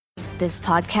This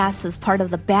podcast is part of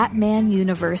the Batman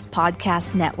Universe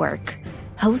Podcast Network,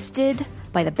 hosted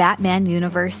by the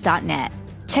BatmanUniverse.net.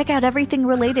 Check out everything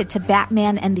related to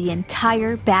Batman and the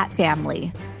entire Bat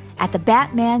family at the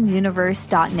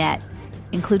BatmanUniverse.net,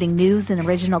 including news and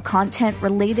original content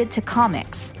related to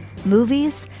comics,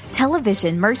 movies,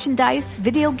 television, merchandise,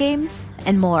 video games,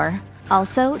 and more.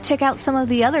 Also, check out some of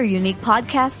the other unique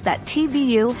podcasts that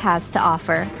TBU has to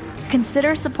offer.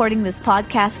 Consider supporting this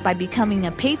podcast by becoming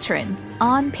a patron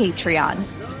on Patreon.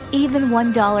 Even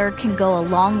 $1 can go a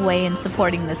long way in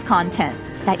supporting this content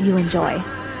that you enjoy.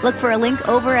 Look for a link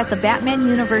over at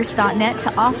thebatmanuniverse.net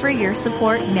to offer your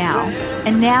support now.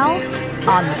 And now,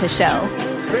 on with the show.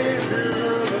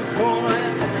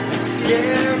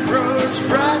 Scarecrows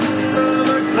frightened of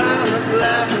a clown that's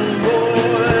laughing,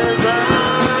 boys.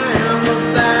 I am a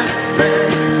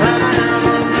Batman. I am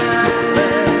a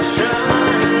Batman.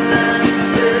 Shine and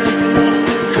signal,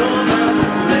 come out to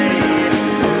play.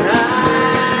 I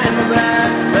am a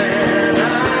Batman. I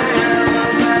am a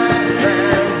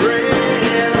Batman. Bring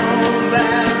it on,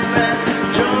 Batman.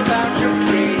 Jump out your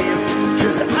cave,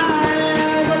 'cause I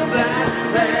am a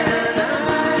Batman. I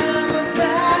am a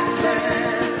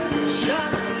Batman.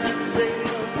 Shine that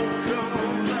signal,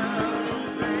 come out and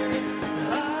play.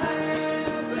 I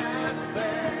am a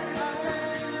Batman. I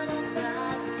am a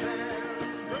Batman.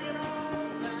 Bring it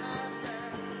on,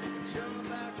 Batman.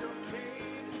 Jump out your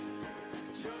cave.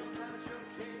 Jump out your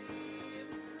cave.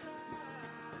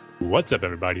 What's up,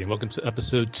 everybody, and welcome to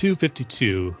episode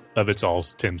 252 of It's All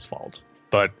Tim's Fault.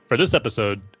 But for this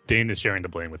episode, Dane is sharing the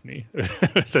blame with me,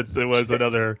 since it was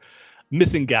another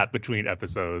missing gap between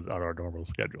episodes on our normal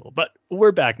schedule. But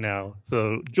we're back now,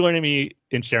 so joining me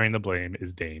in sharing the blame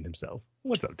is Dane himself.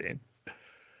 What's up, Dane?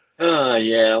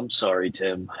 Yeah, I'm sorry,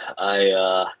 Tim.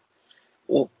 I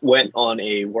went on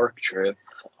a work trip,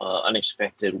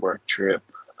 unexpected work trip,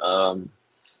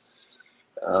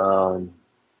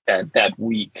 at that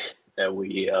week that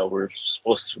we were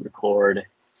supposed to record.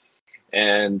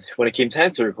 And when it came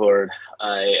time to record,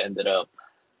 I ended up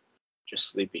just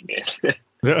sleeping in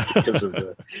because of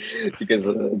the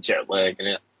jet lag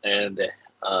and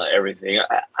everything.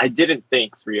 I didn't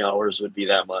think 3 hours would be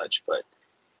that much, but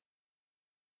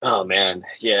oh man,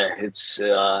 yeah, it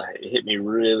hit me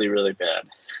really, really bad.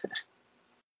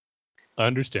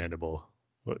 Understandable.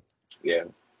 But Yeah.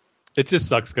 it just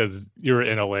sucks because you're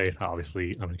in LA.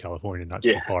 Obviously, I'm in California, not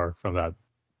too Yeah. far from that.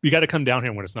 You got to come down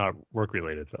here when it's not work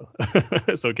related, though,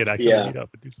 so we can actually Yeah. meet up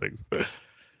and do things.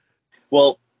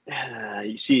 Well,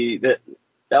 you see, that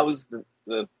was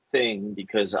the thing,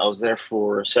 because I was there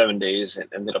for 7 days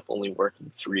and ended up only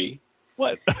working 3,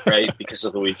 What? right, because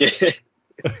of the weekend.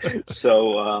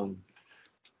 So,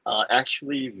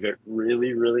 actually,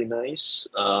 really, really nice.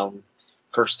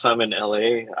 First time in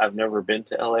LA. I've never been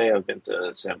to LA. I've been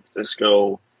to San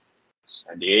Francisco,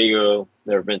 San Diego.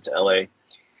 Never been to LA.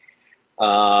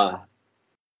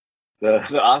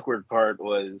 The awkward part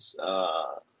was,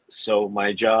 so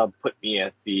my job put me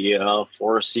at the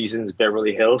Four Seasons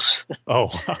Beverly Hills. Oh.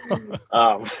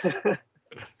 Um,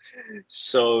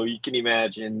 so you can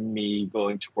imagine me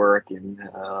going to work in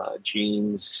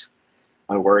jeans,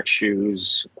 my work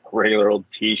shoes, regular old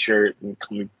T-shirt, and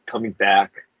coming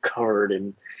back covered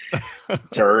in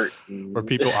dirt. And Were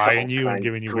people eyeing you and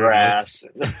giving you weird grass?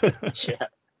 looks? Yeah.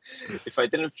 If I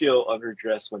didn't feel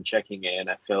underdressed when checking in,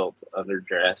 I felt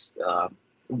underdressed,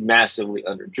 massively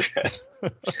underdressed.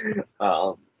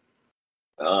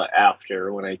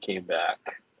 After, when I came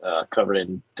back, covered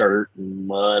in dirt and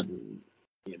mud and,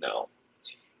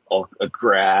 all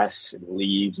grass and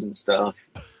leaves and stuff.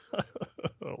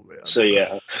 Oh man. So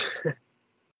yeah,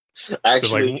 I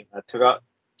actually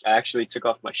took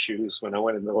off my shoes when I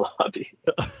went in the lobby.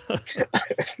 I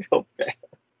felt bad.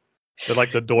 Did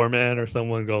like the doorman or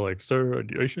someone go like, "Sir, are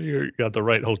you sure you got the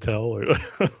right hotel?" Or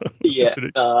Yeah. should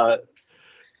it- Well,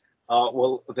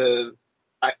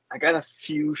 I got a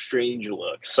few strange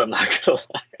looks. I'm not gonna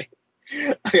lie.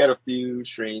 I got a few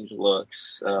strange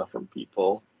looks from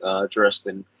people dressed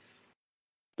in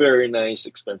very nice,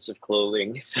 expensive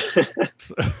clothing.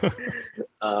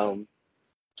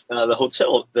 The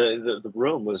hotel, the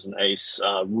room was nice,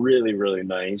 really, really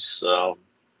nice.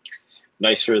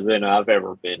 Nicer than I've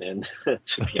ever been in, to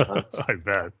be honest. I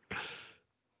bet.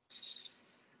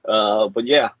 But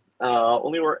yeah,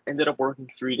 ended up working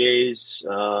 3 days.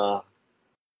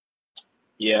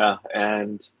 Yeah,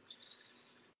 and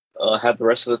had the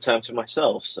rest of the time to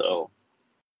myself. So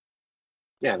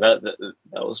yeah, that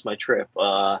was my trip.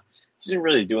 Didn't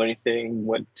really do anything.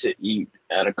 Went to eat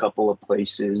at a couple of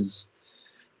places.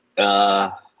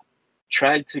 Tried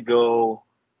to go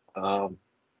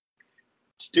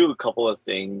to do a couple of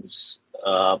things,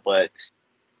 but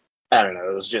I don't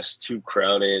know. It was just too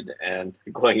crowded, and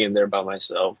going in there by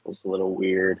myself was a little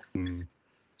weird. Mm.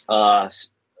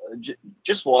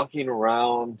 Just walking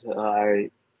around, I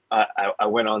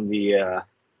went on the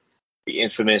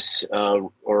infamous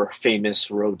or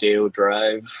famous Rodeo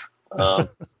Drive.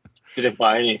 Didn't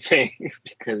buy anything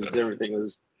because everything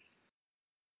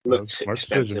looked Smart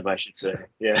expensive, decision. I should say.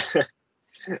 Yeah.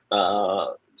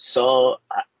 So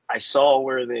I saw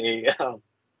where they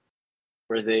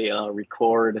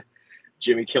record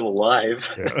Jimmy Kimmel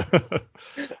Live. Yeah.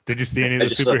 Did you see any of I the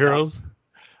just saw- superheroes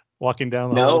walking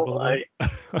down the Hollywood No, Boulevard?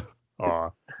 Aw.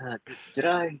 did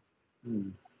I?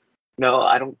 No,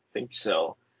 I don't think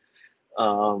so.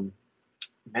 Man,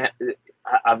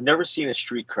 I've never seen a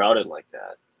street crowded like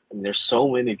that. I mean, there's so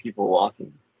many people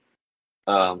walking.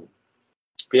 But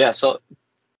yeah, saw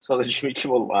the Jimmy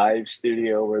Kimmel Live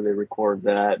studio where they record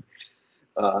that.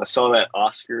 Saw that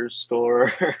Oscars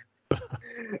store.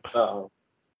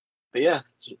 But yeah,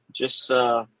 just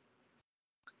it's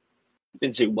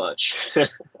been too much.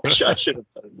 I should have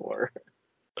done more.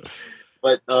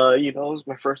 But it was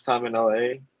my first time in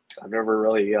LA. I've never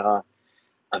really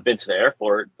I've been to the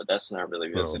airport, but that's not really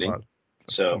visiting.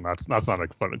 So that's not a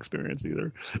fun experience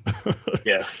either.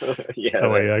 yeah, yeah,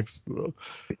 LAX.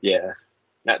 yeah,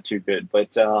 not too good.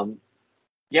 But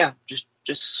yeah,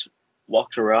 just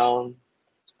walked around.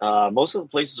 Most of the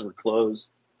places were closed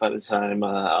by the time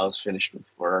I was finished with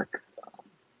work.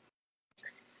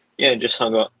 Yeah, just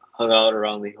hung out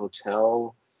around the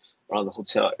hotel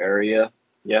area.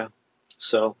 Yeah,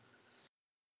 so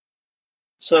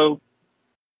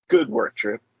good work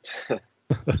trip.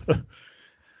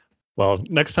 Well,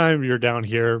 next time you're down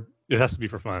here, it has to be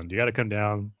for fun. You got to come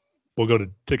down. We'll go to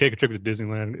take a trip to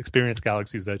Disneyland, experience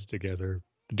Galaxy's Edge together,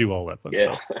 do all that fun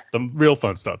Yeah. stuff. The real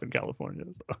fun stuff in California.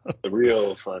 So. The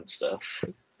real fun stuff.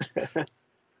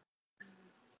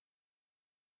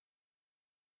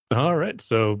 All right,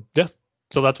 so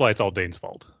that's why it's all Dane's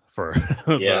fault for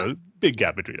Yeah. the big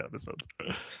gap between episodes.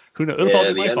 Who knows? It'll Yeah,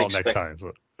 probably be the my fault next time.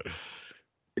 So.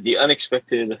 The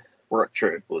unexpected work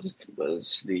trip was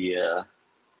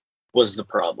the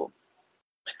problem.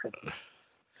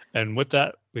 And with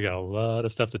that, we got a lot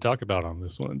of stuff to talk about on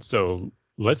this one. So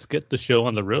let's get the show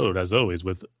on the road, as always,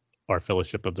 with our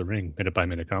Fellowship of the Ring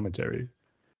minute-by-minute commentary.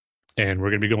 And we're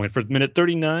going to be going from minute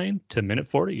 39 to minute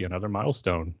 40, another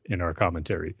milestone in our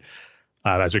commentary,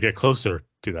 as we get closer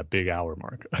to that big hour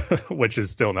mark, which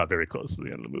is still not very close to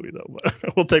the end of the movie, though.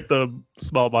 But we'll take the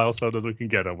small milestone as we can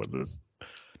get on with this.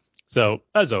 So,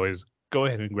 as always, go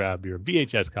ahead and grab your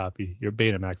VHS copy, your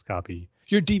Betamax copy,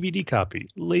 your DVD copy,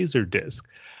 Laserdisc,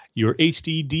 your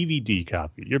HD DVD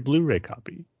copy, your Blu-ray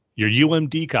copy, your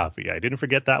UMD copy. I didn't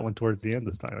forget that one towards the end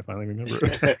this time. I finally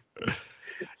remember.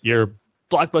 Your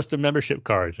Blockbuster membership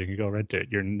card, so you can go rent it.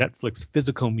 Your Netflix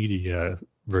physical media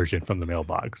version from the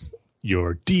mailbox.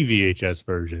 Your DVHS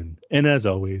version. And as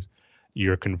always,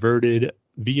 your converted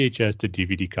VHS to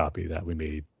DVD copy that we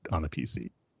made on the PC.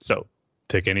 So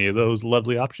take any of those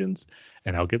lovely options,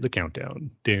 and I'll give the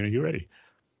countdown. Dan, are you ready?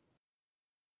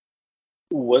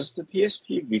 Was the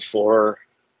PSP before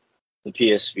the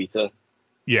PS Vita?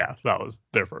 Yeah, that was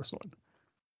their first one.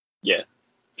 Yeah,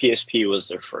 PSP was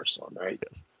their first one, right?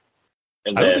 Yes.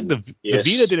 And I don't then think the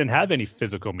Vita didn't have any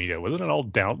physical media. Wasn't it all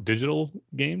digital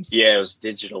games? Yeah, it was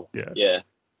digital. Yeah.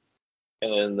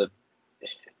 And then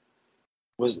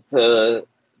was the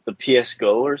PS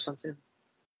Go or something,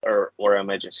 or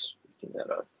am I just making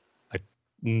that up? I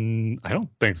don't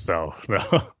think so. No.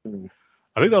 Hmm.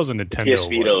 I think that was a Nintendo. PS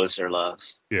Vita one. was their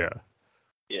last. Yeah.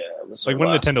 Yeah, it was Like their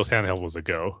when last. Nintendo's handheld was a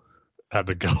Go, had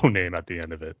the Go name at the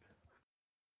end of it.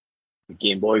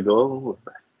 Game Boy Go,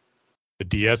 The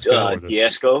DS Go, or the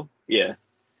DS Go. Yeah.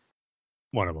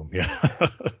 one of them, yeah.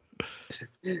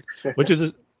 Which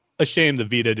is a shame the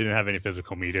Vita didn't have any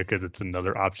physical media, because it's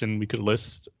another option we could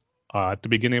list at the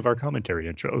beginning of our commentary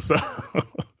intro. So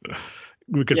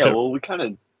we could. Yeah, well, we kind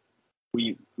of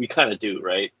do,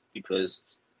 right?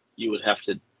 Because you would have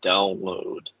to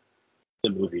download the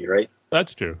movie, right?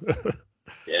 That's true.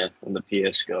 Yeah, on the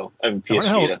PS Go. I mean, I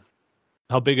PS wonder Vita.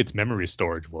 how big its memory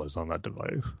storage was on that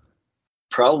device.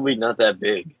 Probably not that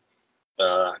big,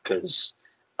 because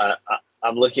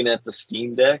I'm looking at the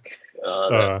Steam Deck,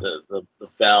 the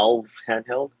Valve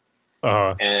handheld,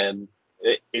 and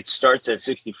it starts at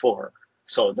 64.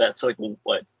 So that's like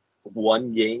what,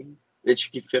 one game that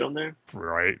you can fit on there?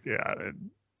 Right. Yeah.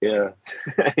 Yeah.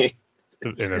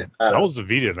 How old is the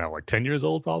Vita now? Like 10 years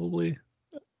old, probably.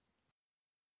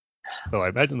 So I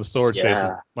imagine the storage space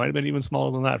might have been even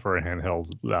smaller than that for a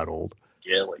handheld that old.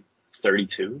 Yeah, like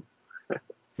 32.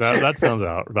 That sounds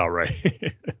about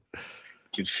right.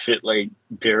 could fit like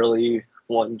barely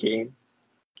one game.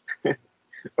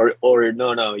 or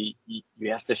no, you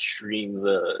have to stream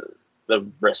the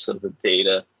rest of the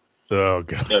data. Oh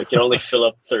god. You can only fill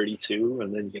up 32,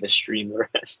 and then you gotta stream the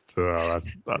rest.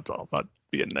 That's all about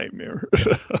be a nightmare.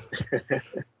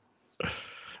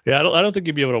 Yeah, I don't think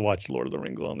you'd be able to watch Lord of the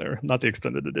Rings on there, not the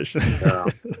extended edition. No.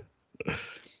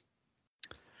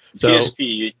 So,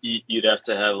 PSP, you'd have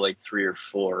to have like 3 or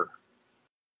 4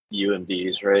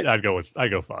 UMDs, right? I go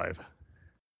 5.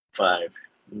 5.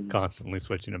 Constantly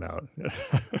switching them out.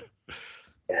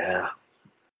 Yeah.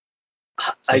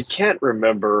 I can't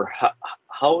remember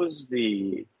how is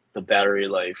the battery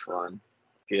life on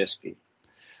PSP.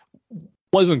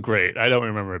 Wasn't great. I don't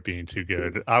remember it being too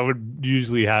good. I would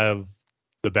usually have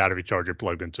the battery charger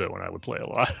plugged into it when I would play a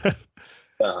lot.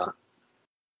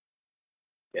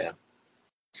 Yeah.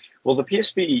 Well, the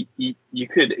PSP, you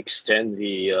could extend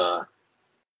the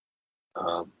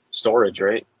storage,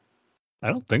 right? I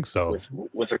don't think so.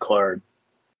 With a card.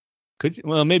 Could you?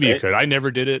 Well, maybe you Right? could. I never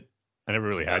did it. I never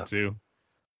really had to.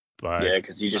 But Yeah,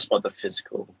 because you just bought the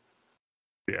physical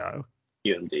yeah.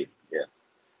 UMD. Yeah.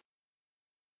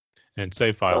 And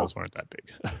save files weren't that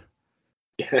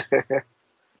big.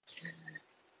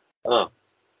 Oh,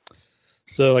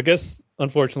 So I guess,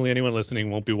 unfortunately, anyone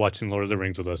listening won't be watching Lord of the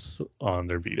Rings with us on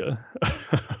their Vita.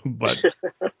 But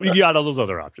we got all those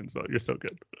other options, though. You're so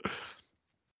good.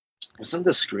 wasn't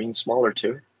the screen smaller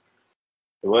too?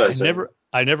 It was.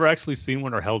 I never actually seen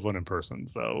one or held one in person,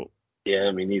 so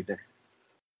Yeah, me neither.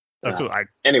 I feel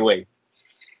Anyway,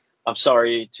 I'm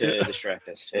sorry to distract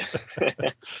us.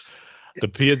 the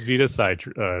PS Vita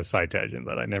side tangent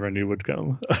that I never knew would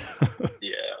come.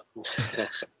 Yeah.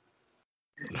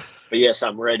 But yes,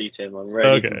 I'm ready, Tim. I'm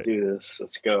ready to do this.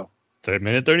 Let's go.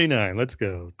 Minute 39. Let's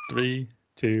go. 3,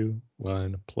 2,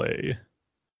 1, play.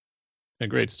 A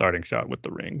great starting shot with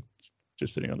the ring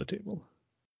just sitting on the table.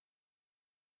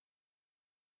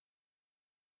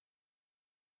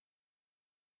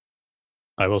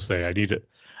 I will say I need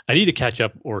to catch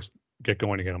up or get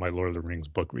going again on my Lord of the Rings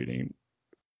book reading.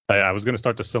 I was going to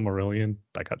start the Silmarillion.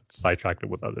 I got sidetracked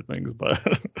with other things, but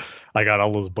I got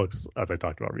all those books, as I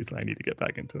talked about recently. I need to get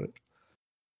back into it.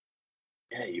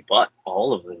 Yeah, you bought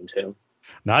all of them, Tim.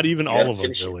 Not even You all gotta of them,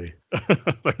 finish it. really.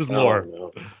 There's Oh, more.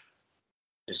 no.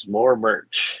 There's more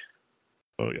merch.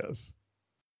 Oh, yes.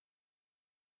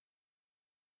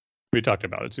 We talked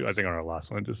about it, too, I think, on our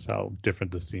last one, just how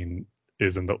different the scene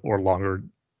is longer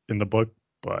in the book,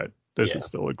 but this is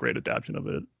still a great adaptation of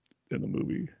it in the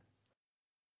movie.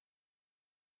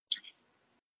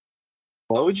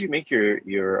 Why would you make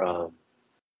your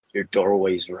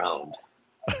doorways round?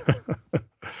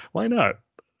 Why not?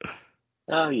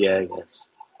 Oh yeah, I guess.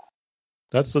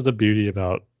 That's the beauty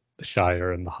about the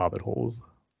Shire and the Hobbit holes.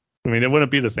 I mean, it wouldn't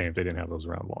be the same if they didn't have those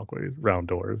round walkways, round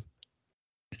doors.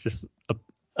 It's just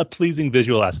a pleasing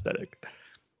visual aesthetic.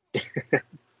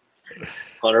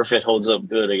 Wonder if it holds up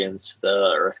good against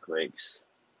earthquakes.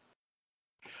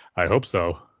 I hope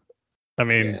so. I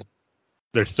mean,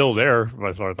 they're still there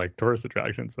as far as like tourist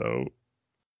attractions, so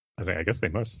I guess they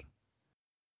must.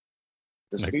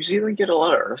 Does New Zealand get a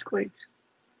lot of earthquakes?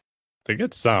 They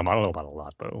get some. I don't know about a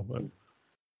lot though, but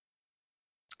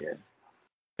yeah.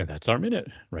 And that's our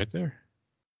minute right there.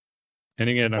 And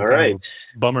again, all right.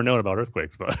 Bummer note about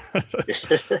earthquakes, but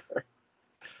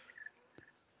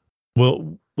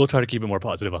we'll try to keep it more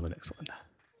positive on the next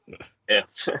one. Yeah.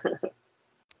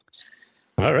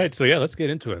 All right, so yeah, let's get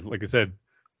into it. Like I said,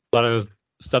 a lot of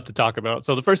stuff to talk about.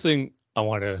 So the first thing I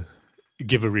want to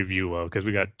give a review of, because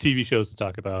we got TV shows to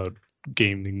talk about,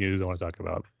 gaming news I want to talk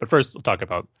about. But first, we'll talk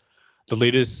about the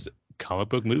latest comic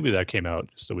book movie that came out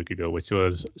just a week ago, which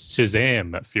was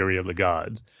Shazam! Fury of the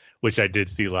Gods, which I did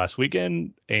see last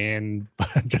weekend. And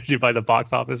judging by the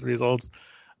box office results,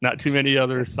 not too many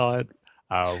others saw it,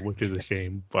 which is a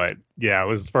shame. But yeah, it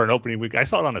was for an opening week. I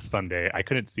saw it on a Sunday. I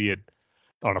couldn't see it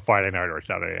on a Friday night or a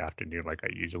Saturday afternoon like I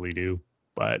usually do.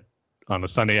 But on a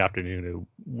Sunday afternoon, it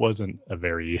wasn't a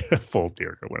very full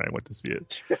theater when I went to see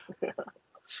it.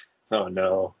 Oh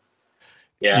no.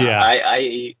 Yeah.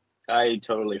 I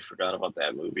totally forgot about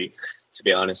that movie. To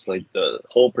be honest, like the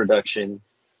whole production,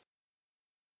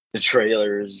 the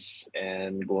trailers,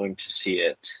 and going to see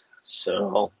it.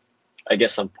 So I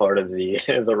guess I'm part of the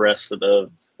the rest of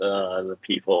the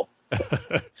people.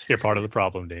 You're part of the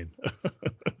problem, Dane.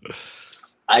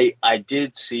 I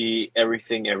did see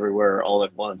Everything Everywhere All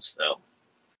at Once though.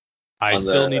 I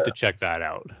still need to check that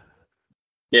out.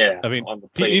 Yeah, I mean, on the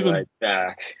plane right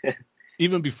back.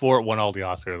 Even before it won all the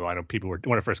Oscars, I know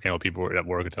when it first came out, people were at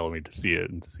work telling me to see it.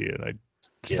 I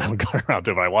just haven't got around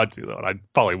to it. If I want to, though, and I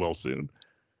probably will soon.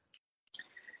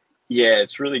 Yeah,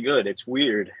 it's really good. It's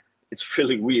weird. It's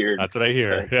really weird. That's what I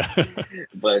hear. Yeah.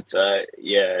 But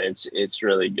yeah, it's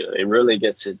really good. It really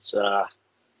gets its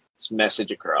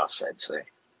message across, I'd say.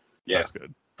 Yeah. That's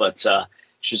good. But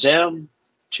Shazam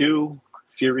 2,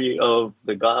 Fury of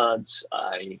the Gods,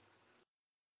 I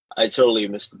totally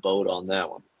missed the boat on that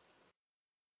one.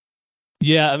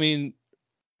 Yeah, I mean,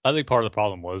 I think part of the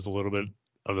problem was a little bit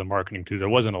of the marketing too. There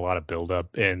wasn't a lot of build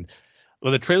up, and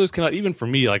when the trailers came out, even for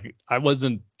me, like I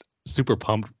wasn't super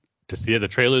pumped to see it. The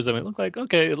trailers, I mean, it looked like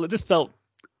okay, it just felt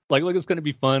like it's going to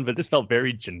be fun, but it just felt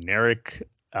very generic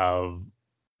of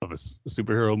a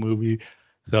superhero movie.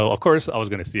 So of course I was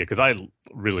going to see it because I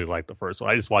really liked the first one.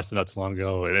 I just watched it not too long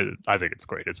ago, and I think it's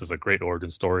great. It's just a great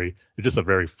origin story. It's just a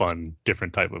very fun,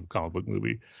 different type of comic book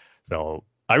movie. So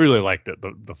I really liked it,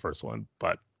 the first one.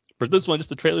 But for this one, just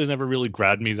the trailers never really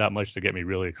grabbed me that much to get me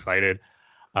really excited.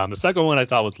 The second one I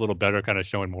thought was a little better, kind of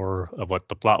showing more of what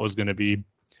the plot was going to be.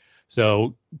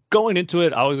 So going into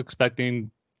it, I was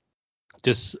expecting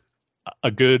just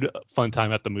a good fun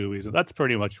time at the movies, and that's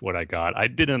pretty much what I got. I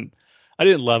didn't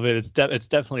love it. It's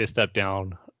definitely a step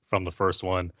down from the first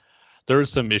one.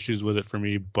 There's some issues with it for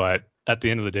me, but at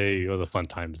the end of the day, it was a fun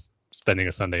time spending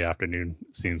a Sunday afternoon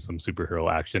seeing some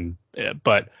superhero action.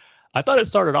 But I thought it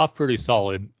started off pretty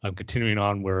solid. I'm continuing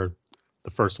on where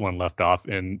the first one left off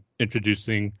and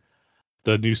introducing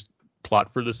the new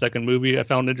plot for the second movie. I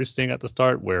found interesting at the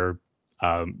start where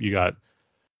you got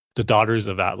the daughters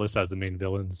of Atlas as the main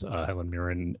villains, Helen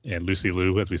Mirren and Lucy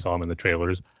Liu, as we saw them in the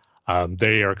trailers.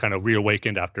 They are kind of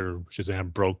reawakened after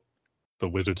Shazam broke the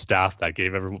wizard staff that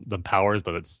gave them powers,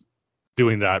 but it's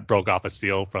doing that broke off a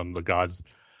seal from the gods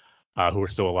who are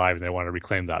still alive, and they want to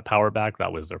reclaim that power back.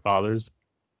 That was their father's.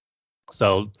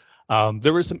 So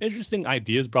there were some interesting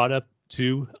ideas brought up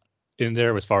too in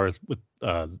there as far as with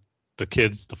the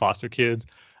kids, the foster kids,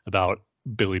 about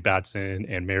Billy Batson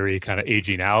and Mary kind of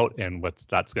aging out and what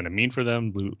that's going to mean for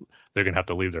them. They're going to have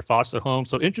to leave their foster home.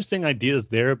 So interesting ideas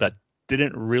there, but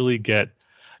didn't really get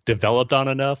developed on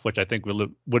enough, which I think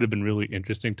would have been really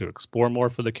interesting to explore more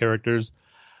for the characters.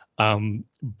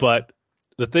 But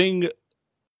the thing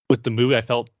with the movie I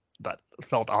felt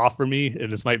off for me,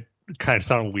 and this might kind of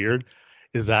sound weird,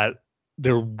 is that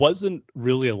there wasn't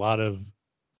really a lot of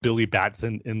Billy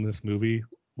Batson in this movie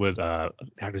with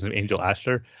actors named Angel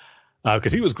Asher,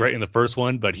 because he was great in the first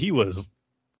one, but he was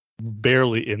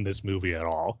barely in this movie at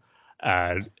all.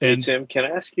 And Tim, can I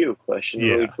ask you a question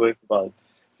Yeah. really quick about,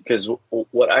 because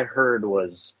what I heard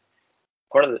was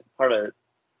part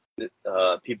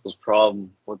of people's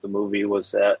problem with the movie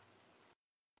was that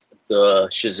the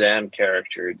Shazam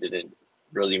character didn't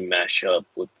really mesh up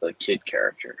with the kid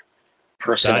character,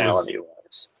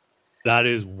 personality-wise. That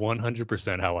is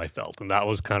 100% how I felt, and that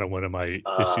was kind of one of my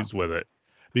issues with it,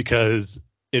 because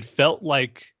it felt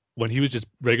like when he was just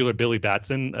regular Billy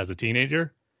Batson as a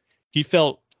teenager, he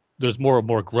felt there's more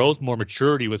growth, more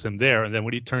maturity with him there, and then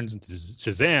when he turns into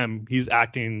Shazam, he's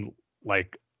acting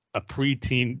like a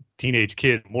teenage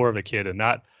kid, more of a kid, and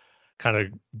not kind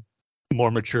of more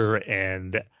mature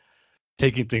and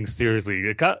taking things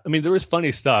seriously. There was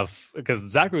funny stuff because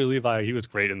Zachary Levi, he was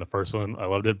great in the first one. I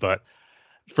loved it, but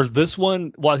for this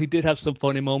one, while he did have some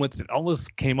funny moments, it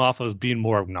almost came off as being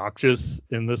more obnoxious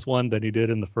in this one than he did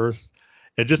in the first.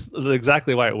 It just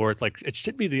exactly why it works. Like it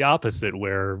should be the opposite,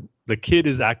 where the kid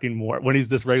is acting more when he's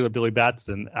just regular Billy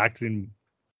Batson, acting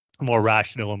more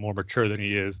rational and more mature than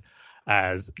he is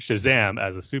as Shazam,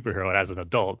 as a superhero and as an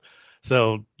adult.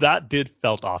 So that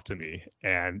felt off to me.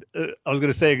 And I was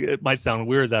going to say it might sound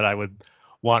weird that I would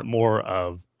want more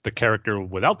of the character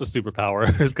without the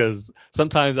superpowers, because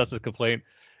sometimes that's a complaint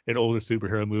in older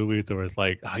superhero movies where it's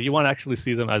like, you want to actually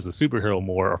see them as a superhero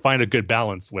more, or find a good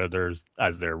balance where there's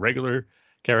as their regular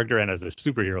character and as a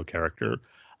superhero character.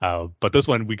 But this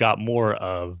one, we got more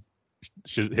of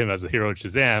him as a hero in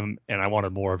Shazam, and I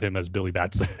wanted more of him as Billy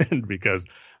Batson because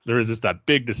there is just that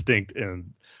big distinct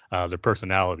in their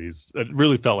personalities. It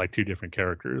really felt like two different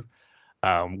characters.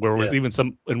 Whereas even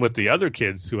and with the other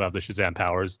kids who have the Shazam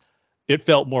powers, it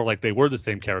felt more like they were the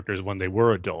same characters when they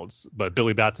were adults, but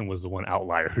Billy Batson was the one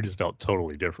outlier who just felt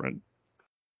totally different.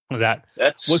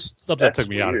 That's something that took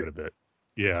me out of it a bit.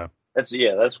 Yeah.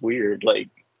 That's weird. Like,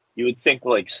 you would think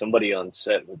like somebody on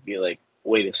set would be like,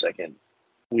 wait a second,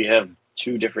 we have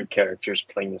two different characters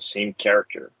playing the same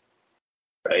character,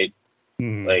 right?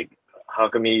 Mm. Like, how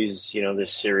come he's,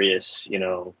 this serious,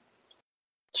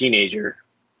 teenager,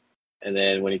 and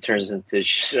then when he turns into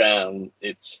Shazam,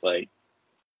 it's like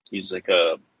he's like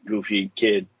a goofy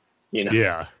kid,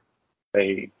 Yeah.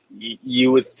 Like,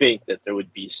 you would think that there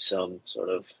would be some sort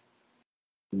of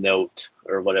note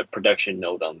or a production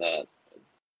note on that.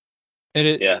 And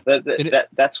it, Yeah, and it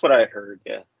that's what I heard.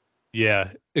 Yeah. yeah,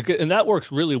 and that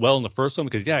works really well in the first one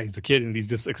because yeah, he's a kid and he's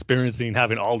just experiencing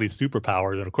having all these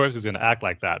superpowers, and of course he's going to act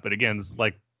like that. But again, it's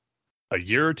like a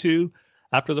year or two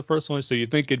after the first one, so you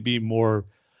think it'd be more.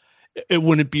 It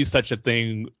wouldn't be such a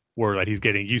thing where like he's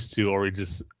getting used to, or he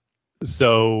just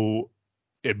so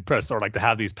impressed, or like to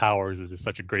have these powers is just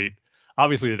such a great.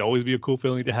 Obviously, it'd always be a cool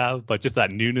feeling to have, but just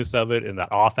that newness of it and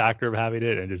that awe factor of having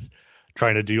it, and just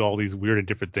trying to do all these weird and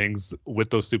different things with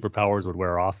those superpowers would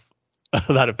wear off.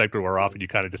 That effect would wear off, and you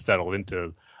kind of just settle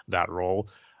into that role.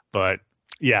 But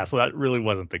yeah, so that really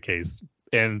wasn't the case.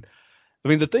 And I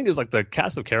mean, the thing is, like the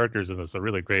cast of characters in this are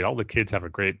really great. All the kids have a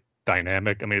great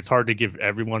dynamic. I mean, it's hard to give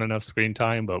everyone enough screen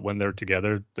time, but when they're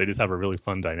together, they just have a really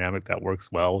fun dynamic that works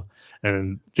well.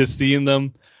 And just seeing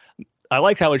them, I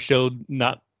like how it showed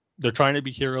not they're trying to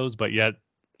be heroes, but yet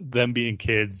them being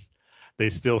kids, they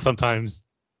still sometimes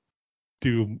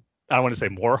do. I don't want to say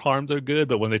more harm than good,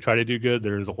 but when they try to do good,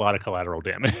 there's a lot of collateral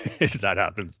damage that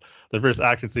happens. The first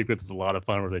action sequence is a lot of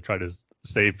fun where they try to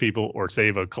save people or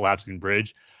save a collapsing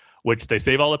bridge, which they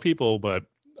save all the people, but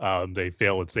they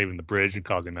fail at saving the bridge and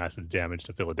causing massive damage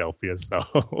to Philadelphia.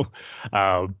 So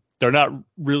they're not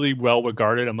really well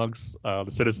regarded amongst the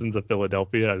citizens of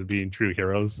Philadelphia as being true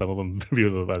heroes. Some of them view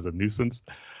them as a nuisance.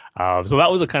 So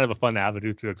that was a kind of a fun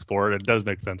avenue to explore. It does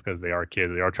make sense because they are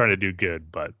kids. They are trying to do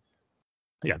good, but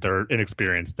yeah, their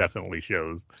inexperience definitely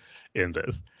shows in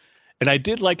this. And I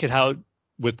did like it how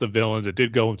with the villains, it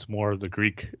did go into more of the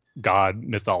Greek god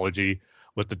mythology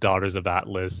with the daughters of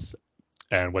Atlas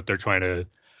and what they're trying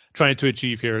to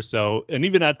achieve here. So, and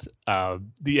even at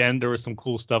the end, there was some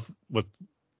cool stuff with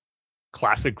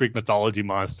classic Greek mythology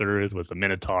monsters with the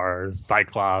Minotaurs,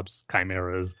 Cyclops,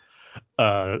 Chimeras,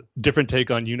 different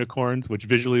take on unicorns, which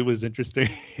visually was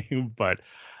interesting. But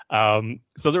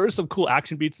so there were some cool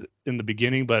action beats in the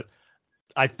beginning, but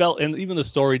I felt, and even the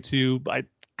story too, I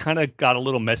kind of got a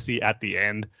little messy at the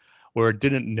end where it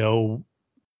didn't know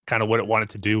kind of what it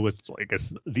wanted to do with, I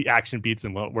guess, the action beats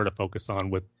and where to focus on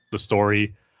with the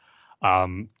story,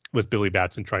 with Billy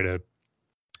Batson trying to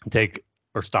take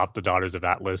or stop the daughters of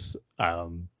Atlas.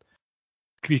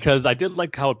 Because I did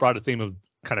like how it brought a theme of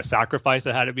kind of sacrifice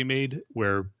that had to be made,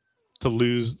 where to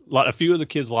lose a few of the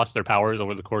kids lost their powers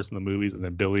over the course of the movies, and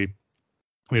then Billy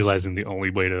realizing the only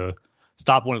way to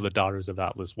stop one of the daughters of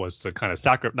Atlas was to kind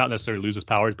of not necessarily lose his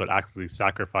powers, but actually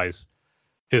sacrifice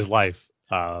his life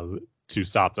to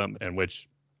stop them, and which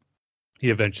he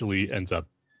eventually ends up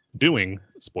doing.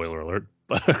 Spoiler alert,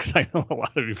 because I know a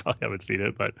lot of you probably haven't seen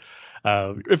it, but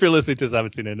if you're listening to this,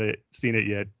 haven't seen it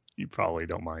yet, you probably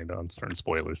don't mind on certain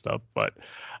spoiler stuff. But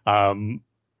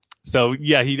so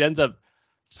yeah, he ends up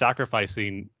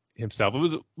sacrificing himself.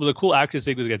 It was a cool action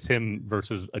sequence against him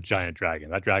versus a giant dragon.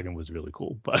 That dragon was really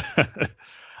cool, but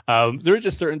there were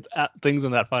just certain things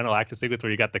in that final action sequence where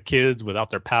you got the kids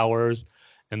without their powers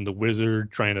and the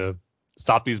wizard trying to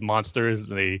stop these monsters.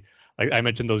 I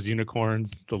mentioned those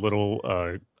unicorns, the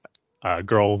little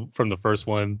girl from the first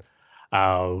one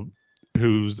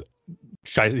who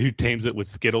tames it with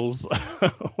Skittles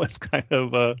was kind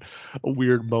of a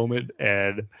weird moment.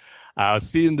 And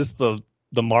seeing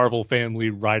the Marvel family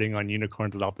riding on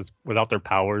unicorns without their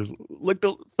powers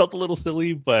felt a little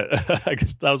silly, but I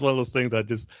guess that was one of those things that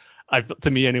just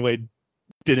to me anyway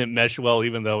didn't mesh well,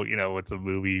 even though it's a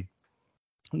movie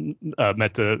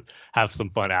meant to have some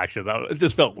fun action. It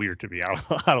just felt weird to me. I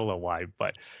don't know why,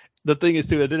 but the thing is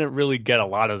too, I didn't really get a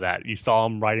lot of that. You saw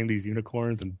them riding these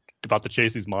unicorns and about to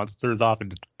chase these monsters off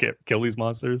and kill these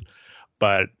monsters,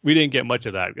 but we didn't get much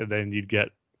of that. And then you'd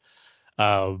get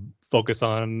focus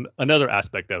on another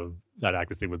aspect of that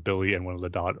accuracy with Billy and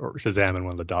Shazam and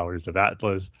one of the daughters of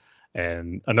Atlas,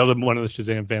 and another one of the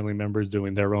Shazam family members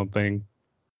doing their own thing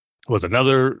was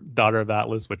another daughter of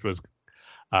Atlas, which was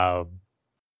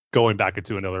going back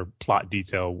into another plot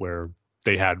detail where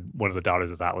they had one of the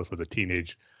daughters of Atlas was a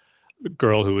teenage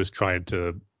girl who was trying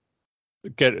to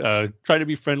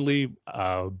be friendly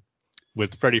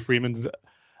with Freddie Freeman's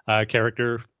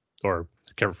character, or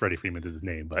Freddie Freeman is his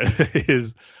name, but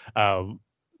his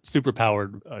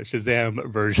superpowered Shazam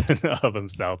version of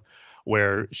himself,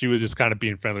 where she was just kind of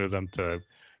being friendly with them to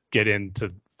get in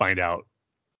to find out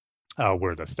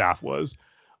where the staff was,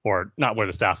 or not where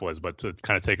the staff was, but to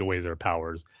kind of take away their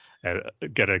powers and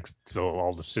so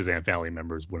all the Shazam family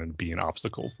members wouldn't be an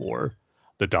obstacle for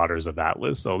the daughters of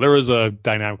Atlas. So there was a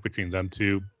dynamic between them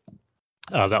two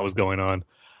that was going on.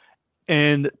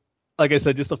 And like I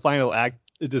said, just the final act,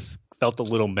 it just felt a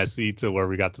little messy to where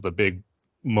we got to the big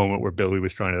moment where Billy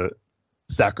was trying to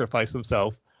sacrifice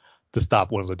himself to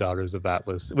stop one of the daughters of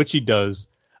Atlas, which he does.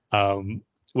 And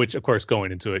which of course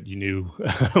going into it, you knew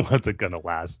wasn't going to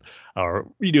last, or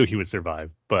you knew he would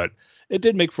survive. But it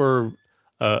did make for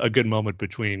a good moment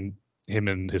between him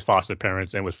and his foster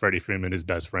parents, and with Freddie Freeman, his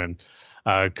best friend,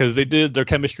 because they did their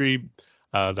chemistry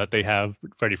that they have,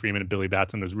 Freddie Freeman and Billy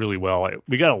Batson, is really well.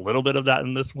 We got a little bit of that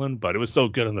in this one, but it was so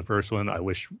good in the first one. I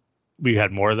wish we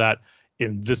had more of that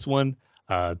in this one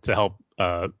to help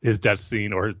his death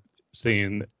scene, or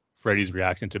seeing Freddie's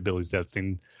reaction to Billy's death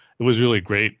scene. It was really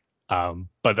great.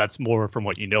 But that's more from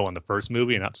what you know on the first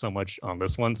movie, and not so much on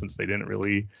this one, since they didn't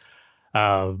really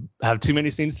have too many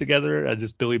scenes together as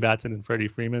just Billy Batson and Freddie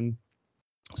Freeman.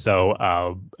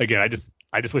 So again, I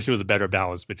just wish it was a better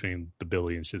balance between the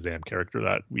Billy and Shazam character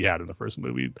that we had in the first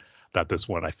movie, that this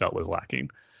one I felt was lacking.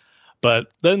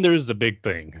 But then there's the big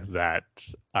thing that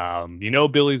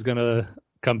Billy's gonna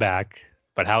come back,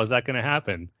 but how is that gonna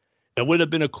happen? It would have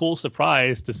been a cool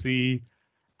surprise to see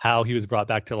how he was brought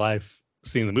back to life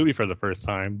seeing the movie for the first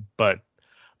time, but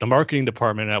the marketing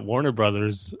department at Warner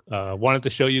Brothers wanted to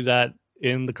show you that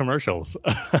in the commercials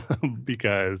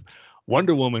because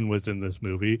Wonder Woman was in this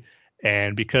movie,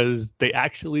 and because they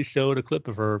actually showed a clip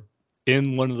of her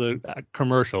in one of the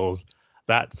commercials,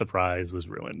 that surprise was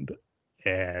ruined.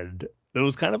 And it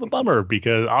was kind of a bummer,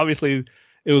 because obviously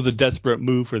it was a desperate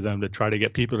move for them to try to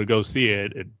get people to go see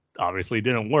it. It obviously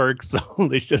didn't work, so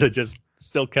they should have just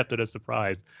still kept it a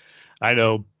surprise. I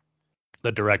know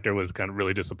the director was kind of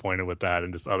really disappointed with that,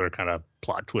 and this other kind of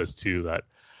plot twist too that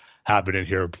happened in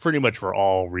here pretty much were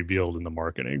all revealed in the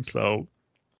marketing. So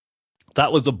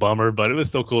that was a bummer, but it was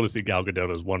still cool to see Gal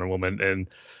Gadot as Wonder Woman, and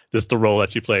just the role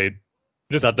that she played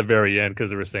just at the very end,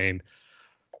 because they were saying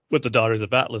with the Daughters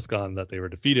of Atlas gone that they were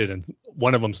defeated, and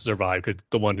one of them survived, because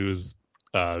the one who's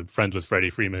friends with Freddie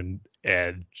Freeman,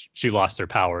 and she lost her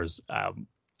powers,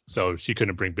 so she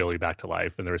couldn't bring Billy back to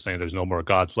life, and they were saying there's no more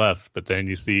gods left. But then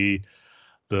you see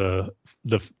the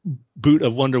boot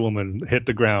of Wonder Woman hit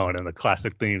the ground, and the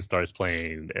classic theme starts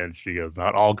playing, and she goes,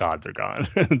 not all gods are gone.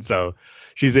 And so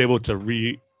she's able to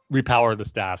repower the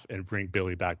staff and bring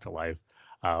Billy back to life,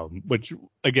 which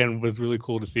again was really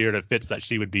cool to see her. And it fits that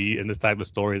she would be in this type of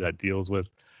story that deals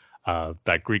with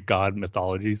that Greek god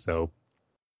mythology. So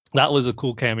that was a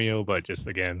cool cameo, but just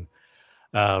again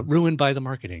ruined by the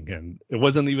marketing. And it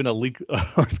wasn't even a leak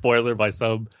or spoiler by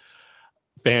some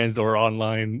fans or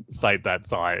online site that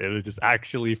saw it. It was just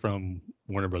actually from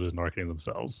Warner Brothers marketing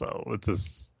themselves. So it's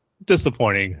just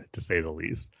disappointing, to say the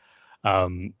least.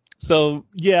 So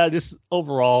yeah, just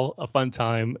overall a fun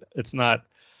time. It's not,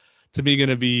 to me, going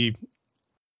to be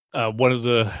one of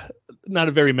the, not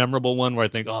a very memorable one where I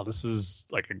think, oh, this is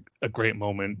like a great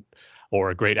moment or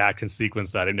a great action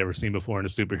sequence that I've never seen before in a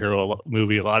superhero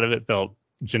movie. A lot of it felt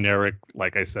generic,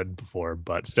 like I said before,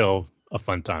 but still a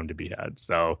fun time to be had.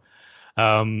 So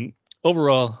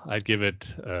overall, I'd give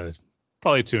it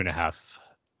probably 2.5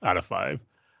 out of 5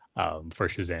 for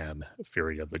Shazam: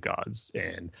 Fury of the Gods.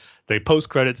 And the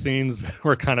post-credit scenes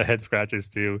were kind of head scratchers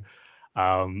too.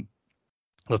 I'll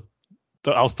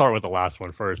start with the last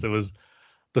one first. It was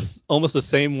almost the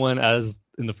same one as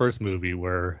in the first movie,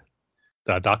 where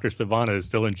Dr. Sivana is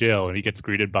still in jail, and he gets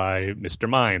greeted by Mr.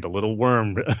 Mind, the little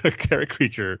worm carrot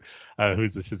creature,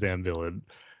 who's the Shazam villain.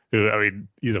 Who, I mean,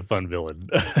 he's a fun villain.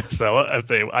 So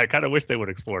I kind of wish they would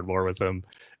have explored more with him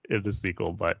in the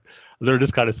sequel, but they're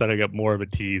just kind of setting up more of a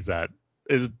tease that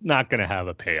is not going to have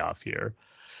a payoff here.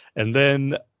 And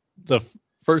then the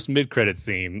first mid-credit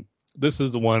scene, this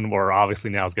is the one where obviously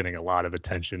now is getting a lot of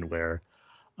attention, where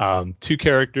two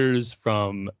characters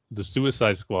from the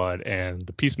Suicide Squad and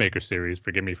the Peacemaker series,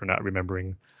 forgive me for not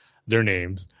remembering their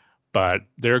names, but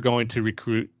they're going to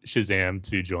recruit Shazam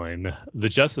to join the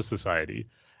Justice Society.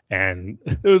 And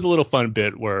it was a little fun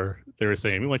bit where they were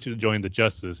saying, we want you to join the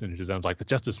Justice. And Shazam's like, the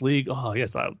Justice League? Oh,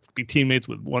 yes, I'll be teammates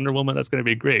with Wonder Woman. That's going to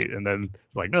be great. And then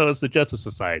it's like, no, it's the Justice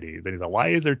Society. Then he's like,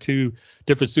 why is there two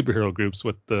different superhero groups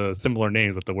with the similar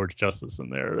names with the word justice in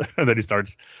there? And then he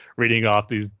starts reading off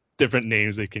these different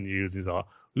names they can use. He's all,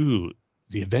 ooh,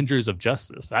 the Avengers of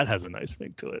Justice. That has a nice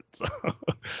thing to it. So a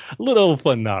little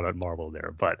fun nod at Marvel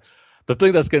there. But the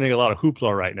thing that's getting a lot of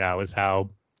hoopla right now is how,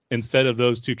 instead of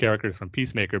those two characters from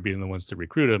Peacemaker being the ones to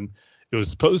recruit him, it was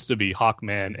supposed to be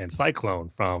Hawkman and Cyclone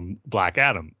from Black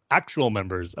Adam, actual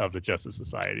members of the Justice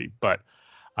Society. But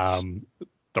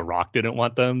The Rock didn't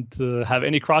want them to have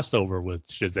any crossover with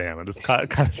Shazam. And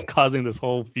it's causing this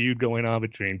whole feud going on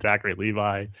between Zachary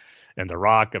Levi and The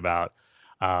Rock about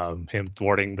him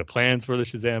thwarting the plans for the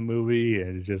Shazam movie,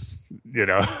 and just,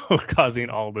 causing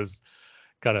all this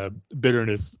kind of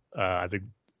bitterness. I think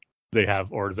they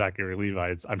have, or Zachary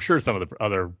Levi, I'm sure some of the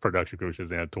other production crew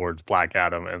Shazam towards Black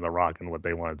Adam and The Rock and what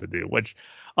they wanted to do, which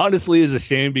honestly is a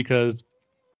shame, because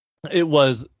it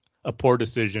was a poor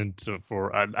decision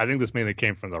I think this mainly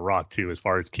came from The Rock too, as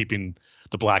far as keeping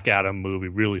the Black Adam movie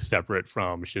really separate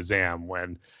from Shazam,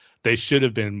 when they should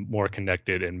have been more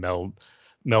connected and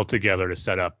meld together to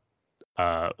set up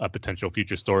a potential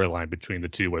future storyline between the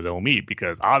two where they'll meet,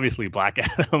 because obviously Black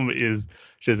Adam is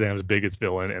Shazam's biggest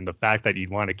villain, and the fact that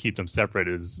you'd want to keep them separate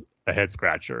is a head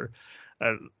scratcher.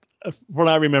 What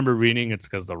I remember reading, it's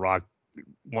because The Rock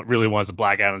really wants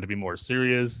Black Adam to be more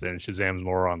serious and Shazam's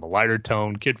more on the lighter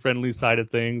tone, kid-friendly side of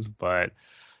things, but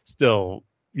still,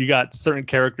 you got certain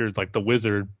characters like the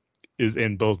Wizard is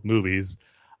in both movies.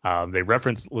 They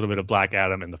referenced a little bit of Black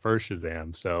Adam in the first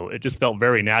Shazam, so it just felt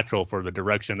very natural for the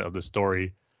direction of the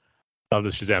story of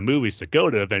the Shazam movies to go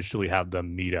to eventually have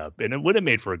them meet up. And it would have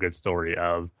made for a good story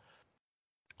of,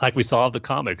 like we saw in the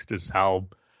comics, just how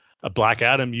a Black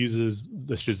Adam uses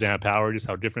the Shazam power, just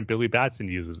how different Billy Batson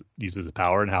uses the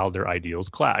power, and how their ideals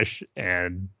clash.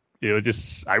 And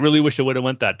I really wish it would have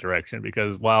went that direction,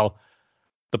 because while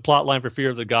the plot line for Fear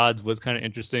of the Gods was kind of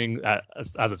interesting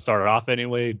as it started off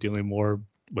anyway, dealing more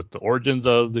with the origins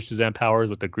of the Shazam powers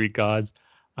with the Greek gods,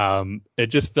 it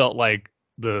just felt like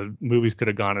the movies could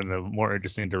have gone in a more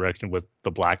interesting direction with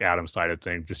the Black Adam side of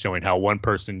things, just showing how one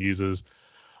person uses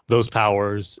those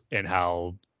powers and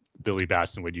how Billy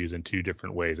Batson would use in two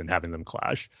different ways and having them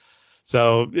clash.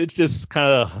 So it's just kind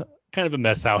of a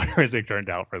mess how everything turned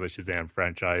out for the Shazam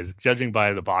franchise, judging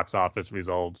by the box office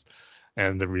results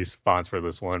and the response for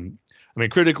this one. I mean,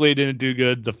 critically, it didn't do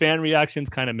good. The fan reactions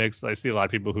kind of mixed. I see a lot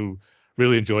of people who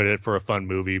really enjoyed it for a fun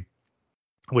movie,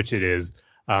 which it is.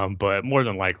 But more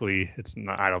than likely, it's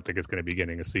not. I don't think it's going to be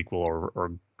getting a sequel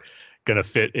or going to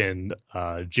fit in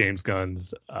James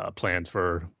Gunn's plans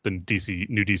for the new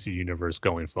DC universe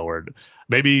going forward.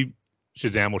 Maybe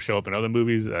Shazam will show up in other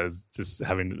movies as just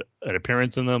having an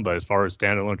appearance in them, but as far as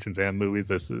standalone Shazam movies,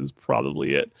 this is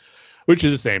probably it. Which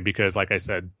is a shame, because, like I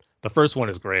said, the first one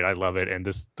is great. I love it, and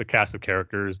the cast of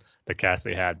characters, the cast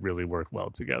they had, really worked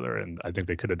well together, and I think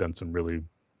they could have done some really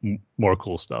more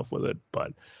cool stuff with it,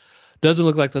 but doesn't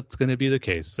look like that's going to be the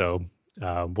case. So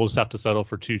we'll just have to settle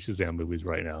for two Shazam movies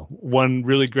right now. One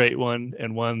really great one,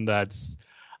 and one that's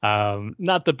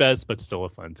not the best, but still a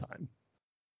fun time.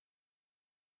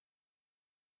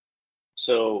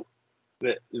 So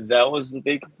that was the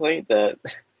big complaint, that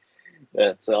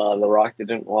The Rock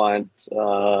didn't want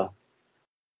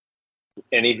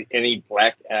any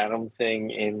Black Adam thing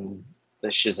in the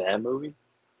Shazam movie.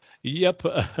 Yep.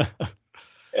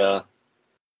 Yeah.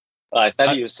 I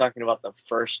thought he was talking about the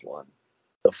first one,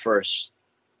 the first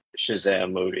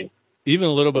Shazam movie. Even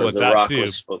a little bit with The that Rock too.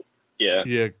 Yeah.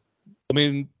 Yeah. I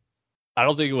mean, I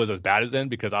don't think it was as bad as then,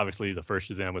 because obviously the first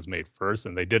Shazam was made first,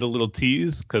 and they did a little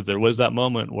tease, because there was that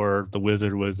moment where the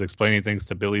Wizard was explaining things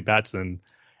to Billy Batson,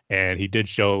 and he did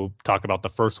talk about the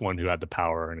first one who had the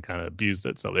power and kind of abused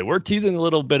it. So they were teasing a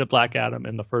little bit of Black Adam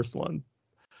in the first one.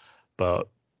 But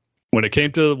when it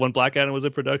came to when Black Adam was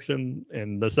in production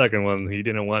and the second one, he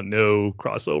didn't want no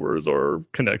crossovers or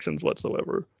connections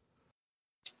whatsoever.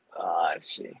 I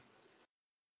see.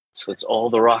 So it's all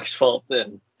The Rock's fault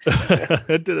then.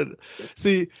 It didn't.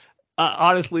 See,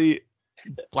 honestly,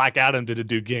 Black Adam didn't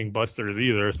do gangbusters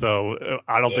either, so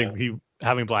I don't think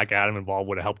having Black Adam involved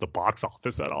would have helped the box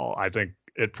office at all. I think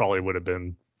it probably would have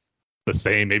been the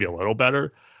same, maybe a little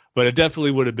better, but it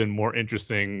definitely would have been more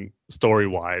interesting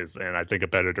story-wise, and I think a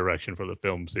better direction for the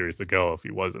film series to go if he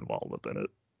was involved within it.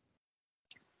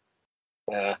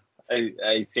 Yeah,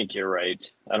 I think you're right.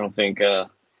 I don't think. I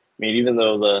mean, even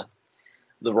though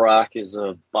the Rock is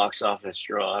a box office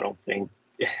draw, I don't think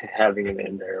having him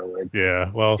in there would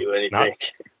do do anything.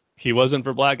 He wasn't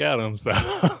for Black Adam, so.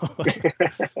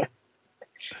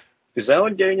 Is that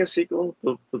one getting a sequel?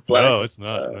 The Black, no, it's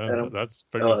not. No, that's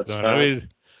pretty much done. Not. I mean,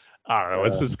 I don't know.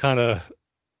 It's just kind of.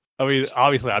 I mean,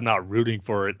 obviously, I'm not rooting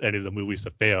for any of the movies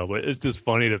to fail, but it's just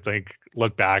funny to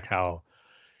look back how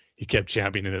he kept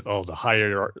championing this. Oh, the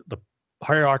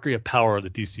hierarchy of power of the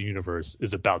DC universe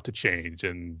is about to change,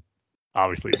 and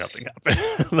obviously nothing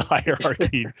happened. The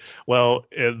hierarchy, well,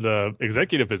 in the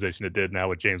executive position, it did now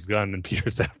with James Gunn and Peter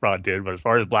Safran did, but as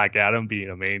far as Black Adam being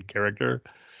a main character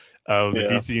of the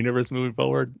DC universe moving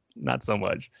forward, not so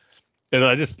much. And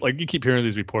I just, you keep hearing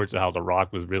these reports of how The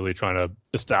Rock was really trying to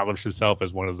establish himself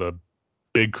as one of the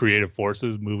big creative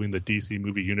forces moving the DC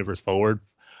movie universe forward,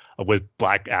 with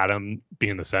Black Adam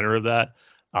being the center of that.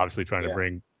 Obviously trying to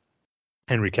bring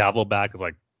Henry Cavill back as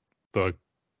the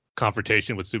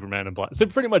confrontation with Superman and so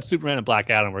pretty much Superman and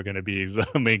Black Adam were going to be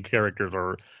the main characters,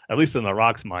 or at least in The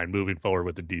Rock's mind, moving forward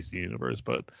with the DC universe.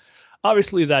 But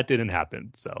obviously that didn't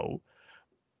happen. So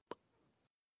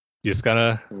you just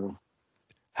gotta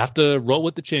have to roll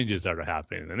with the changes that are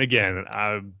happening. And again,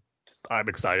 I'm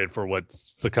excited for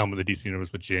what's to come with the DC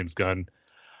Universe with James Gunn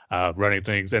running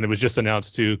things. And it was just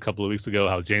announced too a couple of weeks ago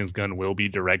how James Gunn will be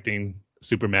directing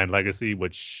Superman Legacy,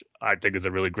 which I think is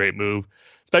a really great move,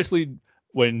 especially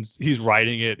when he's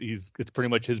writing it. It's pretty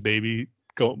much his baby,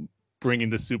 bringing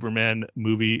the Superman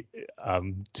movie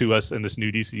to us in this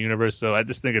new DC universe. So I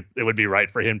just think it would be right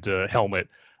for him to helm it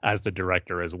as the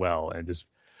director as well, and just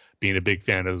being a big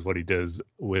fan of what he does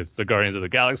with the Guardians of the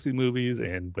Galaxy movies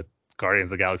and with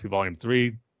Guardians of the Galaxy Volume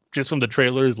 3, just from the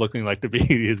trailers looking like to be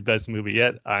his best movie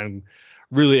yet. I'm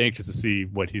really anxious to see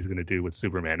what he's going to do with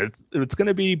Superman. It's going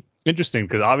to be interesting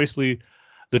because obviously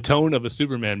the tone of a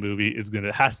Superman movie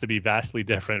has to be vastly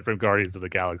different from Guardians of the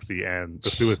Galaxy and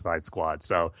the Suicide Squad.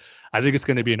 So I think it's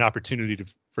going to be an opportunity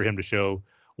for him to show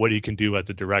what he can do as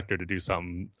a director to do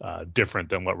something different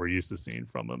than what we're used to seeing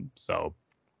from him. So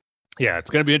yeah,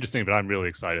 it's going to be interesting, but I'm really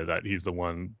excited that he's the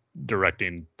one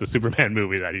directing the Superman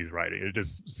movie that he's writing. It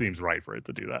just seems right for it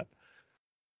to do that.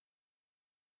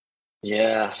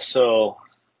 Yeah, so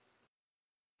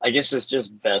I guess it's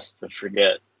just best to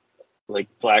forget like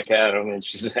Black Adam and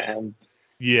Shazam.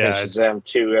 Yeah. And Shazam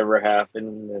 2 ever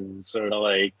happened, and sort of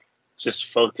like just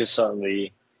focus on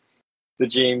the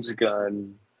James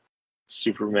Gunn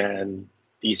Superman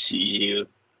DCEU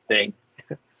thing.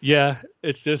 Yeah,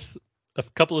 it's just a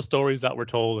couple of stories that were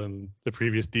told in the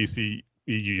previous DC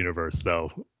EU universe,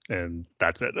 so, and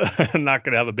that's it. Not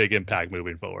going to have a big impact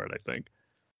moving forward, I think.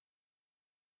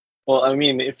 Well, I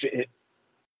mean,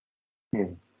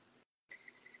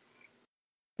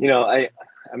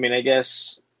 I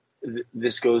guess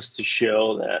this goes to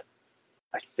show that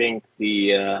I think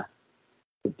the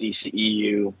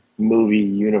DCEU movie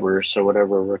universe, or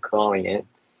whatever we're calling it,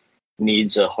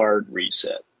 needs a hard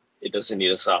reset. It doesn't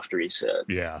need a soft reset.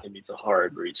 Yeah. It needs a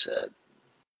hard reset.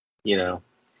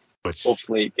 Which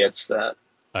hopefully it gets that.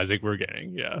 I think we're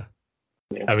getting, yeah.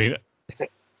 Yeah. I mean,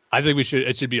 I think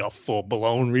it should be a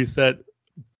full-blown reset,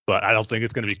 but I don't think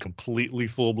it's going to be completely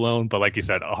full-blown. But like you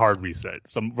said, a hard reset.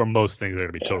 For most things, they're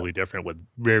going to be totally different, with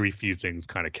very few things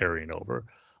kind of carrying over.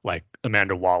 Like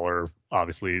Amanda Waller,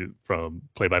 obviously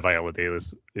played by Viola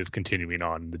Davis, is continuing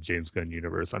on in the James Gunn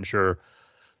universe. I'm sure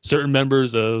certain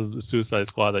members of the Suicide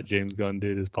Squad that James Gunn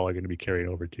did is probably going to be carried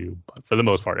over too. But for the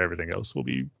most part, everything else will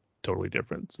be totally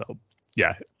different. So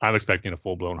yeah, I'm expecting a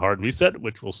full-blown hard reset,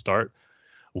 which will start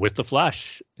with The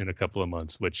Flash in a couple of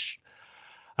months, which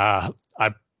I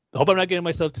hope I'm not getting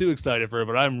myself too excited for it,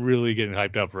 but I'm really getting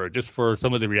hyped up for it, just for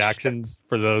some of the reactions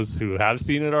for those who have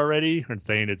seen it already and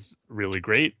saying it's really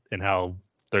great, and how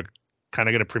they're kind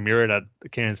of going to premiere it at the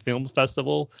Cannes Film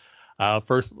Festival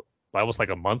first, almost like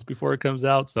a month before it comes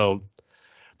out. So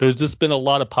there's just been a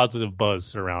lot of positive buzz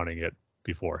surrounding it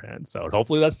beforehand. So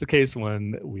hopefully that's the case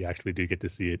when we actually do get to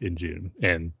see it in June.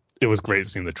 And it was great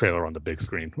seeing the trailer on the big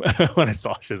screen when I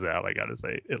saw Shazam. I gotta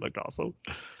say, it looked awesome.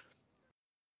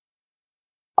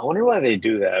 I wonder why they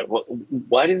do that.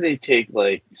 Why do they take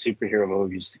like superhero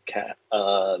movies to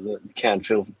the Cannes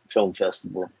Film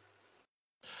Festival?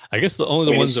 I guess the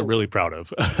ones they're really proud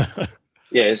of.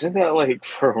 Yeah, isn't that like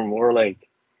for more like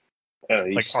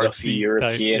these like stuffy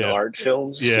European art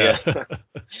films? Yeah.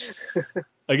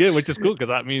 Again, which is cool because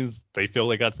that means they feel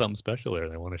they got something special there.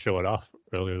 They want to show it off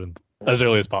as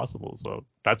early as possible. So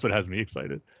that's what has me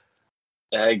excited.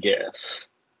 I guess.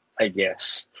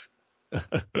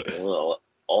 Well,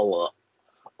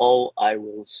 all I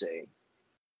will say.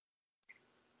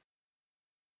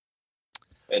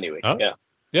 Anyway,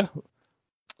 yeah.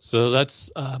 So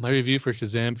that's my review for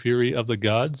Shazam: Fury of the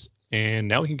Gods, and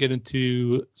now we can get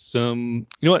into some.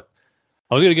 You know what?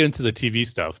 I was gonna get into the TV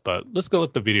stuff, but let's go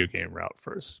with the video game route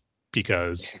first,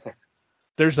 because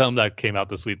there's something that came out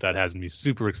this week that has me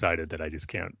super excited that I just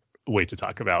can't wait to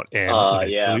talk about and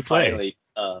actually play. Finally,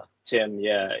 Tim,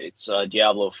 it's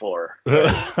Diablo 4. Right?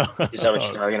 Is that what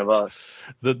you're talking about?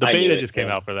 The beta just came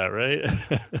out for that, right?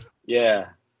 Yeah.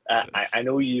 I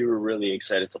know you were really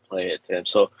excited to play it, Tim.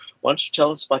 So why don't you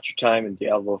tell us about your time in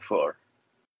Diablo 4?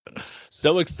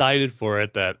 So excited for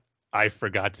it that I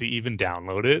forgot to even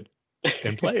download it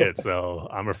and play it. So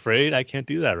I'm afraid I can't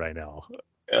do that right now.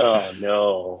 Oh,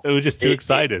 no. It was just too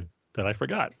excited that I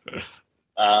forgot.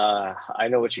 I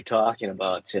know what you're talking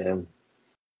about, Tim.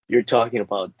 You're talking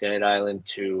about Dead Island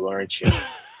 2, aren't you?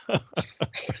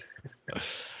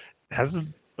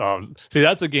 See,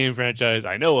 that's a game franchise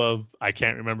I know of. I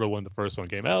can't remember when the first one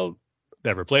came out.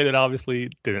 Never played it,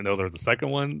 obviously. Didn't know there was a second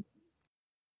one,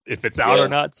 if it's out or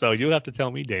not. So you'll have to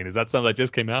tell me, Dane. Is that something that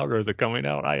just came out, or is it coming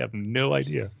out? I have no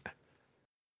idea.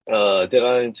 Dead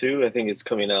Island 2, I think it's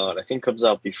coming out. I think it comes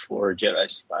out before Jedi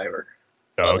Survivor.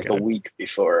 Like a week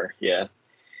before, yeah.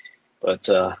 But,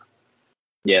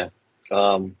 yeah.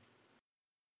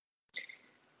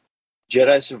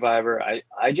 Jedi Survivor.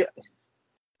 I just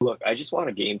look. I just want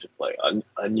a game to play,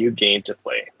 a new game to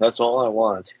play. That's all I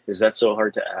want. Is that so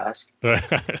hard to ask?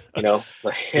 You know,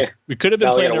 like we could have been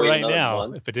now we playing it gotta wait right another now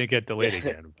month. if it didn't get delayed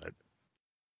again. But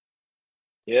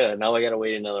Yeah, now I gotta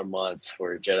wait another month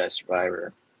for Jedi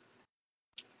Survivor.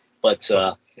 But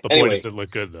the point anyway, is, it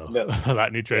looked good though. no,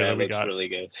 That new trailer yeah, it we looks got. really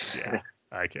good. Yeah,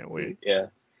 I can't wait. Yeah.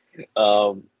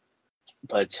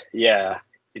 But yeah,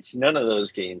 it's none of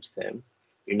those games, Tim.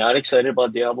 You're not excited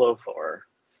about Diablo 4.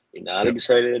 You're not No.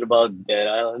 excited about Dead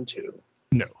Island 2.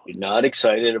 No, You're not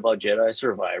excited about Jedi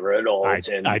Survivor at all,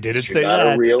 Tim. I didn't because say you're not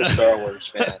that. a real Star Wars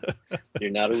fan.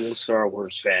 You're not a real Star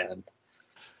Wars fan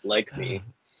like me.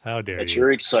 How dare But you?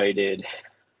 you're excited.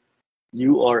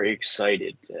 You are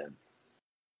excited, Tim,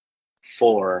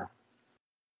 for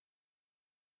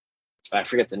I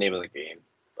forget the name of the game,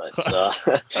 but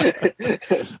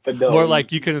but no, More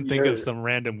like you couldn't think you're- of some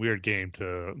random weird game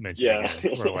to mention. Yeah.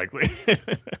 Again, more likely.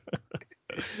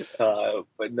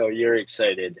 but no, you're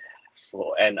excited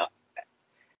for, and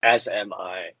as am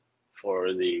I,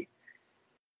 for the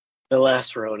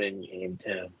Last Ronin game,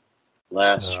 Tim.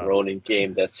 Last Oh. Ronin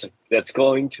game that's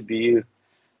going to be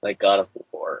like God of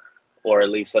War, or at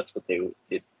least that's what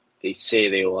they say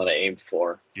they want to aim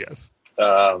for. Yes.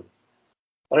 I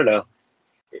don't know.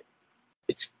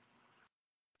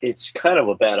 It's kind of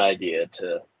a bad idea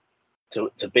to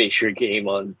base your game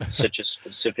on such a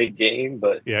specific game,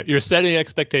 but Yeah, you're setting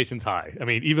expectations high. I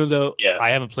mean, even though Yeah.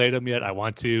 I haven't played them yet, I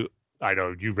want to. I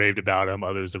know you raved about them,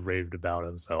 others have raved about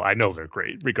them, so I know they're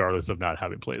great, regardless of not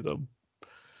having played them.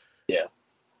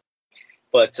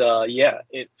 yeah,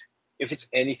 if it's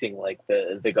anything like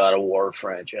the God of War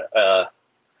franchise, the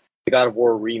God of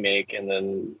War remake, and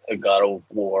then the God of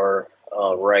War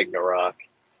Ragnarok,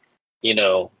 you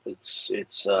know, it's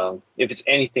if it's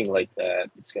anything like that,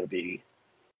 it's gonna be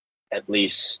at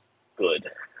least good.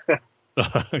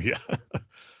 Yeah,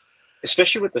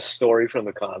 Especially with the story from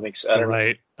the comics. I don't know.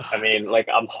 right. I mean, like,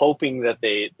 I'm hoping that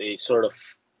they sort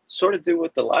of do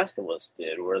what The Last of Us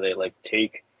did, where they like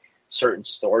take certain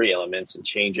story elements and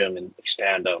change them and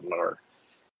expand them,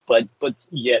 but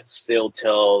yet still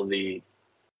tell the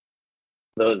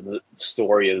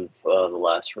story of The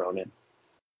Last Ronin.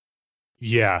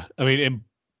 Yeah, I mean, and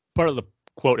part of the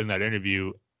quote in that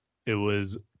interview, it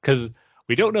was because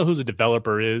we don't know who the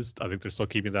developer is. I think they're still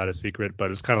keeping that a secret, but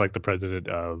it's kind of like the president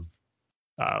of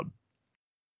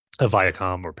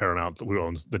Viacom or Paramount, who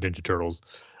owns the Ninja Turtles,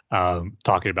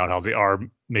 talking about how they are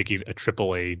making a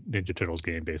AAA Ninja Turtles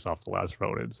game based off The Last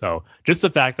Ronin. So just the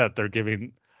fact that they're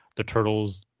giving the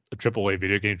Turtles a AAA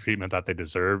video game treatment that they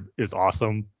deserve is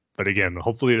awesome. But again,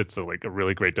 hopefully it's a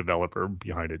really great developer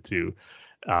behind it too.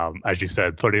 As you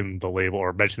said, putting the label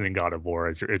or mentioning God of War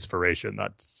as your inspiration,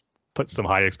 that's put some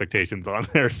high expectations on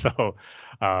there. So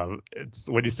it's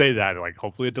when you say that, like,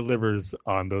 hopefully it delivers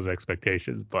on those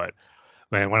expectations. But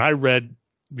man, when I read,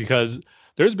 because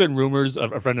there's been rumors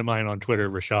of a friend of mine on Twitter,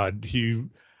 Rashad, he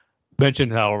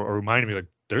mentioned how, or reminded me, like,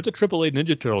 there's a AAA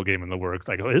Ninja Turtle game in the works.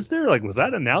 Like, is there? Like, was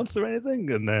that announced or anything?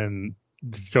 And then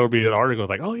showed me an article,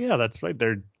 like, oh yeah, that's right.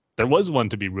 There was one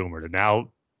to be rumored, and now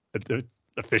it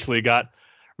officially got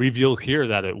revealed here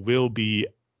that it will be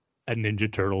a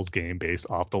Ninja Turtles game based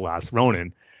off The Last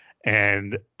Ronin.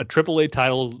 And a AAA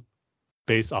title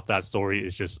based off that story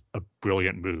is just a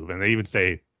brilliant move. And they even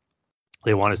say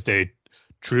they want to stay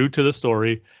true to the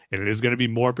story, and it is going to be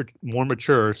more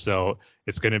mature, so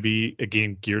it's going to be a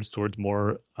game geared towards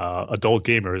more adult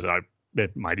gamers.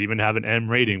 It might even have an M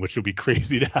rating, which would be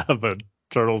crazy to have a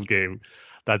Turtles game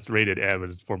that's rated M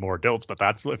and it's for more adults. But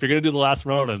that's what, if you're going to do The Last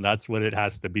Ronin, that's what it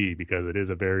has to be, because it is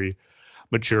a very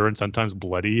mature and sometimes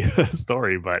bloody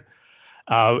story. But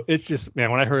it's just,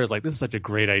 man, when I heard it, I was like, this is such a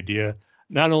great idea.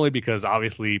 Not only because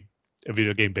obviously a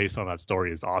video game based on that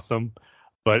story is awesome,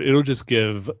 but it'll just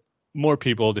give more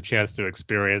people the chance to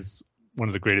experience one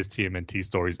of the greatest TMNT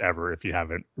stories ever if you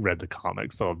haven't read the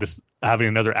comics. So this having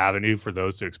another avenue for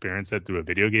those to experience it through a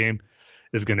video game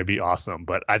is going to be awesome.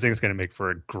 But I think it's going to make for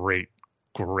a great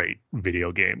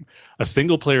video game, a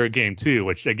single player game too,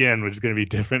 which is going to be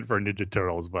different for Ninja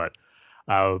Turtles. But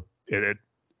I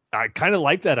kind of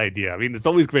like that idea. I mean, it's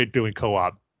always great doing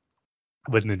co-op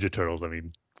with Ninja Turtles. I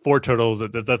mean, 4 turtles,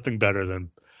 there's nothing better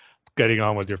than getting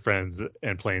on with your friends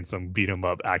and playing some beat 'em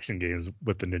up action games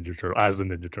with the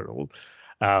Ninja Turtles.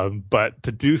 But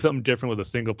to do something different with a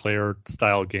single player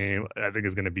style game, I think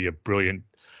is going to be a brilliant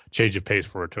change of pace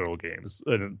for turtle games.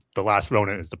 And The Last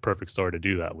Ronin is the perfect story to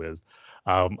do that with.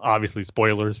 Obviously,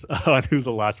 spoilers on who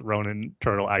the Last Ronin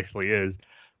turtle actually is,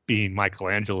 being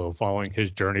Michelangelo, following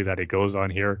his journey that he goes on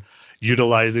here,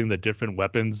 utilizing the different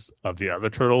weapons of the other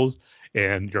turtles,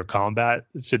 and your combat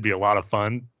should be a lot of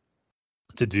fun.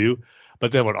 to do.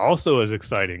 But then what also is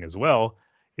exciting as well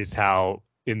is how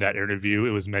in that interview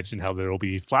it was mentioned how there will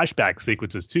be flashback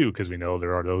sequences too, because we know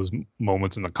there are those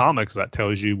moments in the comics that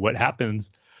tells you what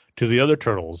happens to the other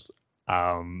turtles,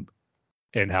 and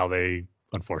how they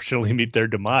unfortunately meet their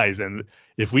demise. And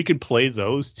if we can play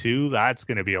those too, that's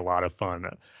going to be a lot of fun.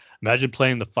 Imagine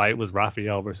playing the fight with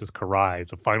Raphael versus Karai,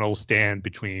 the final stand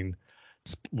between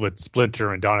with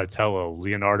Splinter and Donatello,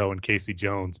 Leonardo and Casey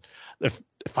Jones. If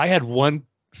I had one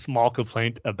small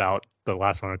complaint about the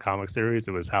last one of the comic series,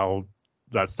 it was how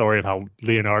that story of how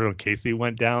Leonardo and Casey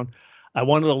went down. I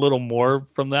wanted a little more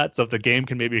from that. So if the game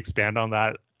can maybe expand on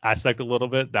that aspect a little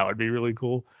bit, that would be really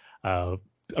cool.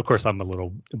 Of course, I'm a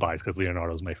little biased because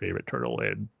Leonardo's my favorite turtle,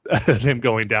 and him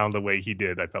going down the way he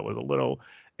did, I felt was a little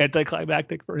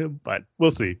anticlimactic for him. But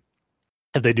we'll see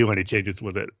if they do any changes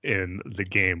with it in the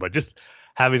game. But just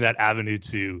having that avenue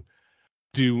to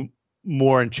do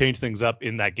more and change things up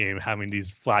in that game, having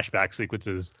these flashback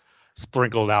sequences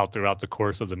sprinkled out throughout the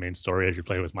course of the main story as you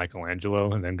play with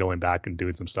Michelangelo, and then going back and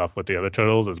doing some stuff with the other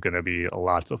turtles is going to be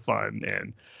lots of fun.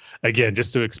 And again,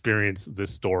 just to experience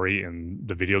this story in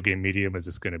the video game medium is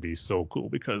just going to be so cool,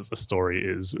 because the story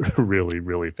is really,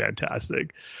 really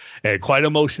fantastic and quite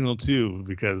emotional too,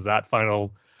 because that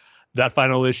final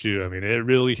issue, I mean, it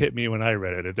really hit me when I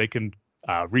read it. If they can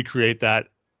recreate that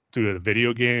through a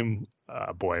video game,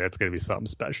 boy, that's going to be something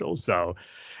special. So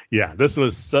yeah, this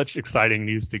was such exciting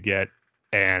news to get.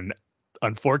 And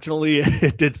unfortunately,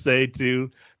 it did say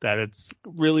too that it's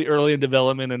really early in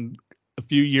development and a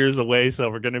few years away. So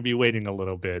we're going to be waiting a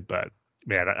little bit. But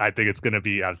man, I think it's going to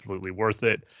be absolutely worth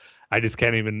it. I just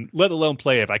can't even, let alone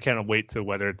play it. I can't wait to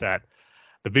whether it's at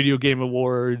the Video Game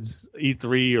Awards,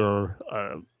 E3, or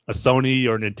a Sony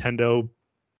or Nintendo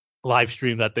live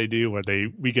stream that they do where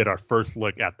we get our first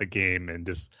look at the game and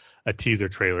just a teaser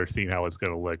trailer seeing how it's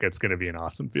going to look. It's going to be an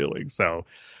awesome feeling. So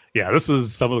yeah, this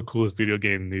is some of the coolest video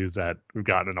game news that we've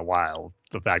gotten in a while.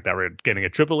 The fact that we're getting a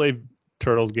AAA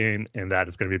Turtles game and that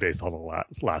it's going to be based on the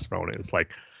last Ronin. It's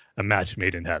like a match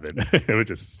made in heaven. It was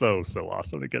just so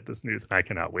awesome to get this news, and I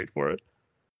cannot wait for it.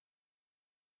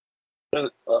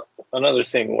 Another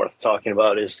thing worth talking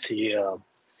about is the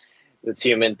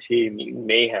TMNT Mutant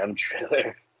Mayhem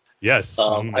trailer. Yes,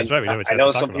 that's right. I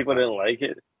know some people didn't like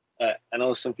it. I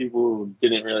know some people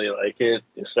didn't really like it,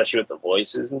 especially with the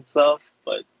voices and stuff.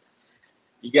 But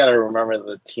you got to remember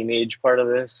the teenage part of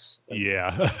this.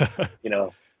 Yeah.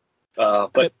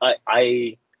 But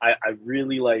I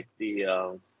really like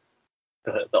the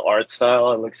art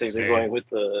style. It looks like they're going with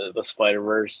the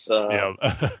Spider-Verse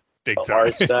big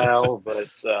art style.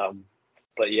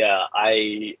 But yeah,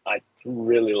 I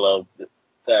really love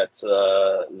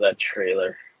that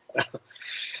trailer.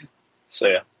 So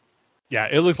yeah. Yeah,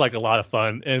 it looks like a lot of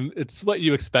fun, and it's what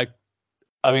you expect.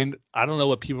 I mean, I don't know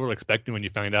what people were expecting when you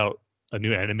find out a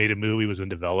new animated movie was in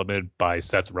development by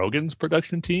Seth Rogen's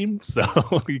production team. So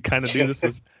you kind of knew this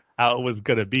is how it was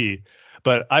going to be.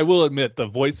 But I will admit the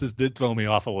voices did throw me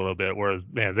off a little bit, where,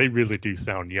 man, they really do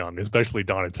sound young, especially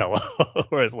Donatello,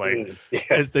 where it's like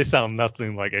they sound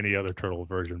nothing like any other turtle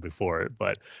version before it.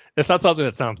 But it's not something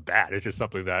that sounds bad. It's just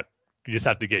something that you just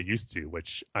have to get used to,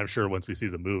 which I'm sure once we see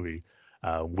the movie,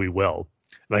 we will.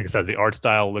 Like I said, the art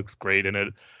style looks great in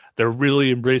it. They're really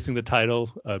embracing the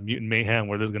title, Mutant Mayhem,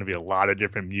 where there's going to be a lot of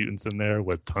different mutants in there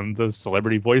with tons of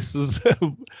celebrity voices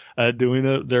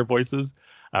doing their voices.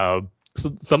 So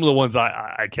some of the ones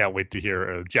I can't wait to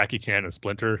hear, Jackie Chan and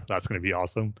Splinter. That's going to be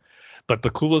awesome. But the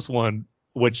coolest one,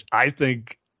 which I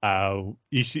think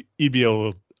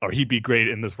Ebio, or he'd be great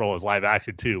in this role as live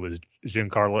action too, was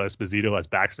Giancarlo Esposito as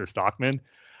Baxter Stockman.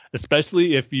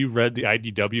 Especially if you've read the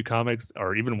IDW comics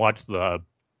or even watched the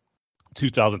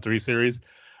 2003 series.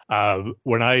 I'm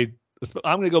going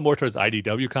to go more towards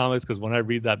IDW comics, because when I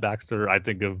read that Baxter, I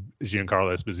think of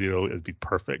Giancarlo Esposito as be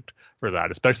perfect for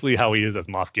that, especially how he is as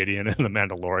Moff Gideon in The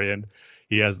Mandalorian.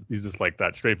 He's just like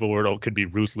that straightforward, could be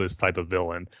ruthless type of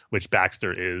villain, which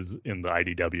Baxter is in the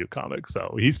IDW comics.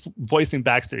 So he's voicing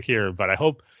Baxter here, but I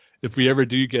hope if we ever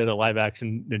do get a live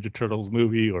action Ninja Turtles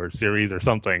movie or series or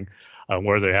something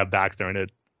where they have Baxter in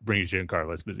it, bring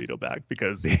Giancarlo Esposito back,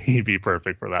 because he'd be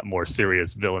perfect for that more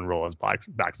serious villain role as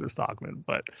Baxter Stockman.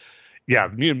 But yeah,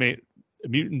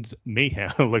 Mutants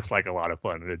Mayhem looks like a lot of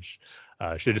fun.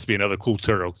 It should just be another cool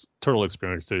turtle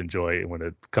experience to enjoy when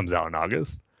it comes out in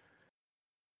August.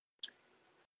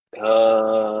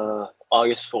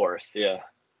 August 4th, yeah.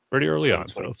 Pretty early on.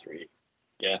 So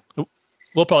yeah.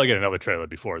 We'll probably get another trailer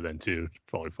before then too.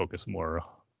 Probably focus more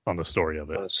on the story of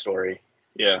it. On the story,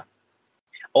 yeah.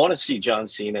 I want to see John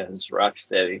Cena as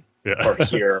Rocksteady, Yeah. or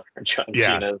hear John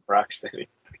Cena as Rocksteady.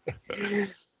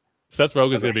 Seth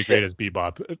Rogen's going to be great as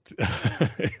Bebop.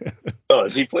 Oh,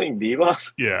 is he playing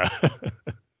Bebop? Yeah.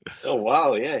 Oh,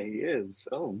 wow. Yeah, he is.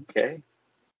 Oh, okay.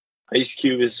 Ice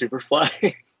Cube is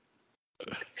Superfly.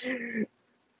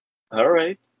 All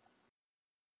right.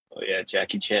 Oh, yeah,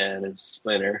 Jackie Chan is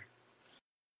Splinter.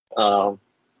 I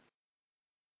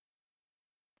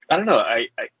don't know.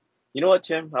 You know what,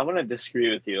 Tim? I'm gonna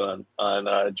disagree with you on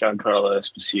Giancarlo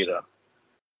Esposito.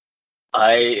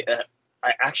 I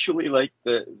actually like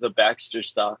the Baxter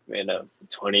Stockman of the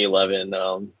 2011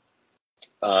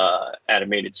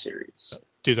 animated series.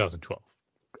 2012.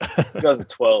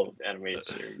 2012 animated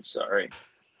series. Sorry.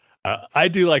 I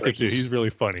do like Where it too. He's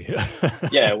really funny.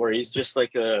 Yeah, where he's just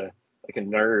like a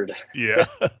nerd. Yeah.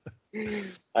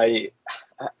 I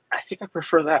think I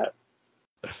prefer that.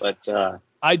 But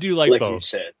I do like like both. you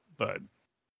said, But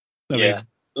yeah. mean,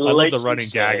 I like love the you running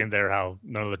gag said, in there, how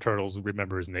none of the turtles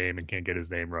remember his name and can't get his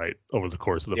name right over the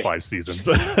course of the Yeah. 5 seasons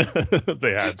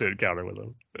they had to encounter with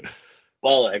him.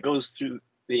 Well, it goes through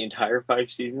the entire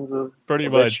 5 seasons of Pretty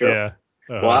of that much, show. yeah.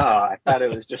 Wow, I thought it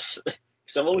was just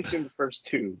because I've only seen the first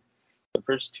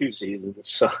two seasons.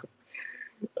 So,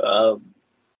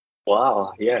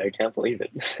 wow, yeah, I can't believe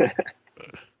it.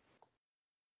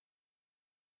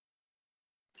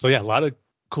 So yeah, a lot of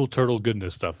cool turtle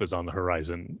goodness stuff is on the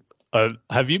horizon.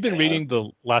 Have you been Yeah. reading the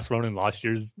Last Ronin Lost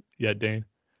Years yet, Dane?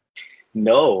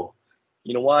 No,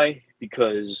 you know why?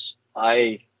 Because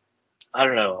I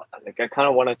don't know. Like I kind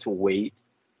of wanted to wait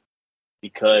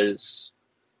because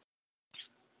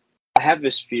I have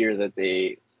this fear that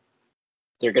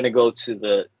they're gonna go to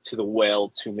the well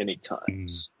too many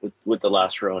times with the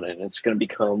Last Ronin. It's gonna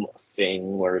become a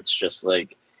thing where it's just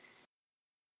like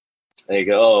they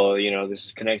go, oh, this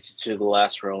is connected to the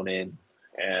Last Ronin,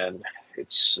 and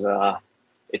it's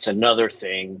another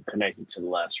thing connected to the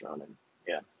Last Ronin.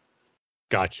 Yeah.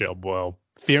 Gotcha. Well,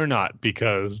 fear not,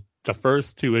 because the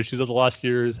first 2 issues of the Lost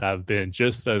Years have been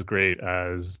just as great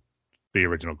as the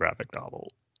original graphic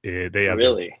novel. They have been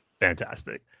Really?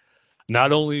 fantastic.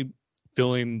 Not only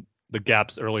filling the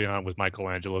gaps early on with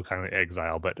Michelangelo kind of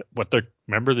exile, but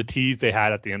remember the tease they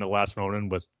had at the end of Last Ronin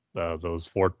with those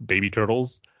 4 baby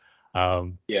turtles?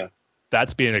 Yeah.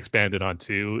 That's being expanded on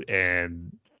too,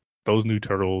 and those new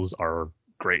turtles are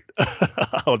great.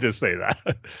 I'll just say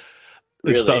that.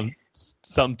 Really? It's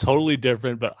something totally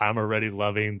different, but I'm already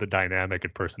loving the dynamic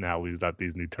and personalities that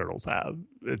these new turtles have.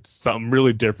 It's something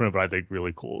really different, but I think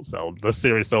really cool. So the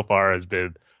series so far has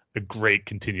been a great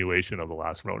continuation of the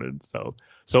Last Ronin. So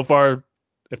far,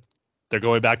 if they're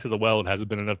going back to the well, it hasn't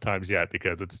been enough times yet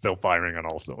because it's still firing on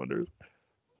all cylinders.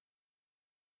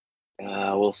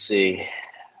 We'll see.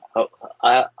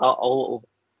 I'm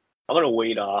gonna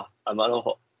wait off. I'm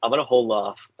gonna hold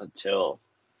off until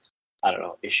I don't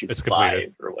know issue It's 5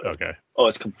 completed. or whatever. Okay. Oh,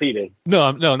 it's completed.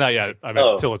 No, not yet. I mean,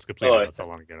 Oh. until it's completed. Oh, That's how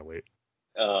long you're gonna wait.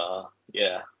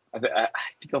 Yeah. I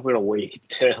think I'm gonna wait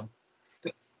too.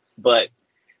 But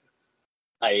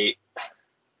I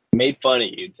made fun of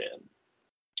you, Tim.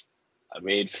 I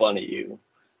made fun of you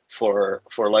for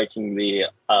liking the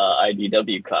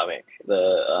IDW comic,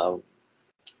 the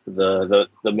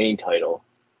main title,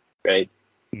 right?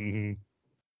 Mm-hmm.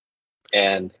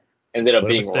 And ended up What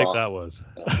a being mistake wrong. that was.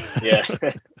 Yeah,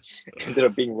 ended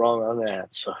up being wrong on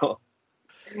that. So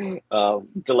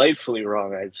delightfully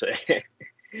wrong, I'd say.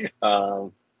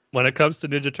 When it comes to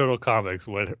Ninja Turtle comics,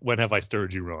 when have I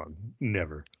stirred you wrong?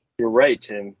 Never. You're right,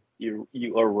 Tim. You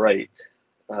are right.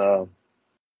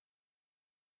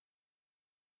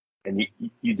 And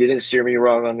you didn't steer me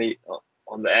wrong on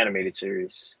the animated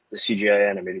series, the CGI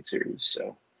animated series.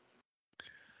 So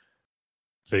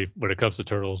See, when it comes to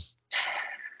turtles,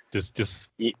 just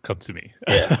Ye- come to me.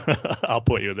 Yeah. I'll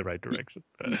point you in the right direction.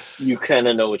 you kind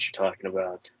of know what you're talking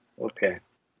about. Okay.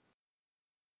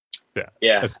 Yeah.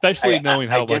 Yeah. Especially knowing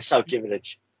how I guess much, I'll give it a.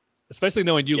 especially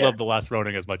knowing you Yeah. love The Last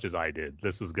Ronin as much as I did.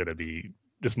 This is gonna be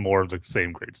just more of the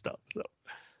same great stuff. So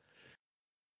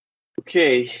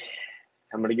Okay.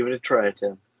 I'm gonna give it a try,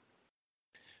 Tim.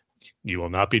 you will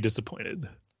not be disappointed.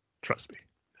 Trust me.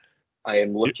 I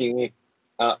am looking.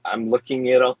 I'm looking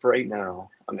it up right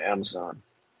now on Amazon.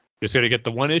 You're just gonna get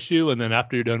the 1 issue, and then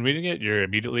after you're done reading it, you're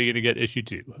immediately gonna get issue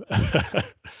 2.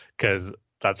 Because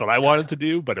that's what I wanted to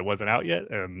do, but it wasn't out yet,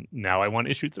 and now I want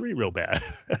issue 3 real bad.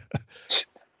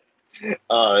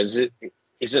 Is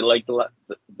it like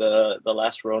the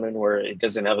Last Ronin where it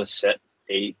doesn't have a set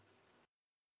date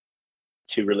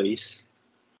to release?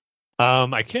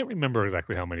 I can't remember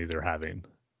exactly how many they're having.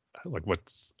 Like,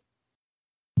 what's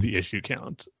the issue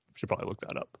count? Should probably look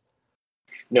that up.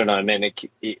 No, I mean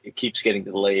it keeps getting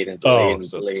delayed and delayed and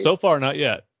delayed. So far not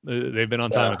yet. They've been on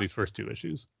time Yeah. with these first 2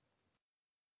 issues.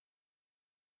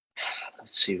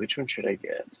 Let's see, which one should I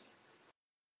get?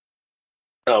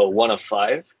 Oh, 1 of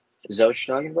 5? Is that what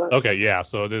you're talking about? Okay, yeah,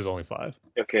 so it is only 5.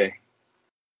 Okay.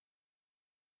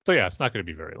 So yeah, it's not going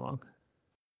to be very long.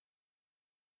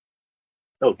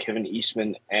 Oh, Kevin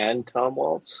Eastman and Tom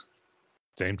Waltz?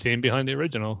 Same team behind the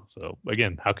original. So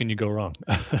again, how can you go wrong?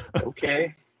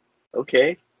 Okay.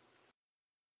 Okay.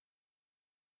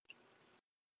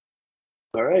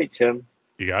 All right, Tim.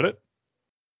 You got it?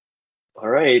 All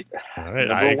right. All right.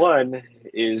 Number 1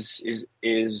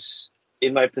 is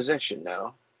in my possession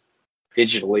now,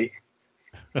 digitally.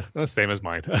 Same as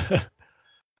mine.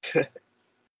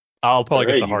 I'll probably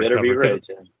get the You better be hardcover. ready,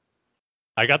 Tim.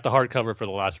 I got the hardcover for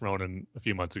The Last Ronin a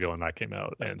few months ago when that came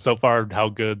out. And so far, how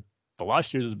good the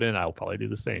last year's has been, I'll probably do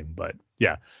the same. But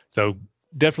yeah, so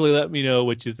definitely let me know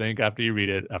what you think after you read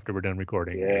it, after we're done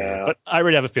recording. Yeah. But I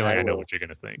already have a feeling I know will. what you're going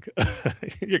to think.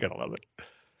 You're going to love it.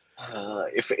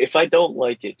 If I don't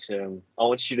like it, Tim, I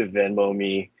want you to Venmo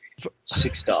me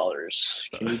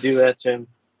 $6. Can you do that, Tim?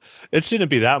 It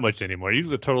shouldn't be that much anymore.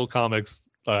 Usually the Turtle comics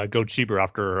go cheaper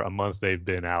after a month they've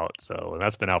been out. So and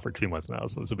that's been out for 2 months now.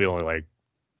 So this will be only like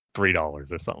 $3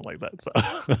 or something like that. So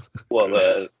Well,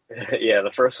 the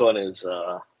first one is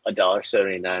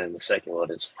 $1.79 and the second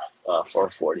one is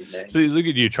 $4.49. see, look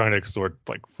at you trying to extort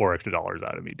like $4 extra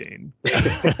out of me, Dane.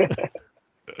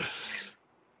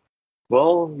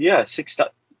 Well, yeah,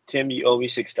 Tim, you owe me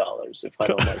 $6 if I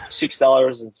don't like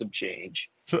 $6 and some change.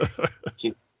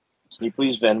 Can you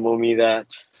please Venmo me that?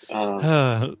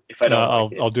 If I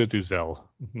don't, I'll do it through Zelle,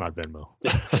 not Venmo.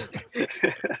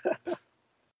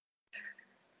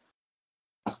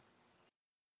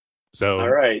 So All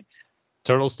right.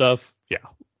 Turtle stuff, yeah,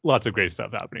 lots of great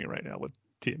stuff happening right now with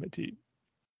TMNT.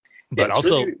 But Yeah, it's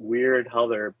also, really weird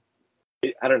how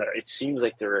I don't know. It seems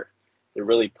like they're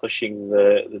really pushing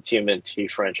the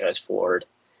TMNT franchise forward.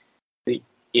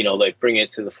 Like bring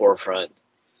it to the forefront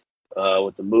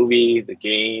with the movie, the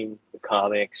game, the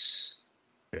comics,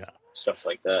 yeah, stuff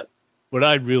like that. what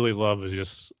I really love is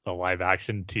just a live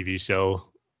action TV show,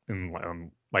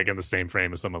 and like in the same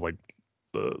frame as some of like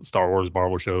the Star Wars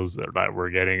Marvel shows that we're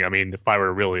getting. I mean, if I were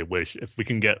to really wish, if we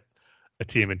can get a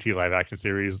TMNT live action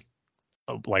series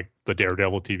like the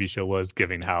Daredevil TV show was,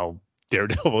 given how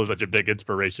Daredevil is such a big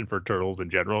inspiration for Turtles in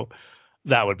general,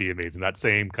 that would be amazing. That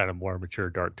same kind of more mature,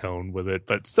 dark tone with it,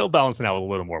 but still balancing out with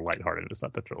a little more lightheartedness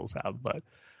that the Turtles have. But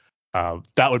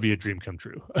that would be a dream come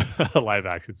true, a live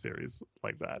action series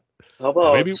like that. How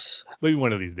about Maybe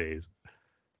one of these days.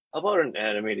 How about an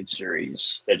animated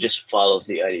series that just follows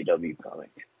the IDW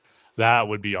comic? That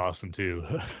would be awesome too.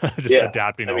 Just Yeah,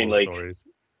 adapting I all mean, the like, stories.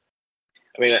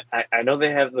 I mean, I know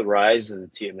they have the Rise of the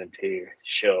TMNT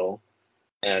show,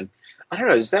 and I don't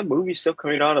know, is that movie still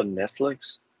coming out on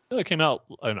Netflix? No, it came out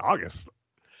in August.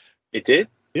 It did?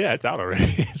 Yeah, it's out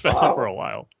already. It's been Wow. out for a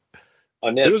while.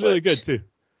 On Netflix. It was really good too.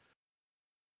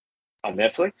 On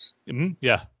Netflix?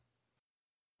 Yeah.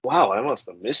 Wow, I must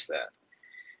have missed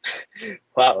that.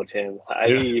 Wow, Tim.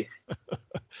 I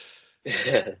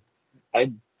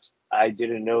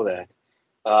didn't know that.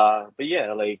 But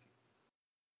yeah, like,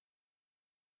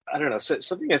 I don't know,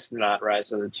 something that's not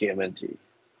Rise of the TMNT,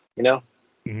 you know?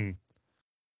 hmm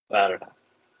I don't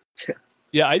know.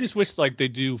 Yeah, I just wish like they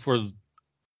do for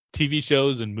TV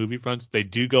shows and movie fronts, they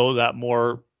do go that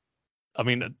more. I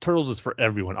mean, Turtles is for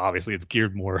everyone. Obviously, it's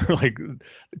geared more like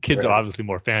kids are Right. obviously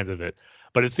more fans of it.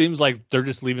 But it seems like they're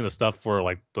just leaving the stuff for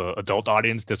like the adult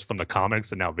audience just from the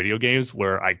comics and now video games.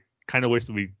 Where I kind of wish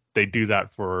that they do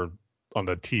that for on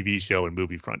the TV show and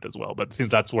movie front as well. But it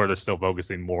seems that's where they're still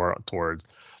focusing more towards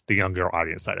the younger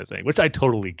audience side of thing, which I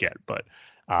totally get. But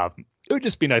it would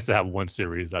just be nice to have one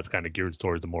series that's kind of geared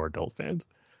towards the more adult fans,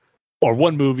 or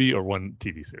one movie or one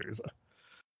TV series.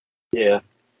 Yeah.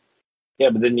 Yeah,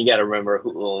 but then you got to remember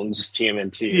who owns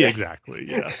TMNT. Yeah, exactly.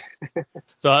 Yeah.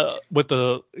 So with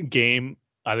the game,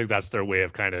 I think that's their way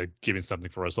of kind of giving something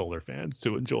for us older fans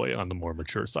to enjoy on the more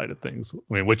mature side of things.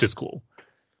 I mean, which is cool.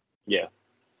 Yeah.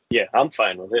 Yeah, I'm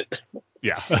fine with it.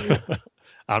 Yeah.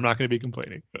 I'm not going to be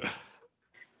complaining.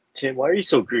 Tim, why are you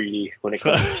so greedy when it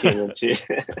comes to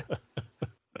TMNT?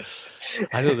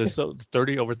 I know there's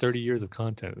over 30 years of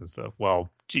content and stuff. Well,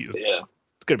 geez, Yeah.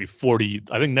 it's going to be 40.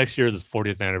 I think next year is the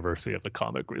 40th anniversary of the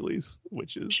comic release,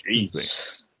 which is insane.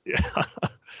 Jeez. Yeah.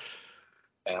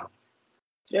 Yeah.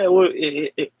 Yeah,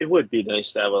 it would be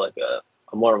nice to have like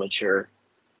a more mature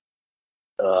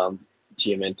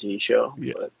TMNT show.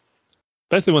 Yeah. But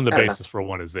Especially when the I don't know. basis for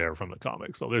one is there from the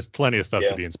comics. So there's plenty of stuff Yeah.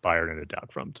 to be inspired and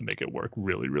adapt from to make it work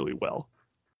really, really well.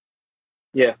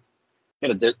 yeah,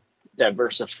 gotta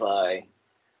diversify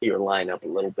your lineup a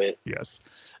little bit. Yes.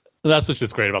 And that's what's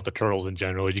just great about the Turtles in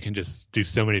general. You can just do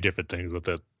so many different things with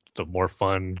the more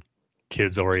fun,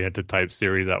 kids-oriented type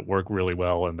series that work really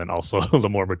well, and then also the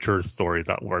more mature stories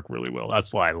that work really well.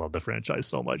 That's why I love the franchise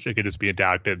so much. It could just be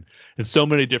adapted in so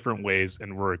many different ways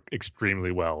and work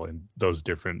extremely well in those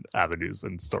different avenues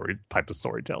and type of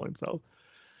storytelling. So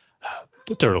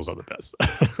the Turtles are the best.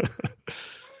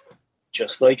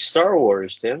 Just like Star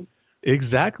Wars, Tim.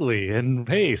 Exactly. And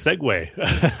hey, segue.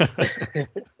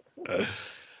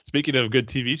 Speaking of good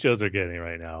TV shows they're getting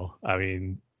right now, I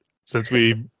mean, since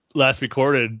we last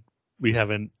recorded, we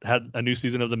haven't had a new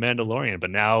season of The Mandalorian,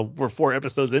 but now we're 4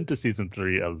 episodes into season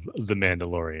 3 of The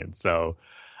Mandalorian. So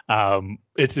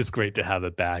it's just great to have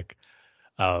it back.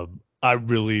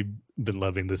 I've really been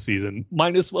loving this season,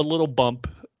 minus a little bump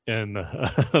in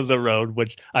the road,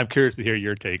 which I'm curious to hear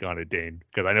your take on it, Dane,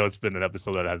 because I know it's been an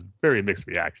episode that has very mixed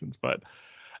reactions, but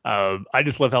I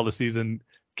just love how the season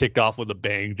kicked off with a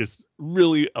bang. Just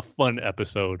really a fun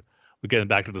episode. We're getting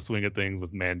back to the swing of things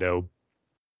with Mando.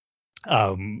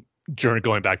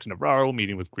 Going back to Navarro,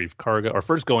 meeting with Greef Karga, or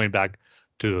first going back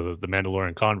to the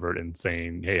Mandalorian convert and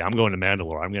saying, "Hey, I'm going to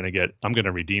Mandalore. I'm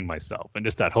gonna redeem myself." And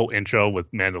just that whole intro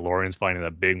with Mandalorians fighting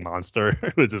that big monster,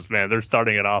 it was just, man, they're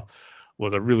starting it off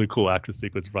with a really cool action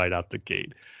sequence right out the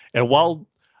gate. And while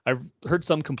I've heard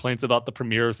some complaints about the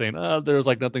premiere saying, there's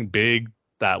like nothing big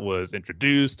that was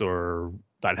introduced or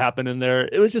that happened in there,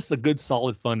 it was just a good,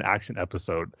 solid, fun action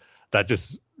episode that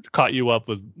just caught you up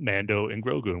with Mando and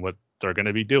Grogu and what they're going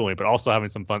to be doing, but also having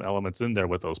some fun elements in there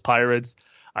with those pirates.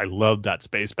 I loved that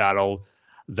space battle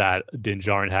that Din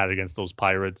Djarin had against those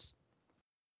pirates.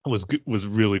 It was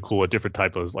really cool. A different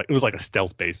type of, it was like a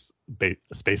stealth space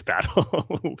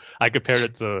battle. I compared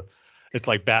it to, it's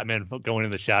like Batman going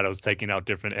in the shadows taking out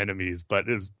different enemies, but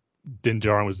it was Din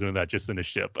Djarin was doing that just in a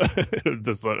ship. It was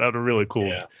just had a really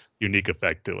cool, unique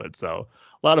effect to it. So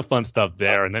a lot of fun stuff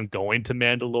there. And then going to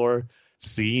Mandalore,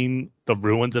 seeing the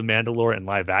ruins of Mandalore in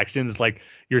live action, it's like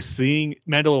you're seeing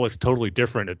Mandalore looks totally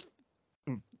different. It's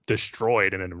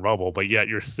destroyed and in rubble, but yet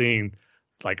you're seeing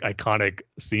like iconic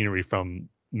scenery from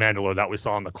Mandalore that we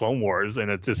saw in the Clone Wars, and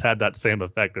it just had that same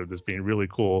effect of just being really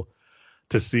cool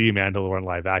to see Mandalore in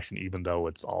live action, even though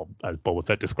it's all, as Boba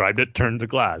Fett described it, turned to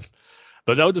glass.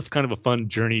 But that was just kind of a fun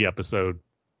journey episode,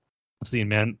 seeing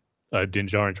Din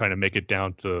Djarin trying to make it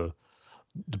down to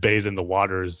bathe in the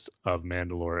waters of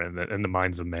Mandalore and the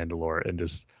mines of Mandalore, and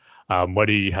just what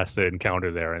he has to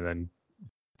encounter there. And then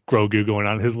Grogu going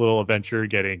on his little adventure,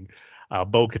 getting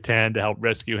Bo-Katan to help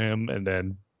rescue him, and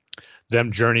then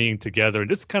them journeying together and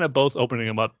just kind of both opening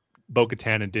them up,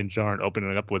 Bo-Katan and Din Djarin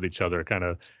opening up with each other, kind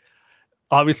of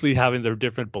obviously having their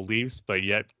different beliefs, but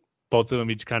yet both of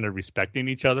them each kind of respecting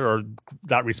each other, or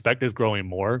that respect is growing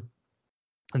more.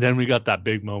 And then we got that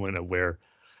big moment of where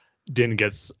Din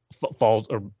falls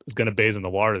or is going to bathe in the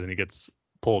water, then he gets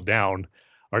pulled down,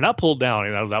 or not pulled down.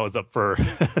 You know, that was up for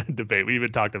debate. We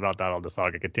even talked about that on The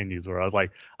Saga Continues, where I was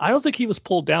like, I don't think he was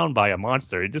pulled down by a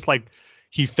monster. It just like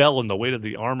he fell and the weight of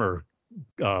the armor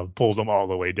pulled him all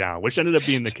the way down, which ended up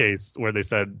being the case where they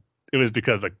said it was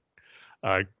because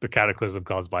the cataclysm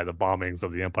caused by the bombings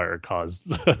of the Empire caused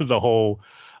the whole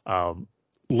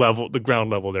the ground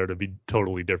level there to be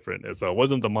totally different. And so it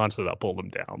wasn't the monster that pulled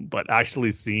him down, but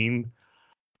actually seeing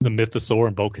the Mythosaur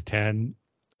and Bo-Katan,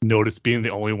 being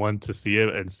the only one to see it.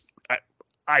 And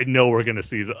I know we're going to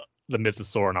see the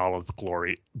Mythosaur in all its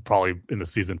glory, probably in the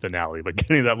season finale, but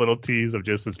getting that little tease of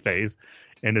just his face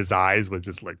and his eyes was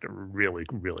just like really,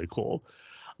 really cool.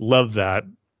 Love that.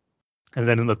 And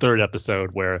then in the third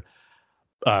episode where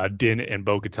Din and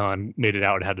Bo-Katan made it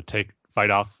out and had to fight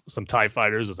off some TIE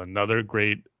fighters, was another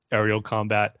great aerial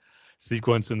combat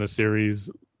sequence in the series,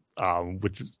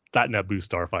 which is that Naboo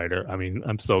starfighter. I mean,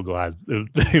 I'm so glad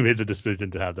they made the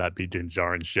decision to have that be Din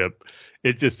Djarin's ship.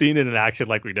 It just seen it in action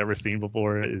like we've never seen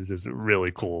before is just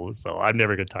really cool. So I'm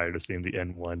never get tired of seeing the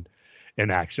N1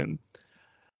 in action.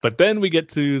 But then we get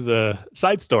to the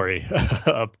side story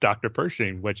of Dr.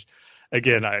 Pershing, which,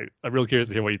 again, I'm really curious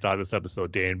to hear what you thought of this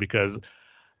episode, Dan, because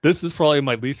this is probably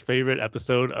my least favorite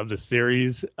episode of the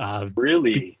series.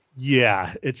 Really?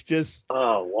 Yeah, it's just...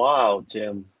 Oh, wow,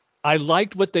 Jim. I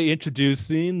liked what they introduced,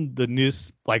 seeing the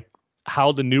news, like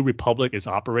how the New Republic is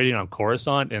operating on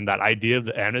Coruscant, and that idea of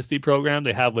the amnesty program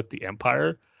they have with the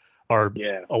Empire, or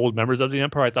old members of the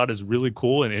Empire, I thought is really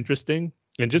cool and interesting.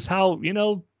 And just how,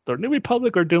 the New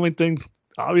Republic are doing things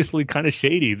obviously kind of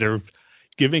shady. They're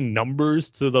giving numbers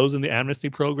to those in the amnesty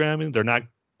programming.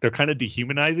 They're kind of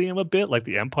dehumanizing them a bit, like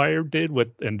the Empire did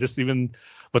and just even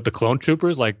with the clone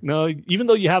troopers. Like, no, even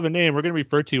though you have a name, we're going to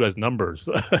refer to you as numbers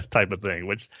type of thing,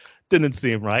 which didn't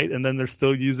seem right. And then they're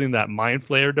still using that mind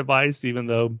flayer device, even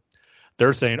though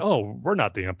they're saying, "Oh, we're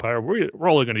not the Empire. We're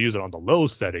only going to use it on the low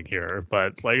setting here." But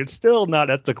it's like it's still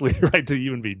not ethically right to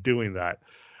even be doing that,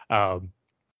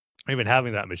 even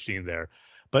having that machine there.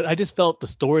 But I just felt the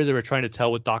story they were trying to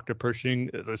tell with Dr.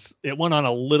 Pershing, it went on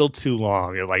a little too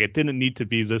long. It didn't need to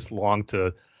be this long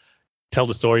to tell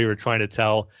the story you were trying to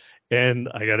tell. And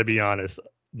I got to be honest,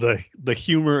 the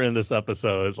humor in this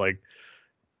episode is like,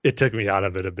 it took me out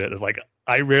of it a bit. It's like,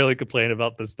 I rarely complain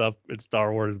about this stuff in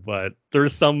Star Wars, but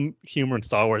there's some humor in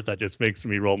Star Wars that just makes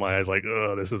me roll my eyes like,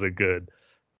 oh, this isn't good.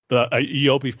 The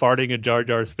Eope farting in Jar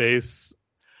Jar's face,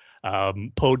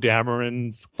 Poe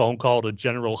Dameron's phone call to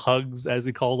General Hugs, as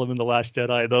he called him in The Last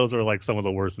Jedi, those are like some of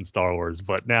the worst in Star Wars.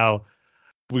 But now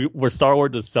where Star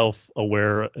Wars is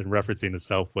self-aware and referencing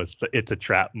itself with the "it's a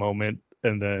trap" moment,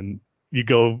 and then you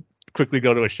quickly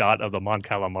go to a shot of the Mon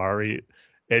Calamari,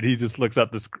 and he just looks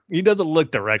at the screen. He doesn't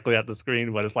look directly at the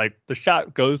screen, but it's like the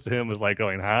shot goes to him is like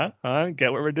going, huh?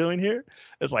 Get what we're doing here?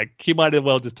 It's like he might as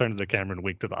well just turn to the camera and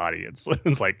wink to the audience.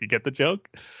 It's like, you get the joke?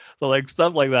 So like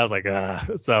stuff like that, I was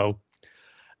like, So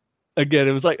again,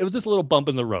 it was just a little bump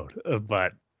in the road,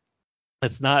 but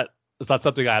it's not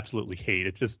something I absolutely hate.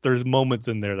 It's just there's moments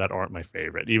in there that aren't my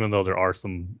favorite, even though there are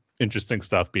some interesting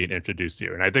stuff being introduced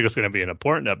here. And I think it's going to be an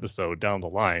important episode down the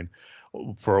line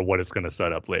for what it's going to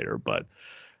set up later, but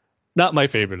not my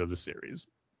favorite of the series.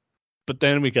 But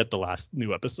then we get the last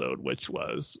new episode, which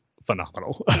was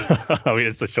phenomenal. I mean,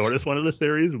 it's the shortest one of the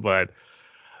series, but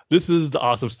this is the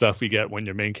awesome stuff we get when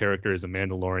your main character is a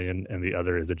Mandalorian and the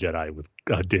other is a Jedi with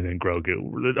Din and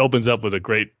Grogu. It opens up with a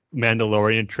great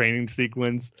Mandalorian training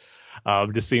sequence.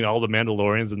 Just seeing all the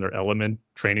Mandalorians in their element,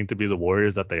 training to be the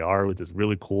warriors that they are, which is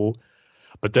really cool.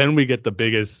 But then we get the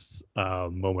biggest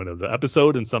moment of the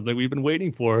episode and something we've been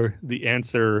waiting for, the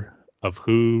answer of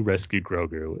who rescued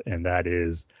Grogu, and that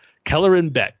is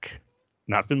Kelleran Beck.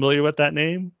 Not familiar with that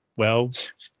name? Well,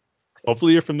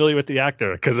 hopefully you're familiar with the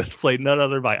actor, because it's played none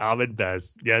other by Ahmed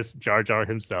Best. Yes, Jar Jar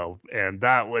himself. And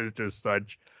that was just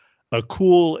such a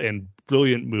cool and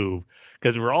brilliant move,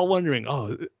 because we're all wondering,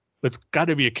 oh, it's got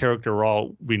to be a character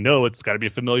we know it's got to be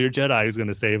a familiar Jedi who's going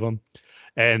to save him.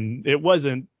 And it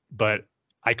wasn't, but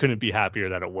I couldn't be happier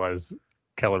that it was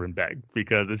Kelleran Beck,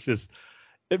 because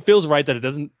it feels right that it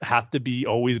doesn't have to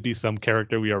always be some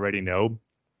character we already know.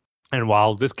 And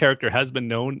while this character has been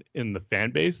known in the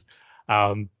fan base,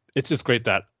 it's just great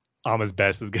that Ahmed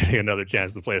Best is getting another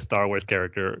chance to play a Star Wars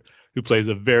character who plays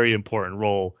a very important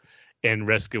role in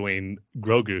rescuing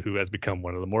Grogu, who has become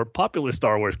one of the more popular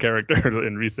Star Wars characters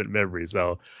in recent memory.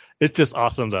 So it's just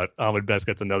awesome that Ahmed Best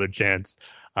gets another chance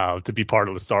to be part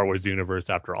of the Star Wars universe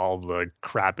after all the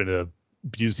crap and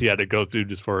abuse he had to go through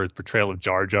just for his portrayal of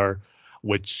Jar Jar,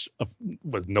 which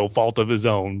was no fault of his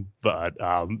own. But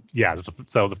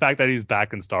so the fact that he's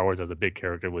back in Star Wars as a big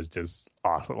character was just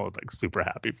awesome. I was like super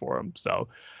happy for him. So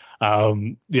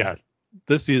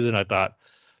this season I thought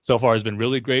so far has been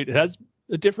really great. It has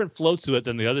a different flow to it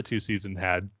than the other two seasons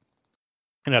had,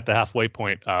 and at the halfway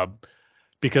point,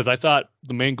 because I thought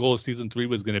the main goal of season 3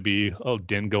 was going to be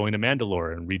Din going to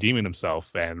Mandalore and redeeming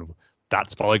himself, and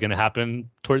that's probably going to happen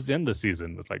towards the end of the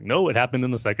season. It's like, no, it happened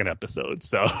in the second episode.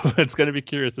 So it's going to be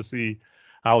curious to see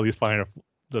how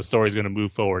the story is going to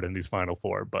move forward in these final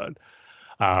 4. But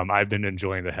I've been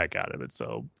enjoying the heck out of it.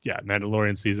 So yeah,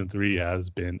 Mandalorian season 3 has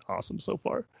been awesome so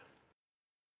far.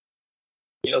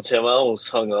 You know, Tim, I almost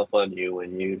hung up on you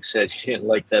when you said you didn't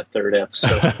like that third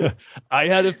episode. I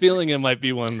had a feeling it might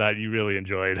be one that you really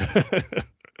enjoyed.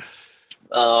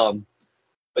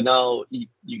 But now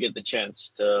you get the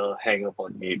chance to hang up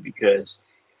on me because,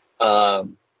 not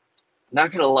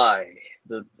gonna lie,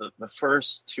 the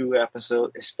first 2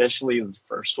 episodes, especially the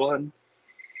first one,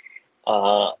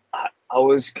 I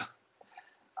was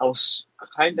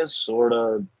kind of sort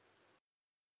of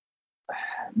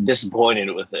disappointed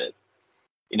with it.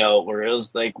 You know, where it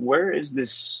was like, where is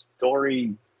this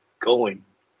story going?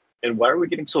 And why are we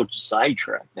getting so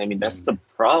sidetracked? I mean, that's the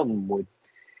problem with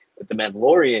The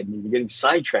Mandalorian. You're getting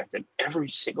sidetracked at every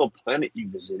single planet you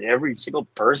visit, every single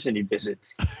person you visit.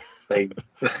 Like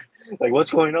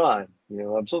what's going on? You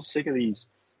know, I'm so sick of these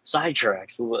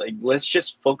sidetracks. Like, let's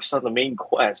just focus on the main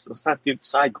quest. Let's not do the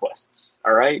side quests.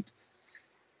 All right.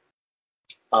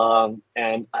 And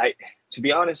to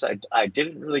be honest, I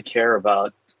didn't really care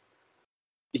about,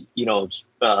 you know,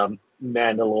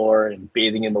 Mandalore and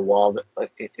bathing in the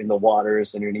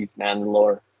waters underneath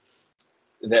Mandalore,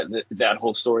 that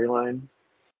whole storyline.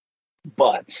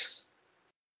 But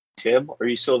Tim, are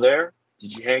you still there?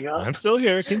 Did you hang up? I'm still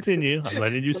here. Continue. I'm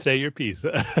letting you say your piece.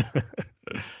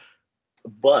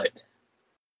 But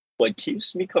what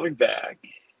keeps me coming back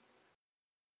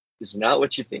is not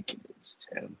what you think it is,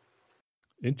 Tim.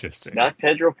 Interesting. It's not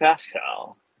Pedro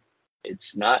Pascal.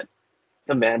 It's not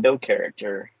the Mando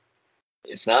character.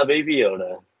 It's not Baby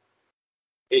Yoda.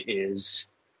 It is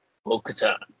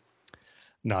Bo-Katan.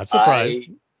 Not surprised.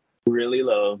 I really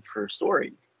love her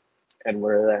story and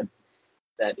where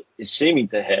that is seeming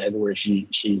to head, where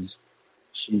she's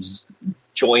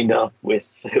joined up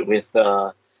with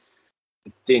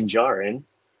Din Djarin.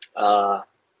 And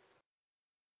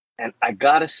I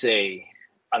gotta say,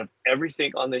 out of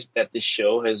everything on this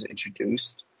show has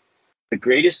introduced, the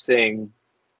greatest thing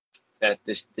that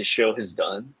this show has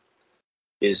done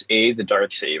is A, the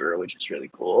Darksaber, which is really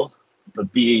cool,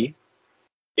 but B,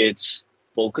 it's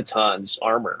Bo-Katan's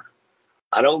armor.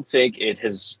 I don't think it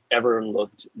has ever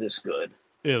looked this good.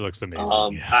 It looks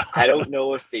amazing. Yeah. I don't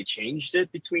know if they changed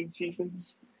it between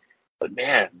seasons, but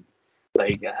man,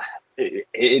 like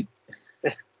it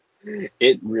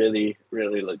really,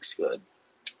 really looks good.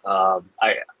 I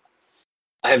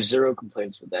have zero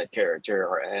complaints with that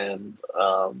character, and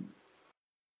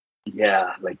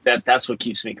yeah, like that's what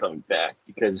keeps me coming back,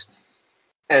 because,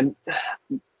 and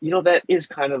that is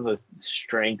kind of a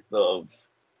strength of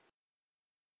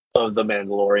the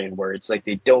Mandalorian, where it's like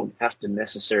they don't have to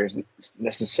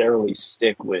necessarily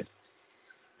stick with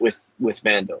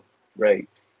Mando, right?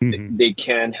 Mhm. They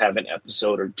can have an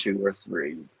episode or 2 or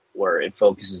 3 where it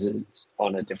focuses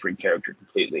on a different character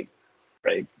completely,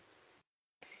 right?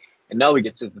 And now we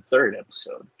get to the 3rd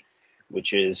episode,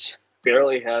 which is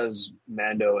barely has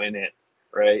Mando in it,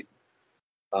 right?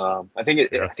 I think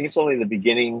it's only the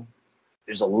beginning.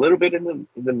 There's a little bit in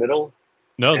the middle.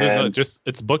 No, there's and- not. Just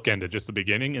it's bookended. Just the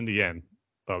beginning and the end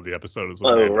of the episode is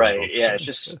what. Oh, Mando right. booked. Yeah, it's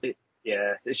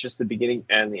just the beginning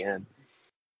and the end.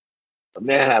 But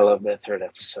man, I love that 3rd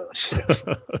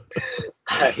episode.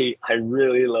 I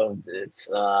really loved it.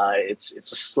 It's a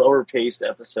slower paced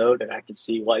episode, and I can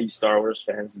see why you Star Wars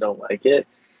fans don't like it.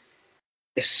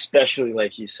 Especially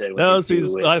like you said. No, with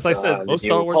as I said, the most New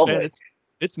Star Wars Republic. fans,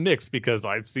 it's mixed, because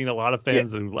I've seen a lot of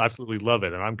fans who absolutely love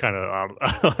it, and I'm kind of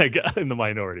like in the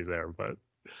minority there. But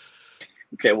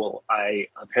Okay, well, I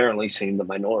apparently seen the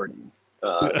minority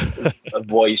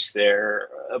voice their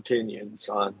opinions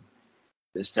on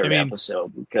this 3rd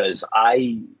episode, because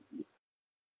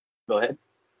go ahead.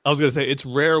 I was gonna say it's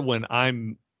rare when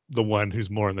I'm the one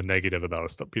who's more in the negative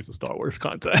about a piece of Star Wars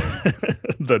content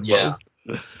than most.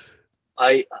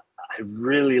 I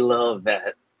really love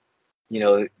that,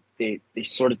 they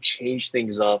sort of change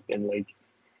things up, and like,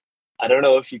 I don't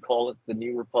know if you call it the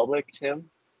New Republic, Tim.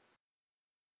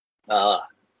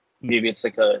 Maybe it's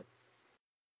like a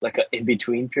in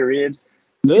between period.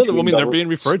 No, I between mean they're being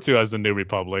governments. referred to as the New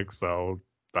Republic, so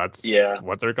that's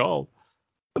what they're called.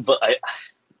 But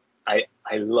I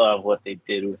love what they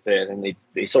did with it, and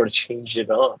they sort of changed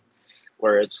it up,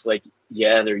 where it's like,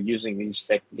 they're using these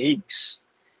techniques,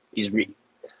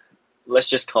 let's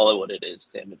just call it what it is,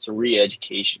 Tim. It's a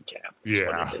re-education camp. Is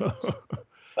what it is.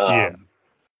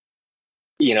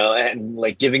 And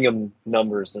like giving them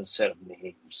numbers instead of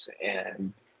names,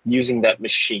 and using that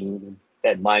machine,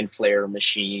 that mind flayer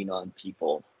machine on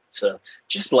people to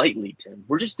just lightly, Tim.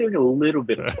 We're just doing a little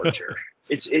bit of torture.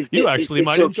 You actually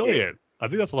might enjoy okay. it. I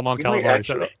think that's what Lamont You might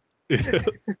Calamari said.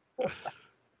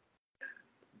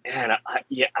 Man,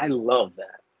 I love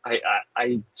that.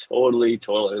 I totally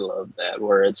love that,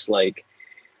 where it's like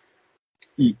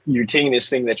you're taking this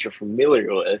thing that you're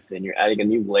familiar with and you're adding a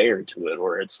new layer to it,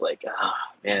 where it's like,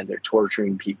 man, they're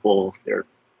torturing people, they're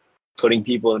putting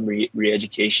people in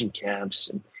re-education camps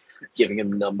and giving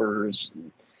them numbers,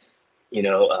 and,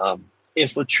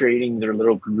 infiltrating their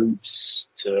little groups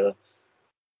to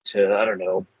I don't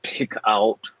know, pick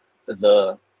out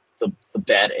the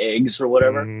bad eggs or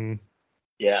whatever. Mhm.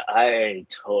 Yeah, I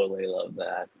totally love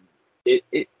that.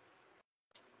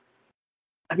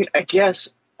 I mean, I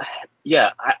guess,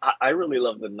 I really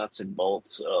love the nuts and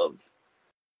bolts of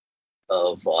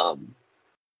the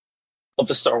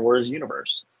Star Wars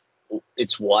universe.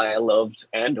 It's why I loved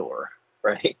Andor,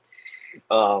 right?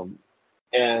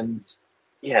 And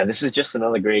yeah, this is just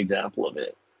another great example of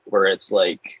it, where it's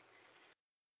like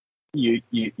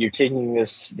you're taking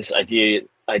this idea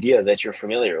that you're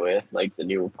familiar with, like the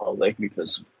New Republic,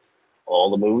 because of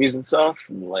all the movies and stuff,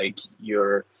 and like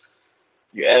you're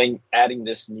adding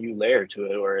this new layer to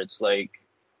it, where it's like,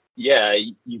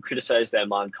 you criticize that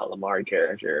Mon Calamari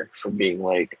character for being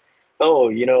like,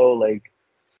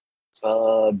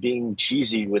 being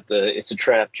cheesy with it's a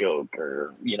trap joke,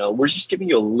 or we're just giving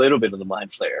you a little bit of the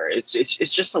mind flayer. It's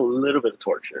just a little bit of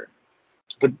torture,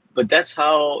 but that's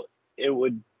how it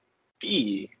would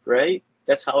be, right?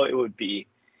 That's how it would be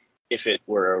if it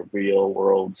were a real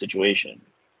world situation,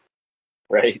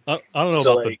 right? I don't know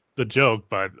So, about like, the the joke,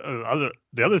 but the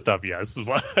other stuff, yes.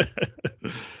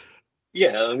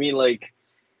 Yeah, I mean, like,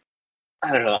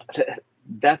 I don't know.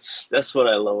 That's what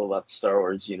I love about the Star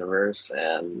Wars universe,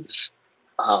 and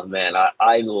oh man,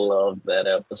 I love that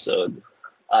episode.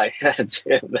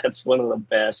 That's one of the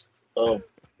best of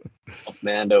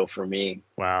Mando for me.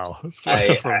 Wow.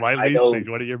 I From my I least don't.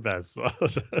 to one of your best.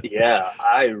 Yeah,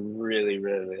 I really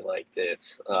really liked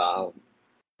it.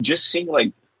 Just seeing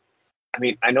like, I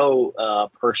mean, I know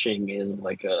Pershing is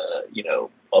like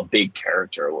a big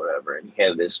character or whatever, and he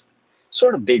had this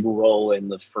sort of big role in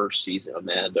the first season of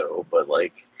Mando, but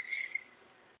like,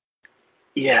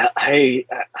 yeah, I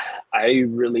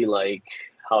really like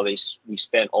how we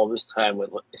spent all this time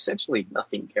with essentially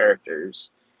nothing characters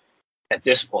at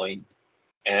this point,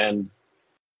 and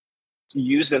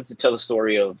use them to tell the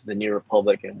story of the New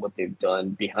Republic and what they've done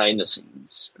behind the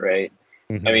scenes, right?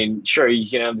 Mhm. I mean, sure, you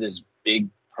can have this big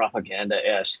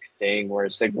propaganda-esque thing where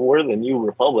it's like, well, we're the New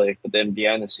Republic, but then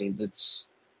behind the scenes, it's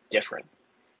different.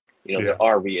 You know, Yeah. there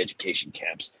are re-education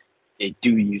camps. They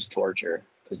do use torture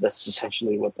because that's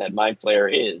essentially what that mind flayer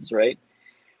is, right?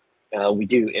 We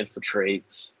do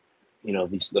infiltrate,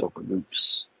 these little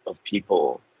groups of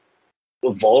people,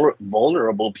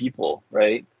 vulnerable people,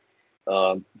 right?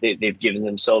 They've given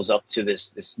themselves up to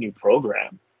this new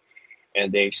program,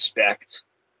 and they expect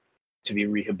to be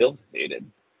rehabilitated.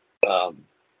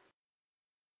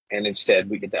 And instead,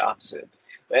 we get the opposite.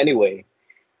 But anyway,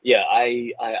 yeah,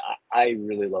 I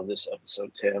really love this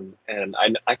episode, Tim, and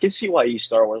I can see why you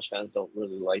Star Wars fans don't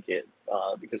really like it,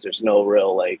 because there's no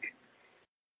real like,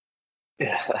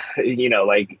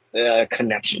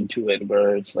 connection to it,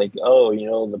 where it's like, oh,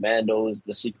 the Mando is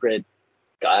the secret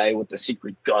guy with the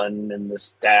secret gun and the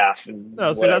staff and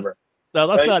No, see, whatever. No,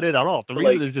 that's Right? not it at all. The But,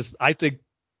 reason like- is just I think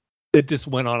it just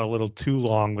went on a little too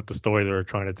long with the story they were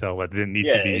trying to tell. That didn't need to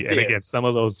Yeah, be. it And did. again, some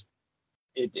of those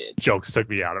It did. jokes took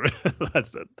me out of it.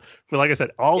 That's it. But like I said,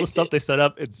 all the It stuff did. they set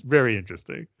up, it's very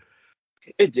interesting.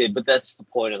 It did, but that's the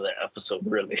point of the episode,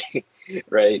 really,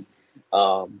 right?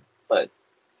 But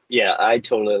yeah, I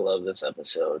totally love this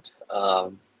episode.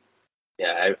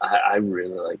 Yeah, I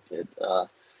really liked it.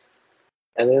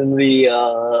 And then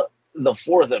the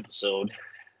fourth episode,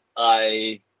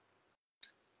 I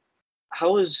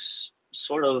was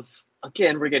sort of,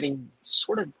 again, we're getting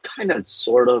kind of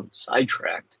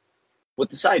sidetracked with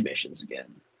the side missions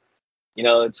again.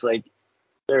 It's like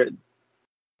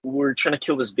we're trying to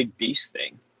kill this big beast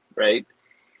thing, right?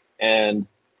 And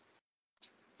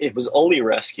it was only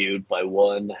rescued by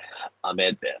one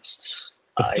Ahmed Best.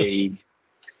 He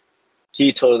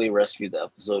totally rescued the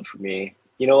episode for me.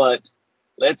 You know what?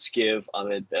 Let's give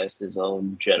Ahmed Best his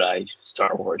own Jedi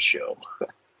Star Wars show.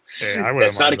 Hey, I wouldn't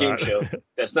That's not a mind game that. show.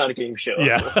 That's not a game show.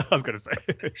 Yeah, I was gonna say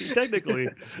technically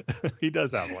he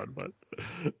does have one,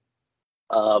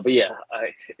 But yeah,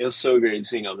 it was so great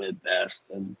seeing Ahmed Best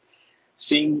and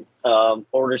seeing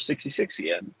Order 66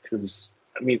 again. Because,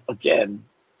 I mean, again,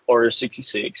 Order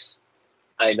 66,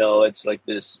 I know it's like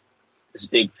this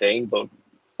big thing, but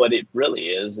what it really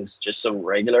is just a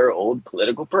regular old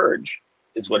political purge,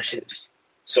 is what it is.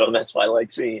 So that's why I like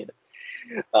seeing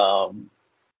it.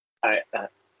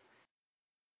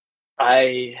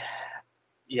 I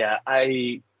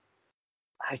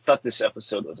thought this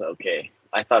episode was okay.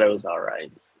 I thought it was all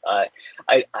right.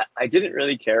 I didn't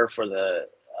really care for the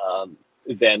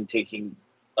them taking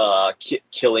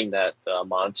killing that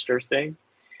monster thing.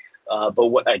 But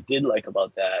what I did like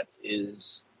about that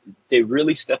is they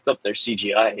really stepped up their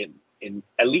CGI in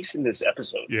at least in this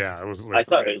episode. yeah, it was. I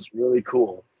thought it was really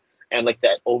cool, and like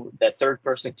that third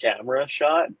person camera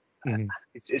shot. Mhm.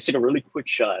 It's in a really quick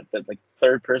shot, but like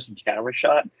third person camera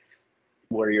shot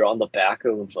where you're on the back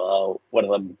of one of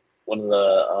the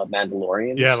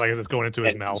Mandalorians. Yeah, like it's going into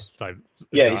his And mouth type.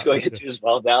 Yeah, shot. he's going into his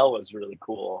mouth now was really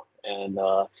cool, and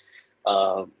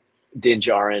Din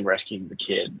Djarin rescuing the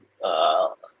kid.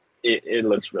 It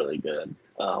looks really good.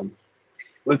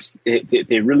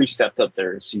 They really stepped up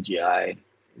their CGI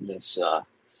in this,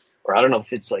 or I don't know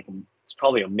if it's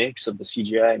probably a mix of the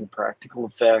CGI and practical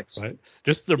effects. Right.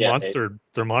 Just their Yeah,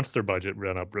 monster budget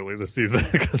ran up really this season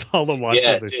because all the monsters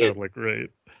Yeah, it they did. showed look great.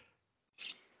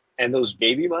 And those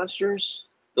baby monsters,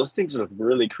 those things look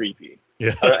really creepy.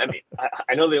 Yeah. I mean,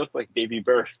 I know they look like baby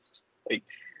birds, like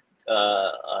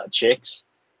chicks,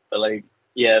 but like,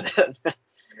 yeah,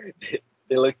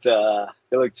 they looked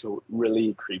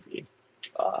really creepy.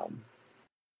 But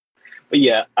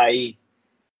yeah, I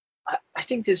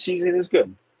think this season is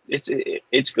good. It's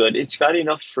good. It's got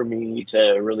enough for me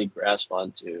to really grasp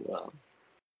onto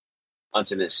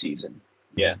this season.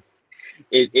 Yeah,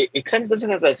 it kind of doesn't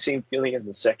have that same feeling as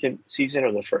the second season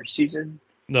or the first season,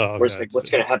 No. where it's like what's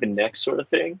going to happen next sort of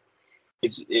thing.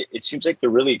 it seems like they're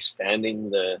really expanding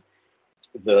the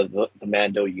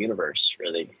Mando universe,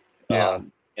 really, Yeah.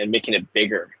 and making it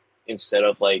bigger instead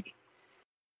of like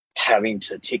having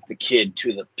to take the kid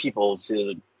to the people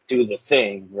to do the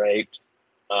thing, right?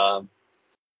 Um,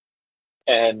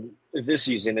 and this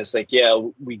season, it's like, yeah,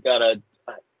 we gotta.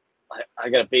 I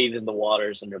gotta bathe in the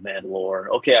waters under Mandalore.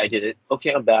 Okay, I did it.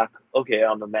 Okay, I'm back. Okay,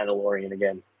 I'm a Mandalorian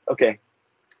again. Okay,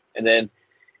 and then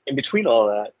in between all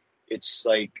that, it's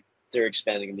like they're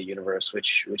expanding the universe,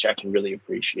 which I can really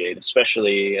appreciate,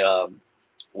 especially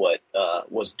what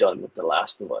was done with The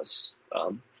Last of Us.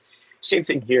 Same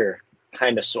thing here,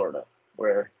 kind of, sort of,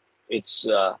 where it's.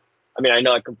 I mean, I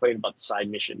know I complain about the side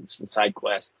missions and side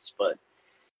quests, but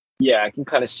yeah, I can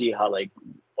kind of see how, like,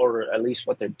 or at least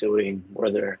what they're doing, where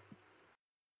they're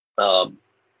um,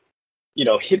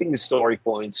 hitting the story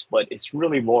points, but it's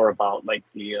really more about like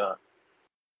the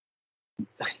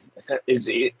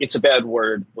it's a bad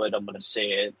word, but I'm gonna say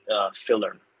it,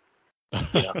 filler.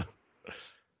 You know,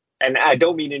 and I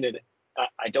don't mean it.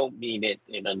 I don't mean it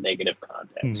in a negative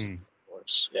context, Mhm. of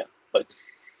course. Yeah, but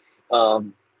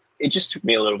um, it just took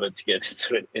me a little bit to get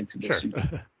into this Sure.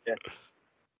 season. Yeah,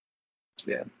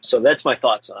 yeah. So that's my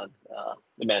thoughts on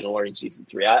the Mandalorian season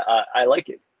 3. I like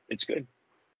it. It's good.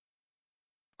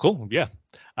 Cool. Yeah.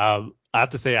 I have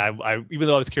to say, I even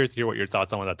though I was curious to hear what your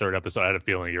thoughts on that third episode, I had a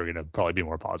feeling you were going to probably be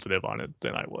more positive on it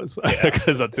than I was, Yeah.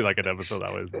 because that seemed like an episode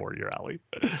that was more your alley.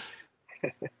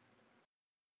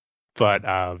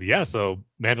 But yeah, so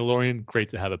Mandalorian, great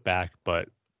to have it back. But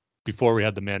before we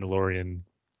had the Mandalorian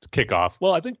kickoff,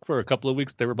 well, I think for a couple of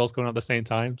weeks they were both going on at the same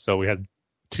time, so we had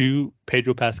two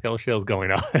Pedro Pascal shows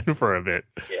going on for a bit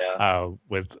Yeah.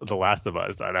 with The Last of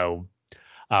Us. I know.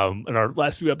 In our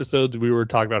last few episodes, we were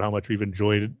talking about how much we've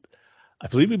enjoyed. I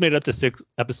believe we made it up to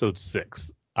episode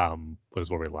 6. Was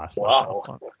where we last left Wow. off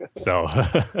on. So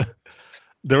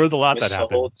there was a lot that Missed a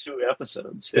happened. whole 2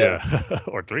 episodes. Yeah,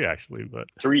 or 3 actually, but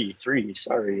Three.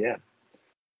 Sorry. Yeah.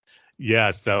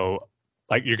 yeah. So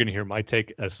like you're gonna hear my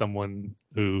take as someone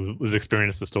who was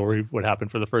experienced the story, what happened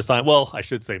for the first time. Well, I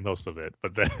should say most of it,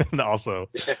 but then also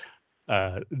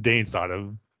Dane's thought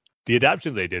of the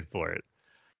adaptation they did for it.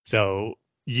 So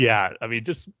yeah, I mean,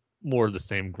 just more of the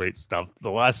same great stuff. The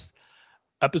last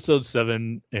episode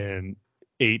 7 and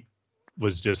 8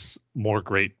 was just more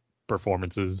great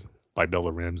performances by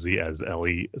Bella Ramsey as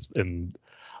Ellie in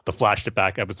the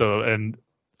flashback episode. And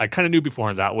I kind of knew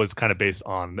beforehand that was kind of based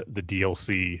on the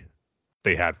DLC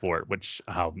they had for it, which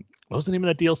what was the name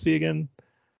of that DLC again?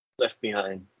 Left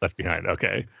Behind. Left Behind.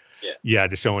 Okay. Yeah. Yeah,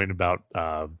 just showing about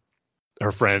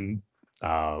her friend.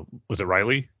 Was it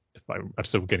Riley? I'm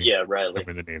still getting Yeah, Riley.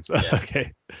 remembering the names. Yeah.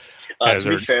 Okay. To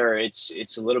be fair, it's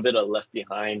a little bit of Left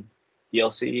Behind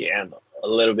DLC and a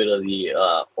little bit of the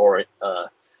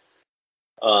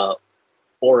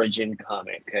origin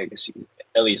comic. I guess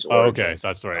Ellie's Oh, origin. okay,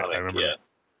 that's right. comic, I remember. Yeah.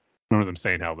 Remember them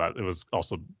saying how that it was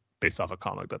also based off a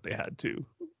comic that they had too,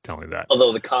 telling that.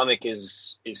 Although the comic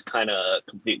is kind of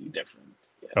completely different.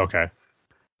 Yeah. Okay.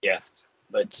 Yeah.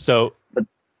 But So, But-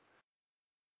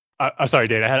 I'm sorry,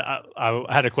 Dave. I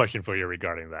had a question for you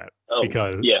regarding that,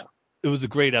 because yeah. it was a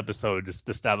great episode, just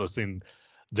establishing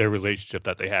their relationship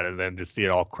that they had, and then to see it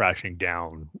all crashing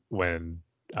down when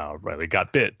Riley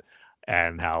got bit,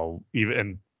 and how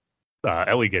even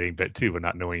Ellie getting bit too, but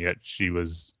not knowing yet she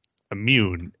was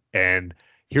immune. And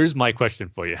here's my question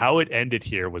for you: how it ended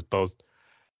here was both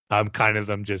kind of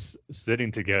them just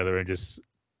sitting together and just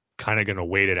kind of gonna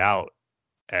wait it out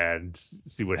and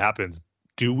see what happens.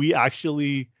 Do we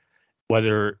actually,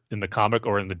 whether in the comic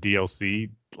or in the DLC,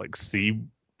 like see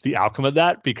the outcome of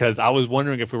that? Because I was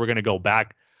wondering if we were going to go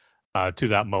back to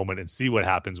that moment and see what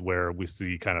happens, where we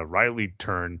see kind of Riley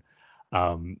turn,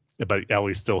 but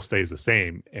Ellie still stays the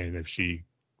same, and if she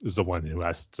is the one who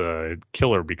has to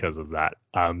kill her because of that.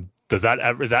 Is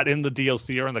that in the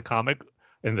DLC or in the comic,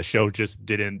 and the show just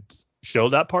didn't show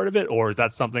that part of it, or is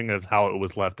that something of how it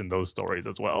was left in those stories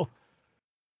as well?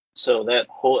 So that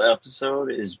whole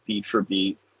episode is beat for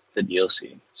beat the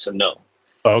DLC. So no.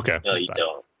 Oh, okay. No, you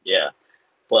don't. Yeah.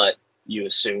 But you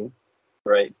assume,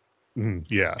 right?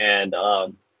 Yeah. And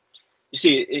you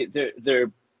see,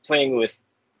 they're playing with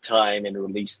time and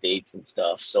release dates and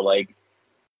stuff. So like,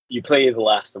 you play The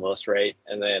Last of Us, right?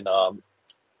 And then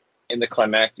in the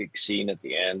climactic scene at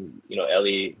the end,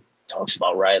 Ellie talks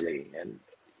about Riley, and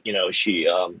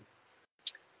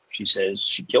she says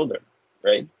she killed her,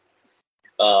 right?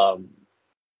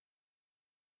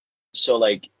 So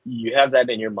like, you have that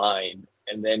in your mind,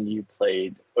 and then you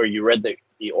read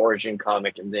the origin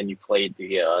comic, and then you played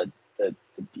the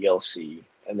DLC,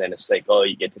 and then it's like, oh,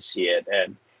 you get to see it,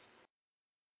 and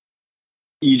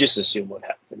you just assume what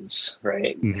happens,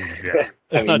 right? Yeah, I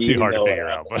it's mean, not you too hard to know what figure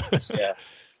out, happens. but Yeah,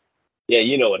 yeah,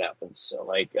 you know what happens. So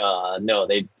like, no,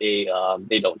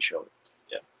 they don't show it.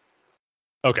 Yeah,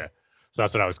 okay. So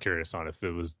that's what I was curious on, if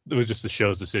it was just the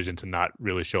show's decision to not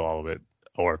really show all of it,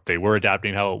 or if they were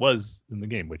adapting how it was in the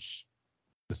game, which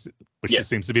yeah, just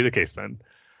seems to be the case then.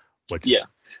 Which yeah.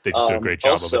 they just do a great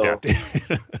job of Also, adapting.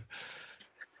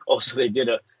 also they did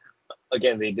a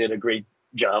great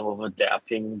job of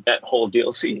adapting that whole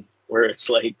DLC where it's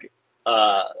like,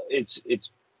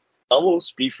 it's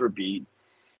almost beat for beat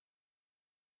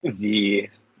the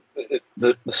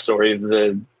the story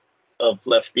of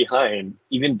Left Behind,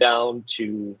 even down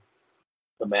to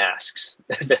the masks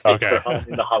that they Okay. put on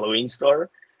in the Halloween store.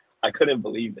 I couldn't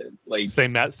believe it. Like,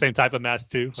 Same type of mask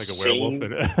too, like a werewolf.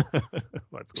 same,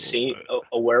 That's cool. same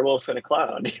a werewolf and a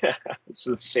clown. Yeah, it's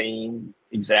the same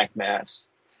exact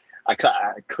mask. I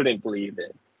couldn't believe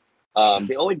it.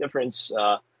 The only difference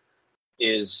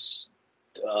is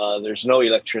there's no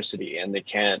electricity and they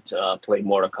can't play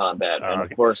Mortal Kombat, and of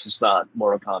Okay. course it's not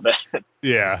Mortal Kombat.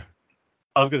 Yeah.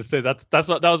 I was gonna say that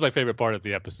was my favorite part of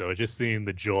the episode, just seeing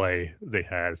the joy they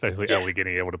had, especially Yeah. Ellie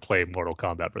getting able to play Mortal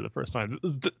Kombat for the first time.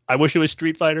 I wish it was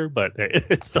Street Fighter, but hey,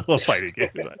 it's still a fighting game.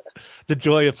 But the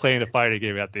joy of playing a fighting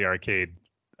game at the arcade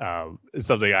is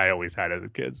something I always had as a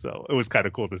kid, so it was kind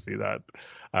of cool to see that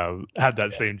have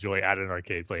that same joy at an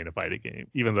arcade playing a fighting game,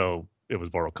 even though it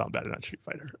was Mortal Kombat and not Street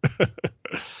Fighter.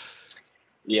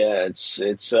 Yeah, it's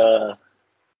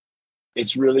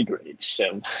really great,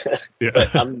 Sim. Yeah.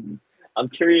 But I'm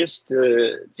curious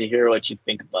to hear what you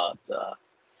think about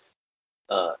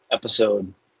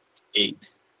episode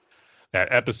 8. That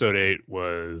episode 8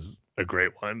 was a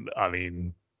great one. I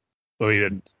mean,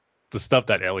 the stuff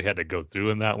that Ellie had to go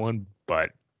through in that one,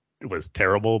 but it was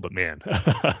terrible. But man,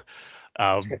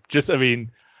 I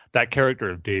mean, that character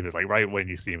of David, like right when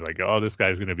you see him, like, oh, this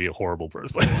guy's going to be a horrible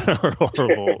person or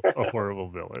a horrible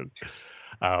villain,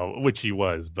 which he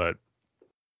was. But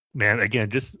man, again,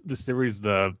 just the series,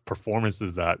 the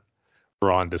performances that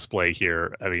were on display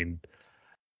here. I mean,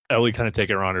 Ellie kind of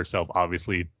taking it on herself,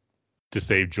 obviously, to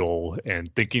save Joel,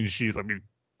 and thinking she's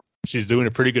doing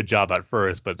a pretty good job at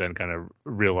first, but then kind of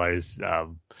realized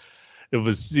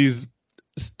he's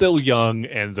still young,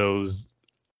 and those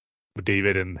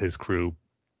David and his crew,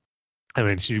 I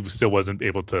mean, she still wasn't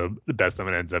able to best them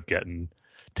and ends up getting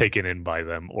taken in by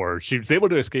them, or she was able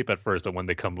to escape at first, but when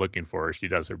they come looking for her, she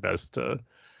does her best to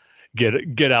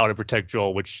get out and protect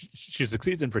Joel, which she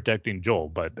succeeds in protecting Joel,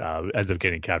 but ends up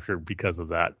getting captured because of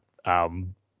that.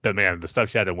 But man, the stuff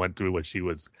she had to went through when she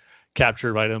was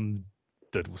captured by them,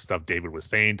 the stuff David was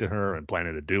saying to her and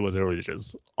planning to do with her was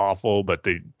just awful. But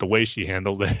the way she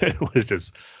handled it was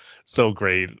just so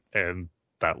great. And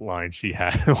that line she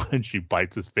had when she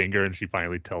bites his finger and she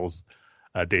finally tells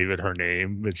David her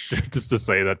name, it's just to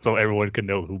say that so everyone can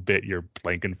know who bit your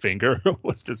blanking finger,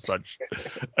 was just such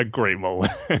a great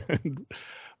moment.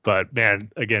 But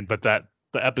man, again,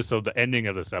 the ending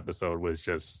of this episode was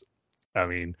just, I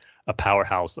mean, a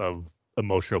powerhouse of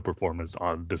emotional performance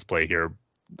on display here.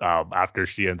 After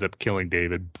she ends up killing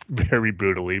David very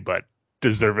brutally, but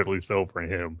deservedly so for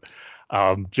him.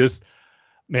 Just,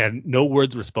 man, no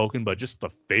words were spoken, but just the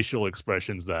facial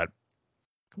expressions that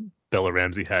Bella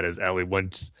Ramsey had as Ellie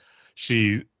when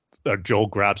Joel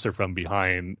grabs her from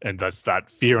behind, and that's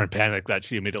that fear and panic that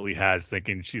she immediately has,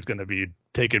 thinking she's going to be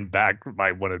taken back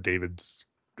by one of David's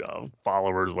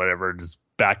followers, whatever, just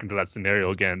back into that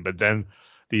scenario again. But then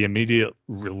the immediate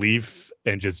relief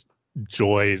and just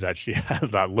joy that she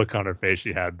had, that look on her face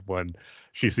she had when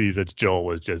she sees it's Joel,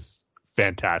 was just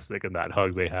fantastic. And that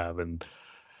hug they have, and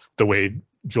the way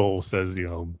Joel says,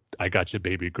 I got you,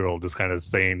 baby girl, just kind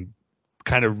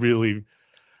of really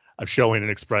showing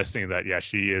and expressing that, yeah,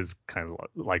 she is kind of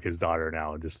like his daughter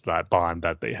now. And just that bond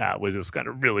that they have was just kind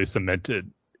of really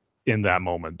cemented in that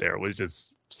moment there. It was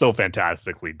just so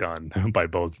fantastically done by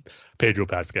both Pedro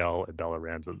Pascal and Bella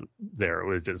Ramsey there. It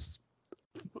was just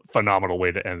phenomenal way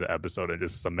to end the episode and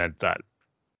just cement that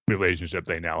relationship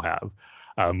they now have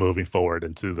moving forward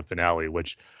into the finale,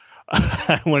 which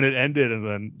when it ended and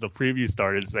then the preview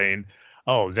started saying,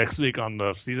 oh, next week on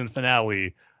the season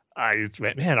finale, I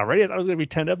went, man, already I thought it was going to be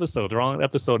 10 episodes. We're on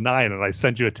episode 9, and I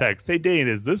sent you a text. Hey, Dane,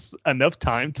 is this enough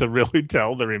time to really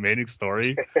tell the remaining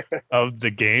story of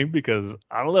the game? Because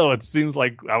I don't know. It seems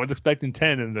like I was expecting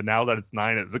 10, and then now that it's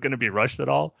 9, is it going to be rushed at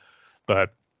all?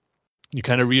 But you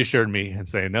kind of reassured me and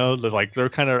saying, no, they're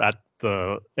kind of at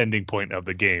the ending point of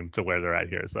the game to where they're at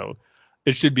here. So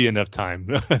it should be enough time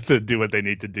to do what they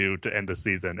need to do to end the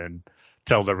season and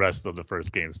tell the rest of the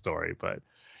first game story. But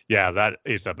yeah, that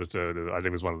 8th episode, I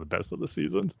think, was one of the best of the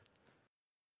season.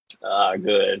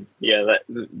 Good. Yeah,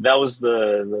 that was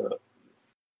the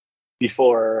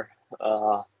before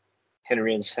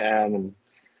Henry and Sam and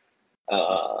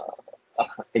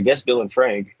I guess Bill and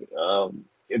Frank. That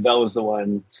was the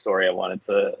one story I wanted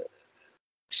to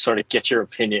sort of get your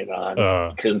opinion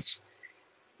on, because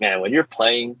man, when you're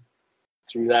playing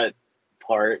through that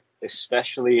part,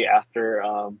 especially after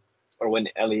or when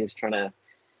Ellie is trying to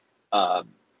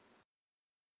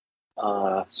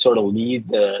sort of lead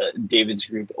the David's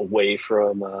group away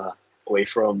from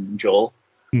Joel.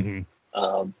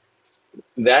 Mm-hmm.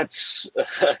 That's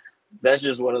that's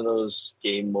just one of those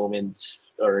game moments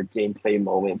or gameplay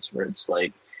moments where it's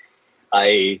like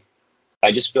I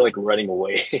just feel like running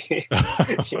away.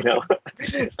 You know.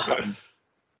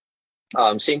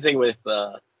 Same thing with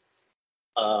that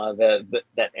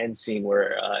end scene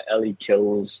where Ellie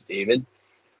kills David.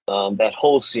 That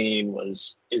whole scene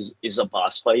is a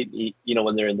boss fight. You know,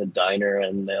 when they're in the diner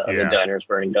and the diner is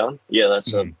burning down. Yeah,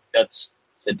 that's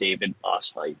the David boss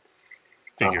fight.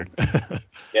 Figured.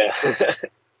 Yeah,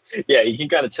 yeah, you can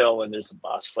kind of tell when there's a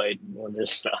boss fight and when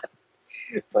there's not.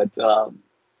 But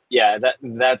yeah,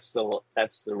 that's the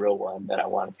real one that I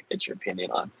wanted to get your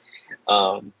opinion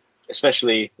on.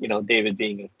 Especially, you know, David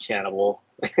being a cannibal.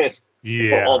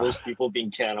 Yeah. All those people being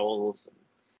cannibals.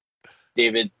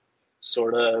 David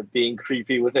sort of being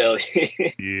creepy with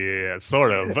Ellie. Yeah,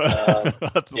 sort of.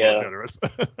 That's a little generous.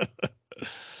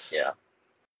 Yeah.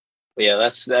 But yeah,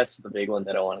 that's the big one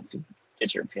that I wanted to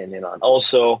get your opinion on.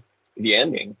 Also, the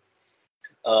ending.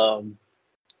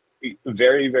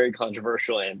 Very, very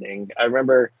controversial ending. I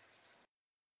remember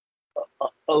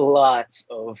a lot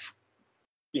of,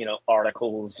 you know,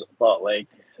 articles about like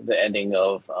the ending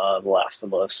of The Last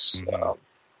of Us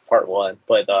Part 1.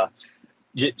 But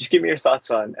just give me your thoughts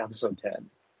on episode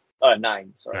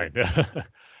 9. Sorry. 9.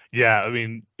 Yeah, I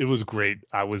mean, it was great.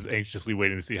 I was anxiously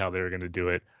waiting to see how they were going to do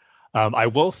it. I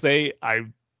will say I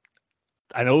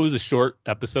know it was a short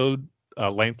episode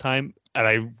length time, and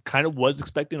I kind of was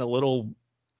expecting a little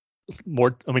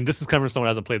more. I mean, this is coming from someone who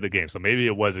hasn't played the game, so maybe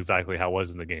it was exactly how it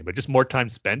was in the game, but just more time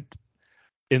spent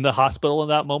in the hospital in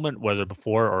that moment, whether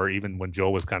before or even when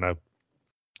Joel was kind of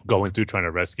going through trying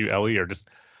to rescue Ellie, or just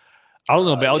I don't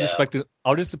know, man. I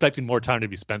was just expecting more time to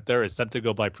be spent there. It seemed to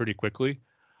go by pretty quickly,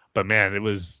 but man, it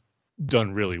was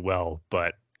done really well.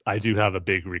 But I do have a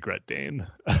big regret, Dane.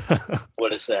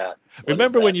 What is that?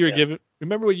 Remember when you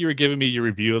were giving me your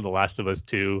review of The Last of Us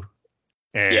 2,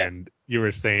 and you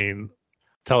were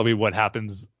telling me what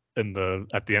happens at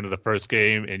the end of the first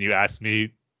game, and you asked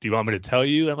me, do you want me to tell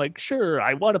you? I'm like, sure,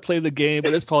 I want to play the game,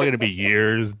 but it's probably going to be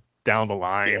years down the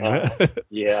line.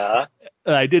 Yeah.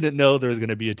 I didn't know there was going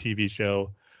to be a TV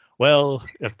show. Well,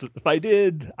 if I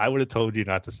did, I would have told you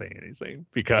not to say anything,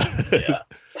 because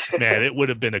man, it would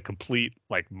have been a complete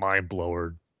like mind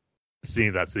blower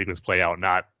seeing that sequence play out,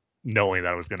 not knowing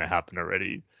that it was going to happen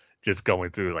already. Just going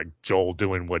through like Joel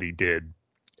doing what he did,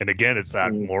 and again, it's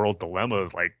that moral dilemma.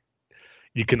 Is like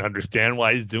you can understand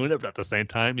why he's doing it, but at the same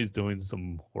time, he's doing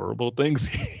some horrible things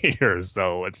here.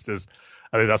 So it's just,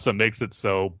 I think that's what makes it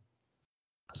so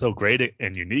great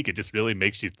and unique. It just really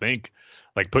makes you think,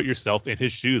 like, put yourself in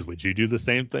his shoes. Would you do the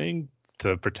same thing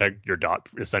to protect your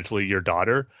essentially your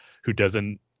daughter, who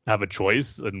doesn't have a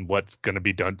choice in what's going to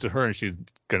be done to her, and she's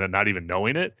going to not even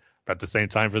knowing it? But at the same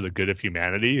time, for the good of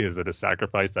humanity, is it a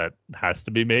sacrifice that has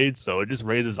to be made? So it just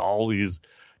raises all these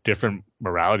different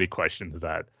morality questions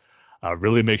that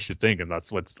really makes you think, and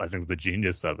that's what's, I think, the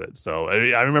genius of it. So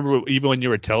I remember even when you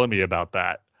were telling me about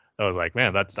that, I was like,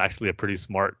 man, that's actually a pretty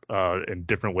smart and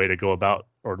different way to go about,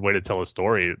 or way to tell a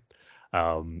story.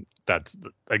 That's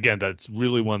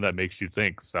really one that makes you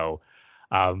think. So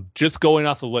just going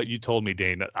off of what you told me,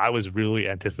 Dane, I was really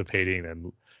anticipating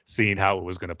and seeing how it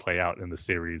was going to play out in the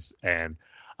series. And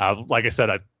like I said,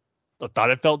 I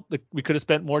thought it felt like we could have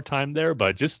spent more time there,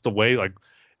 but just the way, like,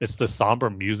 it's the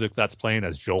somber music that's playing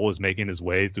as Joel is making his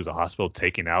way through the hospital,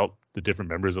 taking out the different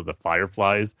members of the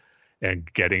Fireflies and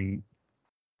getting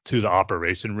to the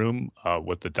operation room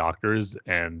with the doctors.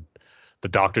 And the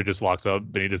doctor just walks up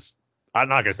and he just, I'm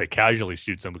not going to say casually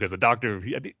shoots him, because the doctor,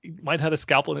 he might have had a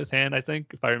scalpel in his hand, I think,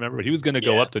 if I remember. But he was going to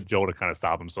go up to Joel to kind of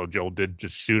stop him. So Joel did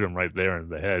just shoot him right there in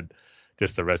the head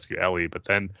just to rescue Ellie. But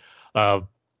then the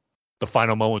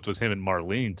final moments with him and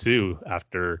Marlene, too,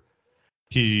 after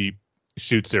he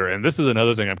shoots her. And this is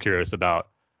another thing I'm curious about,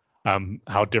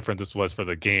 how different this was for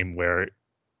the game, where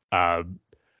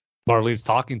Marlene's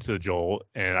talking to Joel,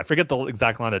 and I forget the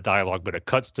exact line of dialogue, but it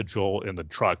cuts to Joel in the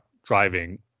truck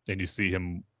driving, and you see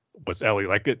him with Ellie.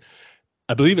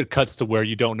 I believe it cuts to where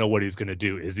you don't know what he's going to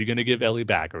do. Is he going to give Ellie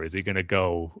back, or is he going to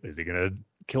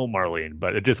kill Marlene?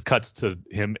 But it just cuts to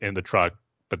him in the truck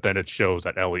but then it shows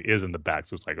that Ellie is in the back.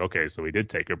 So it's like, okay, so he did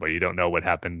take her, but you don't know what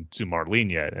happened to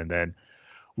Marlene yet. And then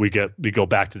we go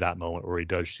back to that moment where he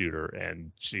does shoot her,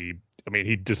 and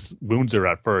he just wounds her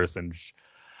at first, and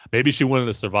maybe she wouldn't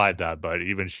have survived that, but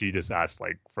even she just asked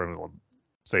like for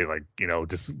say like,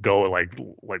 just go, like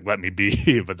let me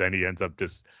be. But then he ends up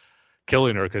just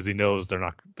killing her because he knows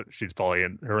she's probably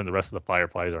her and the rest of the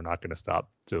Fireflies are not going to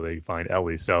stop till they find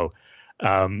Ellie. So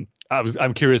I'm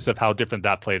curious of how different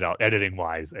that played out editing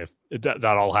wise, if that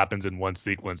all happens in one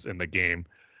sequence in the game,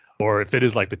 or if it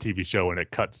is like the TV show and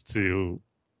it cuts to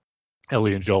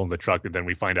Ellie and Joel in the truck, and then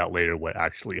we find out later what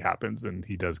actually happens, and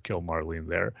he does kill Marlene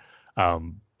there.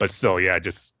 But still, yeah,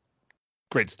 just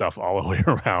great stuff all the way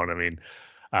around. I mean,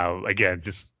 again,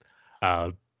 just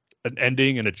an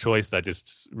ending and a choice that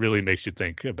just really makes you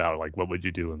think about, like, what would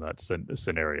you do in that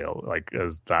scenario? Like,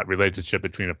 as that relationship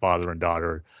between a father and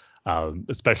daughter,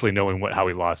 especially knowing how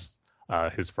he lost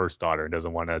his first daughter and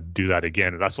doesn't want to do that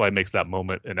again. And that's why it makes that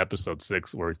moment in episode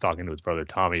 6 where he's talking to his brother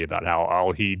Tommy about how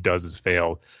all he does is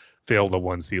fail the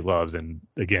ones he loves. And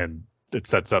again, it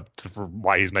sets up for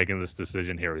why he's making this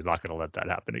decision here. He's not going to let that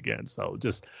happen again. So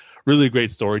just really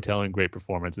great storytelling, great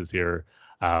performances here.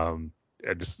 And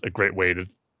just a great way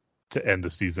to end the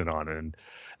season on. And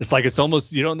it's like, it's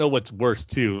almost, you don't know what's worse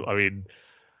too. I mean,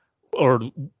 or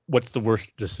what's the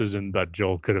worst decision that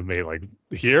Joel could have made, like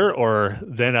here or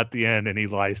then at the end, and he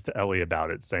lies to Ellie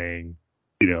about it, saying,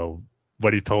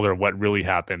 what he told her, what really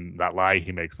happened, that lie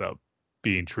he makes up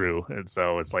being true. And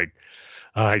so it's like,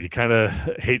 you kind of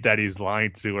hate that he's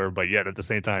lying to her, but yet at the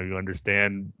same time you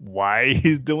understand why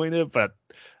he's doing it. But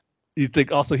you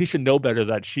think also he should know better,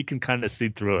 that she can kind of see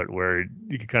through it, where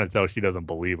you can kind of tell she doesn't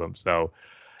believe him. So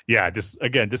yeah, just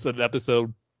an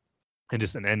episode and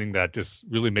just an ending that just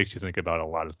really makes you think about a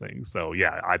lot of things. So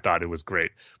yeah, I thought it was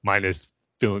great, minus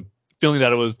feeling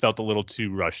that it felt a little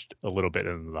too rushed a little bit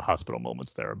in the hospital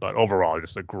moments there, but overall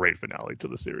just a great finale to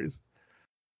the series.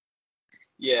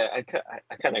 Yeah, I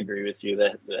kind of agree with you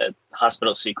that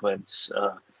hospital sequence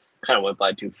kind of went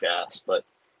by too fast, but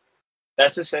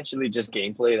that's essentially just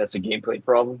gameplay. That's a gameplay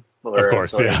problem. Of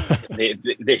course, yeah.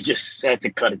 They just had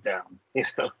to cut it down.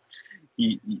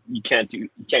 You can't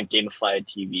gamify a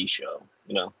TV show.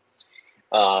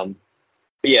 But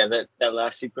yeah, that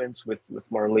last sequence with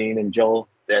Marlene and Joel,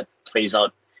 that plays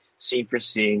out scene for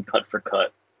scene, cut for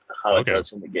cut, how it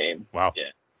does in the game. Wow. Yeah.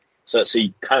 So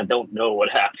you kind of don't know what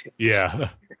happens. Yeah.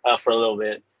 For a little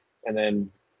bit, and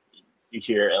then you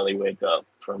hear Ellie wake up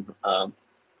from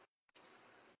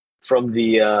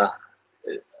the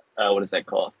what is that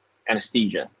called?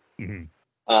 Anesthesia.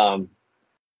 Mm-hmm.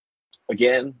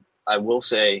 Again, I will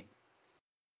say,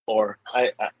 or I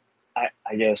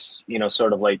guess,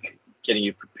 sort of like getting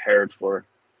you prepared for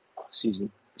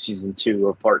season 2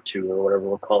 or part 2 or whatever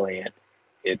we're calling it.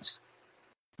 It's,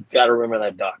 you gotta remember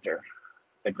that doctor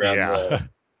that grabbed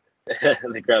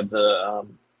the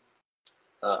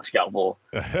scalpel,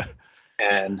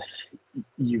 and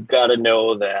you've got to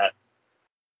know that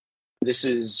this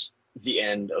is the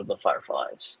end of the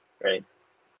Fireflies, right?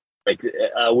 Like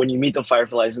when you meet the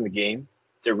Fireflies in the game,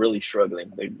 they're really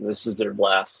struggling. This is their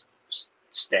last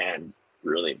stand,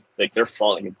 really. Like, they're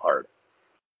falling apart,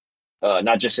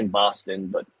 not just in Boston,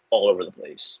 but all over the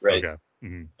place, right? Okay.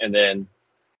 Mm-hmm. And then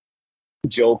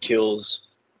Joe kills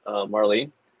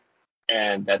Marlene,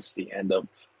 and that's the end of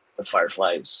the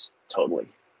Fireflies totally.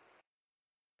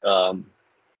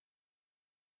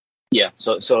 Yeah,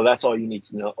 so that's all you need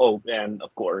to know. Oh, and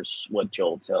of course, what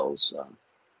Joel tells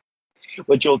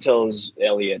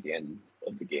Ellie at the end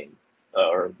of the game,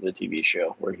 or the TV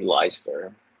show, where he lies to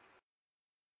her.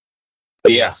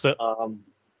 But yeah, so,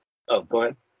 go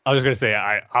ahead. I was gonna say,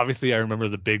 I remember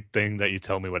the big thing that you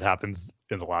tell me what happens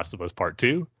in The Last of Us Part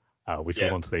 2, which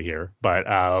we won't say here, but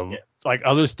like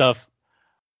other stuff,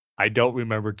 I don't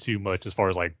remember too much as far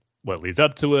as like what leads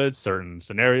up to it, certain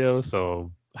scenarios,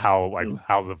 so how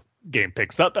the game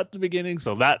picks up at the beginning.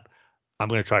 So that I'm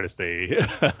going to try to stay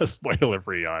spoiler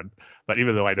free on. But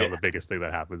even though I know the biggest thing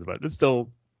that happens, but it's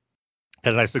still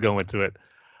kind of nice to go into it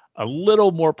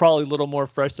probably a little more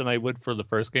fresh than I would for the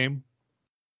first game.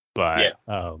 But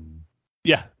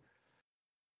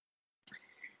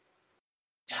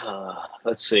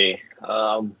let's see.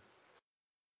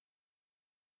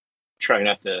 Trying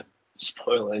not to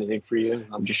spoil anything for you.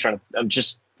 I'm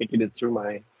just thinking it through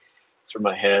my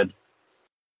head.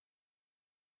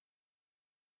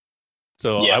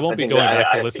 So I won't be going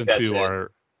back to listen to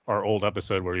our old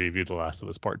episode where we reviewed The Last of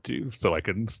Us Part 2, so I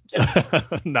can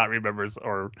not remember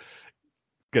or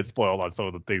get spoiled on some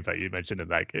of the things that you mentioned in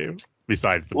that game,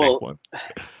 besides the big one.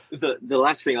 The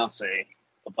last thing I'll say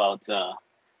about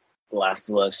The Last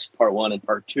of Us Part 1 and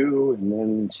Part 2, and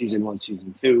then Season 1,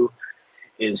 Season 2.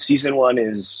 Season 1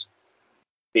 is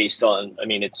based on, I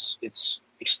mean, it's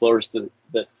explores the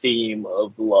theme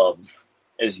of love,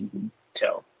 as you can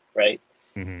tell, right?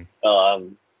 Mm-hmm.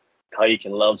 How you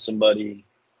can love somebody,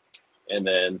 and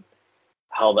then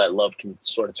how that love can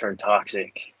sort of turn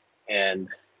toxic, and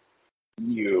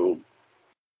you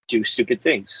do stupid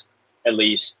things. At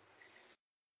least,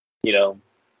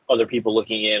 other people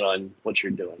looking in on what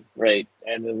you're doing, right?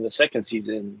 And then the second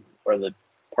season, or the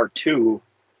Part 2,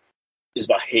 is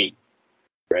about hate,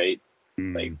 right?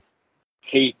 Like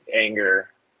hate, anger,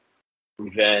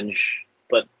 revenge,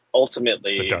 but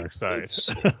ultimately The dark side.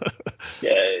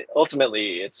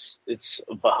 ultimately it's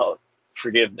about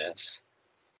forgiveness,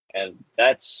 and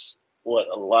that's what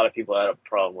a lot of people had a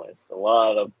problem with. A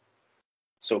lot of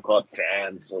so-called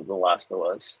fans of The Last of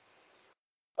Us.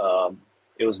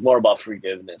 It was more about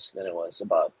forgiveness than it was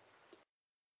about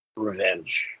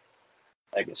revenge,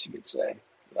 I guess you could say.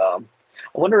 I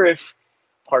wonder if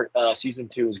season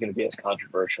 2 is going to be as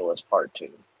controversial as part 2.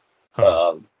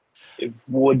 Huh. It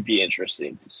would be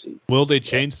interesting to see. Will they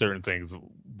change certain things?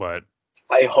 But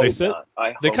I hope not.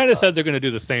 They kind of said they're going to do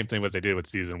the same thing what they did with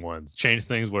season 1. Change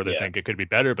things where they think it could be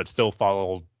better, but still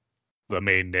follow the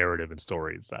main narrative and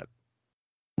stories that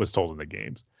was told in the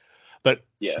games. But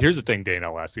here's the thing, Dane,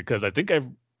 I'll ask you, because I think I've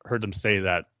heard them say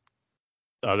that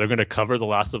they're going to cover The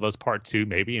Last of Us Part 2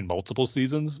 maybe in multiple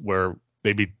seasons, where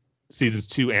maybe seasons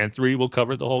 2 and 3 will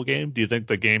cover the whole game. Do you think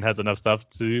the game has enough stuff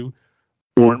to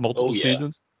warrant multiple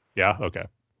seasons? Yeah, okay.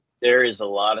 There is a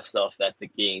lot of stuff that the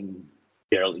game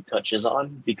barely touches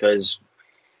on, because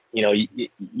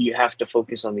you have to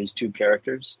focus on these two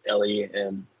characters, Ellie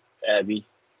and Abby.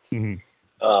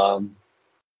 Mm-hmm.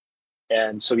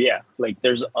 And so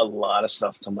there's a lot of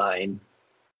stuff to mine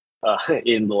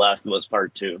in The Last of Us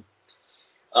Part 2.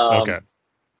 Okay.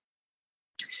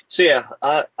 So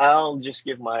I'll just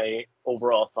give my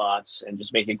overall thoughts and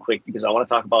just make it quick, because I want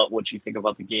to talk about what you think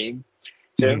about the game,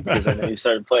 Tim, because I know you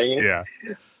started playing it.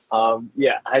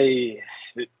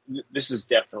 This is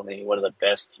definitely one of the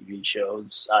best TV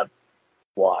shows I've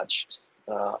watched.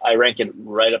 I rank it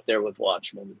right up there with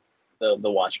Watchmen, the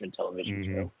Watchmen television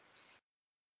show.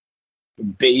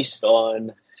 Based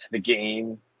on the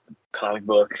game, comic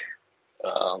book,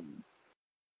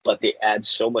 but they add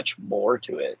so much more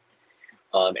to it.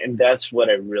 And that's what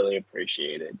I really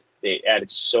appreciated. They added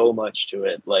so much to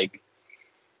it, like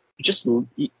just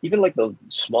even like the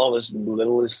smallest,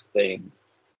 littlest thing,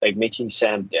 like making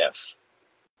Sam deaf,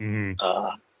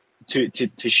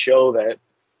 to show that,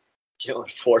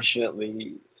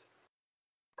 unfortunately,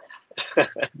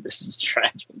 this is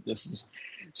tragic. This is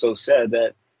so sad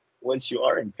that once you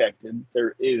are infected,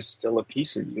 there is still a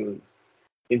piece of you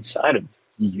inside of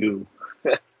you,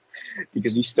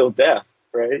 because he's still deaf,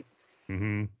 right?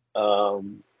 Mm-hmm.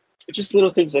 Just little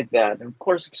things like that, and of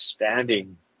course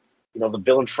expanding, the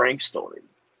Bill and Frank story.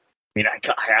 I mean,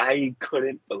 I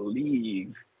couldn't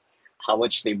believe how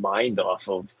much they mined off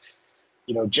of,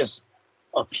 just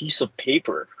a piece of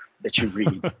paper that you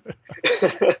read.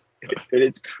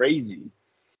 It's crazy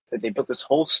that they built this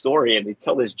whole story, and they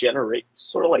tell this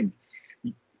sort of like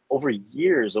over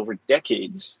years, over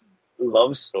decades,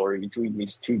 love story between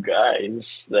these two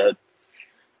guys that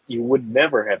you would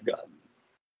never have gotten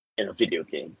in a video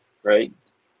game, right?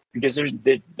 Because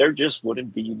there just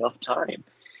wouldn't be enough time,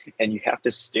 and you have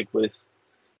to stick with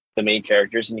the main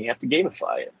characters, and you have to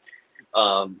gamify it.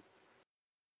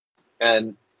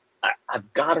 And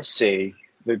I've got to say,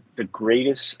 the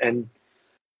greatest, and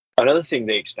another thing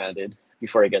they expanded,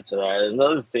 before I get to that,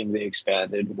 another thing they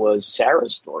expanded was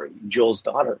Sarah's story, Joel's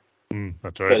daughter.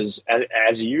 That's right. Because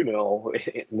as you know,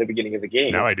 in the beginning of the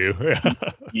game, now I do.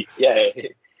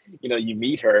 You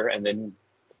meet her, and then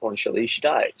unfortunately she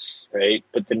dies, right?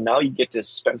 But then now you get to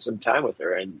spend some time with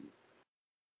her and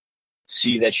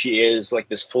see that she is like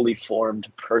this fully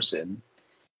formed person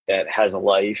that has a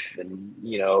life, and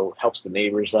helps the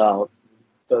neighbors out,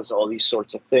 does all these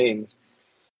sorts of things.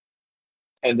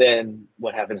 And then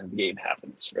what happens in the game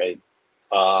happens, right?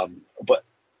 But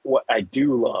what I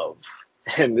do love,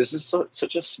 and this is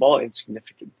such a small,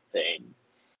 insignificant thing,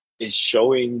 is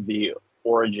showing the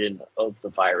origin of the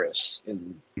virus.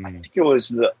 I think it was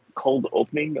the cold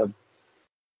opening of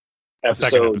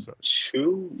episode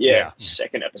 2.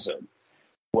 Second episode,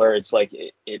 where it's like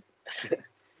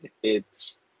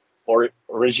it's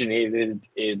originated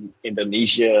in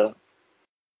Indonesia.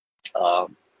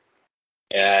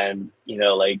 And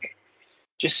like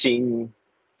just seeing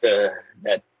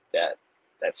that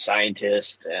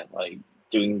scientist and like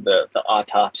doing the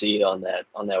autopsy on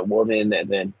that woman, and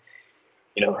then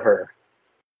her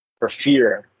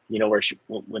fear where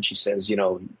when she says,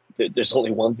 there's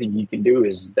only one thing you can do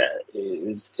is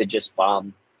to just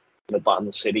bomb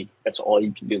the city. That's all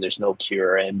you can do. There's no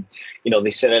cure. And,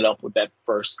 they set it up with that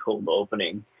first cold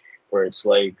opening where it's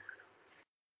like,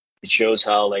 it shows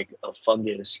how like a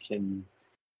fungus can,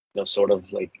 sort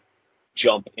of like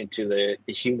jump into the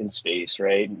human space,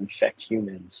 right? And infect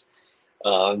humans.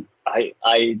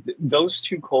 Those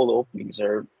two cold openings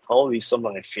are probably some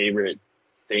of my favorite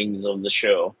things of the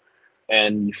show.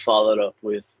 And you followed up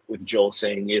with Joel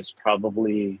saying it's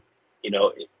probably,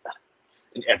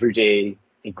 an everyday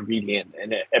ingredient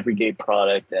and an everyday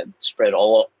product that spread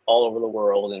all over the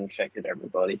world and infected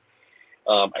everybody.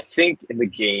 I think in the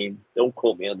game, don't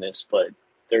quote me on this, but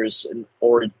there's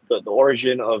the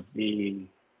origin of the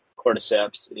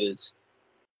cordyceps is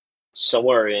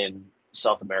somewhere in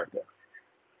South America.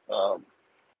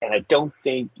 And I don't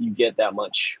think you get that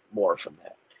much more from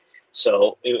that.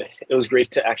 So it was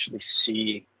great to actually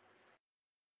see,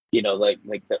 like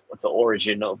the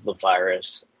origin of the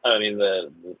virus. I mean,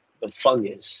 the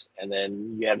fungus. And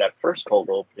then you have that first cold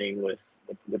opening with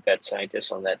that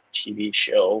scientist on that TV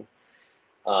show,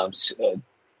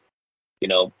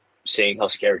 saying how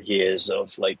scared he is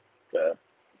of like the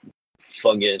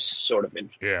fungus sort of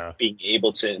being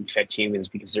able to infect humans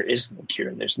because there is no cure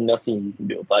and there's nothing you can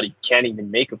do about it. You can't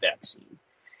even make a vaccine.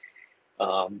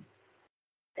 And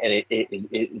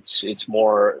it's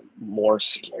more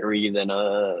scary than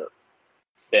a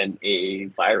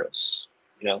virus,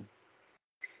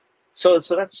 So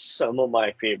that's some of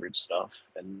my favorite stuff.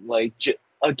 And like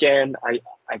again,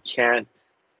 I can't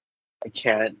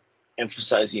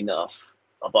emphasize enough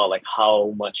about like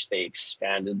how much they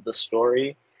expanded the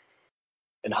story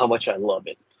and how much I love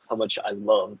it. How much I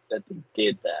love that they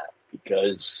did that,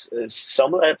 because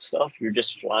some of that stuff you're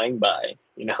just flying by,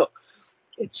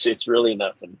 it's really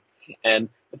nothing. And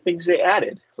the things they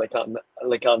added, like on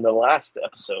the last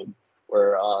episode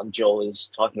where Joel is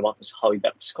talking about this, how he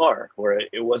got the scar, where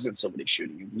it wasn't somebody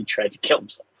shooting him, he tried to kill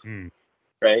himself,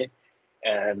 right?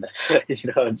 And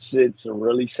it's a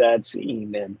really sad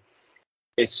scene, and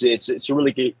it's a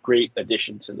really great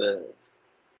addition to the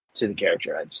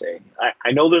character, I'd say.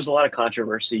 I know there's a lot of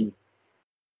controversy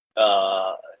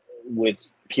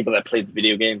with people that played the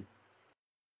video game,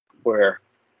 where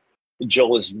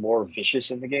Joel is more vicious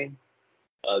in the game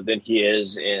than he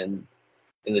is in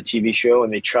the TV show,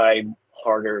 and they try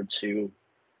harder to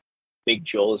make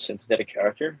Joel a sympathetic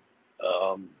character.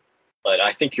 But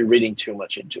I think you're reading too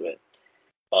much into it.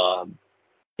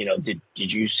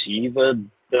 Did you see the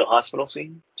hospital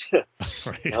scene?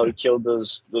 Right. How he killed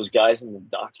those guys and the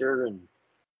doctor and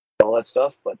all that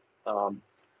stuff. But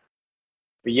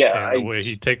yeah, and the way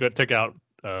he took out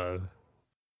that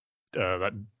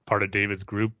part of David's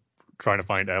group trying to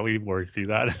find Ellie, where you see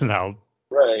that, and how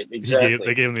right, exactly.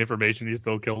 They gave him the information, he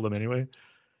still killed him anyway.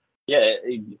 Yeah,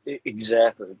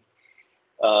 exactly.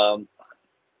 As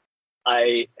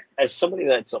somebody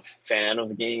that's a fan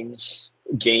of games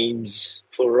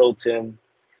plural, Tim,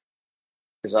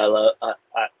 because I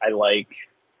like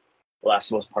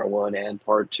Last of Us Part 1 and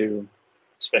Part 2,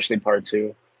 especially Part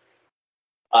 2.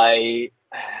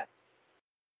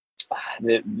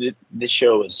 This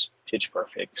show is pitch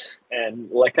perfect. And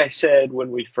like I said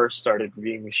when we first started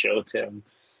reading the show, Tim,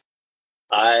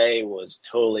 I was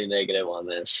totally negative on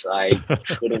this. I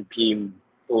couldn't be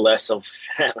less of a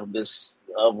fan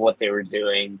of what they were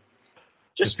doing.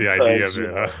 Just the because,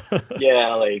 idea of it.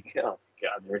 yeah, like, oh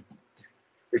God,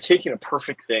 they're taking a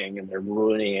perfect thing and they're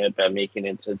ruining it by making it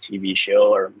into a TV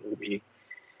show or a movie.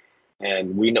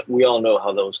 And we all know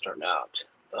how those turn out.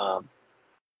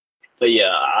 But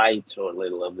yeah, I totally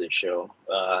love this show.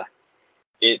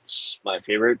 It's my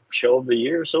favorite show of the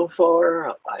year so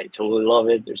far. I totally love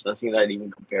it. There's nothing that even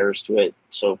compares to it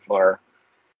so far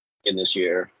in this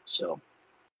year. So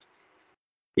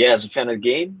yeah, as a fan of the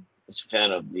game, as a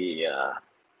fan of the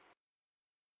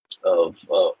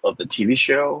of the TV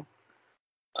show,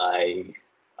 I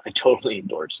totally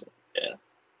endorse it. Yeah.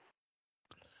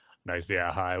 Nice.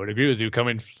 Yeah, I would agree with you.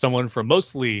 Coming from someone from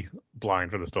mostly blind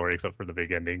for the story, except for the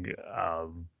big ending,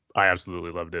 I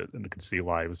absolutely loved it and could see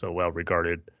why it was so well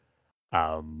regarded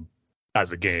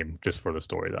as a game, just for the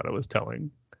story that it was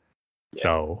telling. Yeah.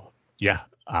 So yeah,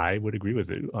 I would agree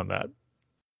with you on that.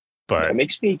 But it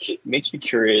makes me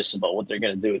curious about what they're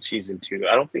going to do with season 2.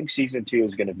 I don't think season 2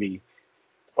 is going to be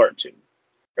part 2,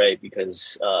 right?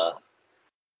 Because at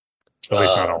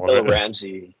least not all Bella of it.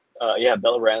 Ramsey.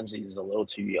 Bella Ramsey is a little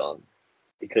too young,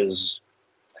 because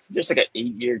I think there's like an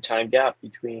 8-year time gap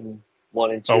between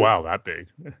 1 and 2. Oh wow, that big.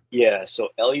 Yeah, so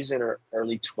Ellie's in her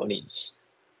early 20s.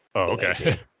 Oh,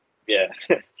 okay. Yeah,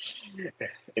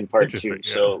 in part 2. Yeah.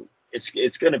 So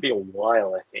it's going to be a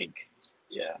while, I think.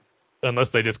 Yeah.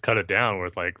 Unless they just cut it down where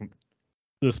it's like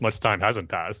this much time hasn't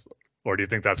passed, or do you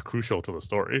think that's crucial to the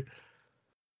story?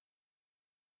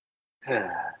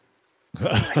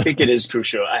 I think it is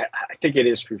crucial. I think it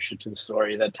is crucial to the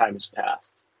story that time has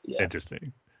passed. Yeah.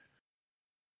 Interesting.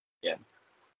 Yeah.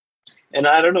 And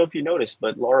I don't know if you noticed,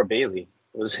 but Laura Bailey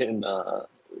was in the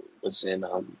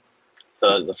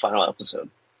final episode.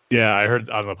 Yeah, I heard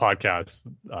on the podcast,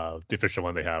 the official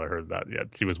one they have, I heard that. Yeah,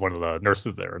 she was one of the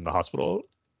nurses there in the hospital.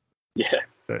 Yeah.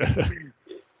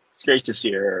 It's great to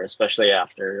see her, especially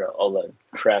after all the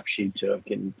crap she took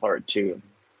in part 2.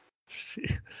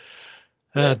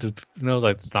 Like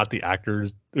it's not the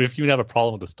actors. If you have a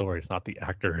problem with the story, it's not the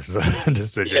actors'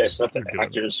 decision. Yeah, it's not the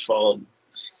actors' fault.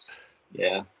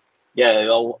 Yeah. Yeah,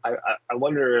 I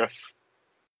wonder if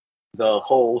the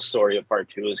whole story of part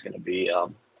 2 is going to be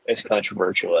as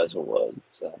controversial as it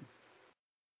was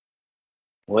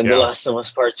when The Last of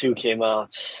Us Part 2 came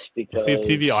out. Because see if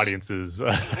TV audiences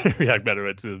react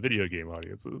better to video game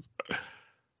audiences. I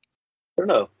don't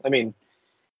know. I mean,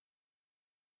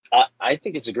 I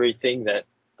think it's a great thing that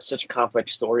such a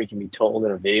complex story can be told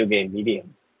in a video game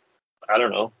medium. I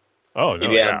don't know. Oh,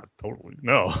 no, yeah, totally.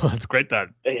 No, it's great that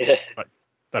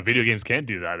that video games can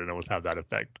do that and almost have that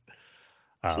effect.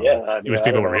 I wish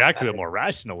people would react to it more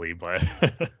rationally, but...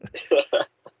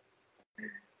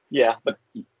 Yeah, but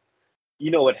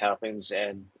you know what happens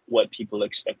and what people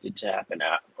expected to happen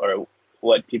or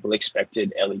what people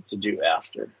expected Ellie to do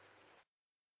after.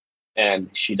 And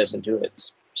she doesn't do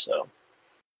it, so...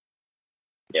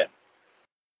 Yeah.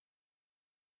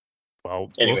 Well,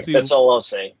 anyway, we'll see. That's all I'll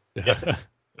say. Yeah.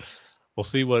 We'll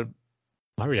see what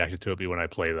my reaction to it be when I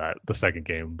play the second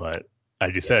game. But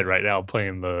as you said, right now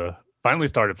I'm finally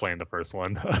started playing the first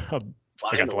one.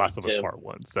 I got The Last of Us Part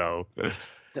 1. So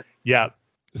yeah.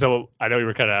 So I know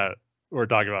we're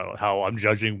talking about how I'm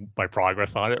judging my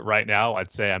progress on it right now. I'd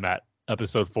say I'm at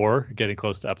episode 4, getting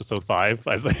close to episode 5,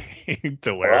 I think,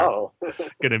 to where I'm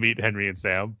gonna meet Henry and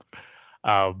Sam.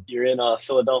 You're in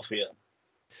Philadelphia.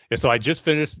 Yeah, so I just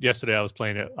finished yesterday. I was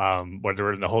playing it when they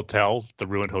were in the hotel, the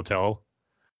ruined hotel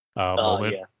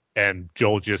moment, and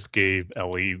Joel just gave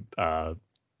Ellie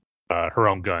her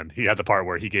own gun. He had the part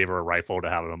where he gave her a rifle to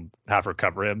have her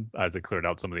cover him as they cleared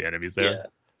out some of the enemies there. Yeah.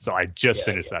 So I just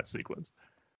finished that sequence.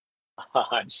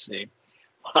 I see.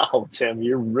 Wow, Tim,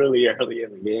 you're really early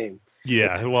in the game.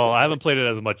 Yeah, well, I haven't played it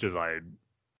as much as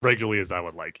regularly as I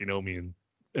would like. You know, I mean,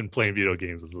 and playing video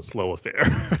games is a slow affair,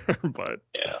 but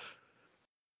yeah.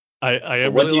 I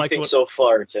am what really do you think so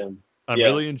far, Tim? I'm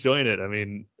really enjoying it. I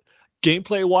mean,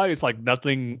 gameplay wise, it's like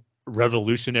nothing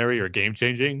revolutionary or game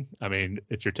changing. I mean,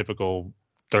 it's your typical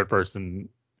third person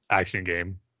action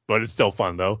game, but it's still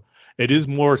fun though. It is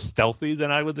more stealthy than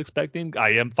I was expecting.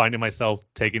 I am finding myself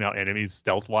taking out enemies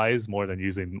stealth wise more than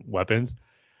using weapons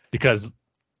because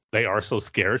they are so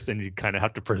scarce and you kind of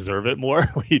have to preserve it more.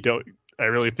 I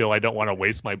really feel I don't want to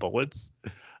waste my bullets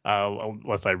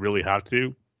unless I really have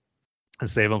to. And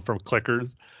save them from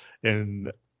clickers.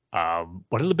 And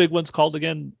what are the big ones called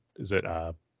again? Is it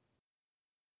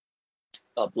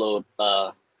upload?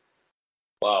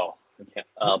 Wow,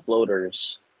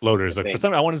 bloaters. Bloaters. Like, for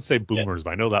some, I wanted to say boomers,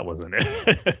 but I know that wasn't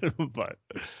it. But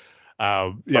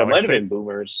it might have been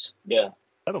boomers. Yeah,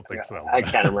 I don't think so. I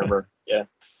can't remember. Yeah.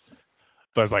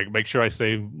 But it's like make sure I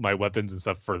save my weapons and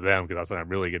stuff for them because that's when I'm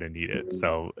really gonna need it.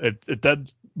 So it does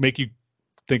make you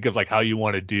think of like how you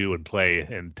want to do and play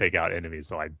and take out enemies.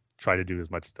 So I try to do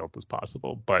as much stealth as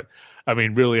possible. But I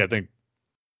mean, really, I think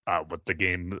what the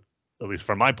game, at least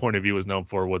from my point of view, was known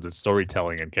for was its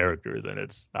storytelling and characters, and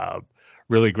it's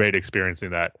really great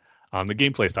experiencing that on the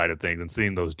gameplay side of things and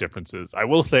seeing those differences. I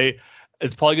will say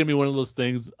it's probably gonna be one of those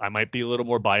things. I might be a little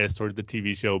more biased towards the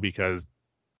TV show because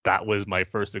that was my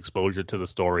first exposure to the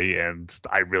story, and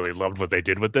I really loved what they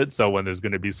did with it. So when there's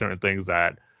going to be certain things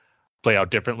that play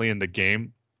out differently in the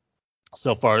game,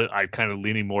 so far I'm kind of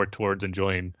leaning more towards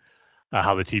enjoying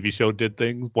how the TV show did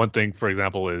things. One thing, for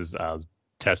example, is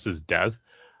Tess's death.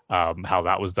 How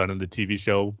that was done in the TV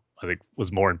show, I think,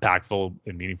 was more impactful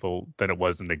and meaningful than it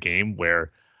was in the game, where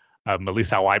at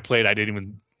least how I played, I didn't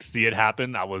even see it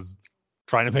happen. I was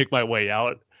trying to make my way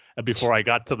out, and before I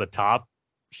got to the top,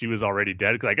 she was already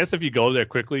dead. Because I guess if you go there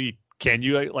quickly, can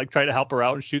you like try to help her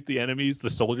out and shoot the enemies, the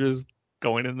soldiers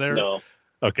going in there? No.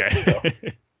 Okay. No.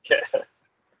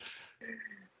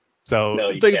 So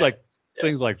no, things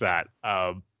like that.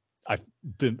 I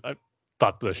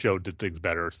thought the show did things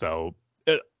better. So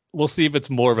we'll see if it's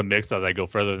more of a mix as I go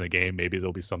further in the game. Maybe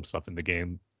there'll be some stuff in the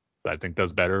game that I think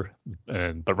does better.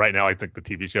 But right now, I think the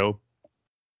TV show,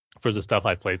 for the stuff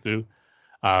I played through,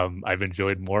 I've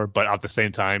enjoyed more. But at the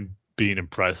same time, being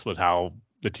impressed with how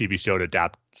the TV show would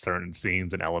adapt certain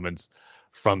scenes and elements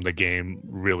from the game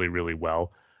really, really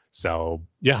well. So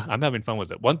yeah, I'm having fun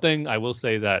with it. One thing I will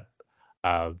say that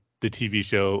the TV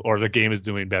show or the game is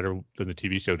doing better than the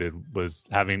TV show did was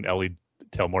having Ellie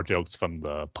tell more jokes from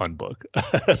the pun book.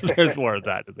 There's more of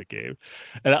that in the game.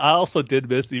 And I also did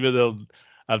miss, even though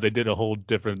they did a whole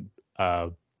different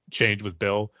change with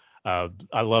Bill.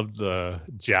 I loved the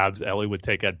jabs Ellie would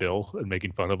take at Bill and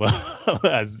making fun of him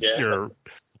as you're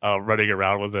running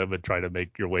around with him and trying to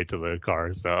make your way to the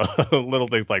car. So little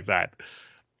things like that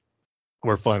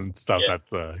were fun stuff that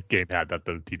the game had that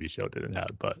the TV show didn't have.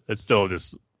 But it's still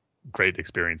just great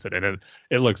experience. And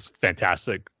it looks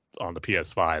fantastic on the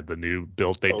PS5. The new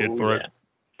build they did for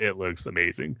it looks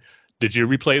amazing. Did you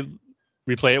replay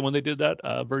it when they did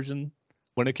that version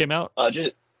when it came out?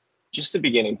 Just the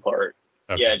beginning part.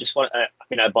 Okay. Yeah,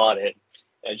 I bought it.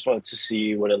 I just wanted to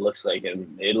see what it looks like,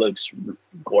 and it looks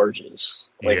gorgeous.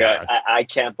 Like I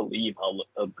can't believe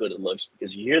how good it looks,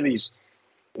 because you hear these,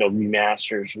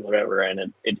 remasters or whatever,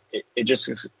 and it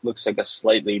just looks like a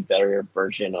slightly better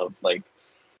version of like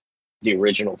the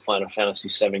original Final Fantasy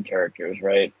VII characters,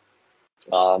 right?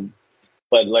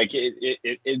 But like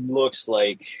it looks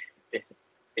like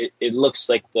it looks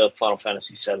like the Final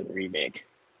Fantasy VII remake.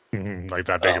 Like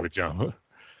that big of a jump.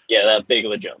 Yeah, that big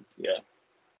of a jump. Yeah.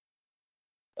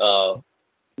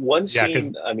 One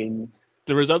scene, I mean,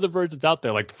 there was other versions out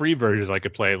there, like free versions I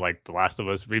could play, like The Last of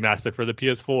Us remastered for the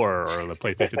PS4 or the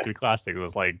PlayStation 3 Classic. It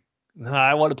was like,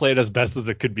 I want to play it as best as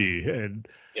it could be. And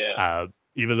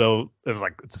even though it was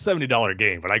like, it's a $70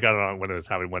 game, but I got it on when it was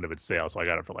having one of its sales, so I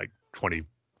got it for like $25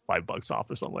 off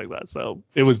or something like that. So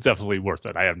it was definitely worth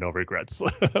it. I have no regrets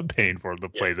paying for to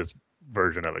play this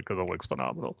version of it because it looks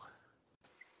phenomenal.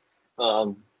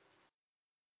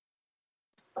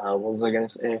 What was I gonna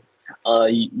say?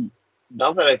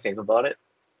 Now that I think about it,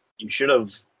 you should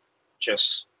have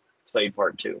just played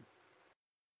part 2.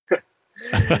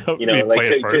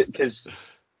 Because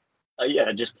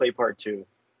just play part 2.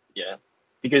 Yeah,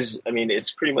 because I mean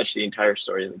it's pretty much the entire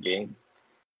story of the game.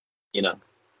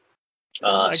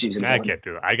 Season 1. I can't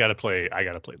do it. I gotta play the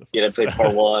first. You gotta play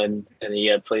part 1, and then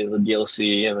you gotta play the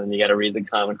DLC, and then you gotta read the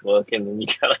comic book, and then you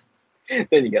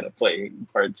gotta play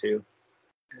part 2.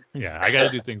 Yeah, I got to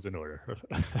do things in order.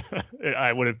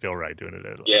 I wouldn't feel right doing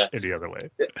it any other way.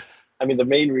 I mean, the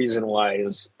main reason why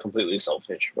is completely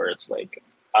selfish, where it's like,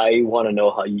 I want to know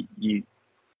how you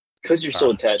because you're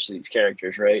so attached to these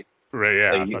characters, right? Right,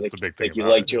 yeah, that's the big thing. Like you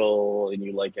like Joel and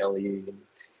you like Ellie. And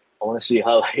I want to see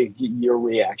how your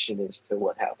reaction is to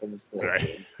what happens.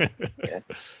 Right. Yeah.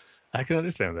 I can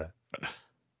understand that.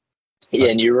 Yeah,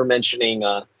 and you were mentioning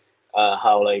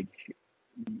how like,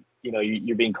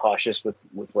 you're being cautious with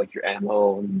like your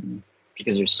ammo, and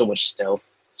because there's so much stealth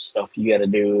stuff you got to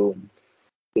do and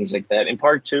things like that. In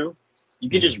part 2, you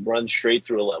can just run straight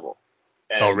through a level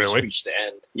and just reach the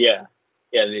end. Yeah,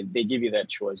 they give you that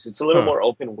choice. It's a little more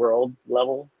open world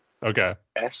level. Okay.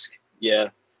 Esque. Yeah.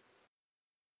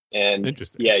 And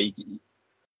interesting. Yeah,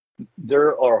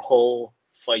 there are whole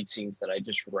fight scenes that I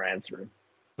just ran through.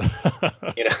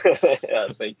 I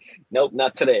was like, nope,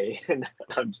 not today.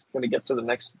 I'm just gonna get to the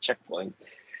next checkpoint.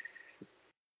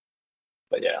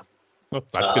 But yeah, well,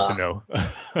 that's good to know.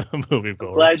 Moving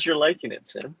forward. I'm glad you're liking it,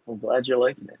 Tim. I'm glad you're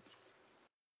liking it.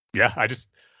 Yeah, I just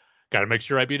got to make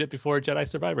sure I beat it before Jedi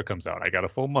Survivor comes out. I got a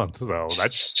full month, so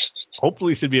that's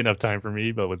hopefully should be enough time for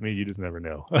me. But with me, you just never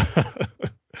know.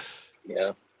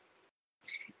 Yeah.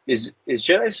 Is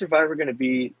Jedi Survivor going to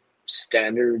be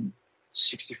standard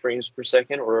 60 frames per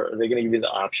second, or are they going to give you the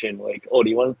option like, do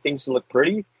you want things to look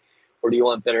pretty, or do you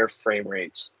want better frame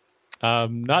rates?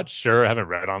 Not sure. I haven't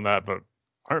read on that, but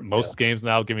aren't most games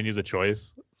now giving you the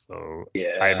choice? So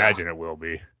I imagine it will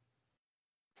be.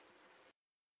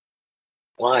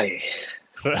 Why?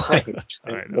 Why?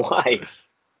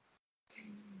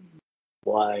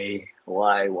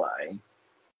 Why?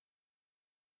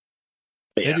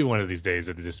 Maybe one of these days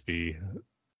it'll just be,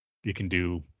 you can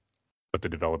do what the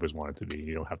developers want it to be.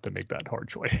 You don't have to make that hard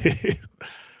choice.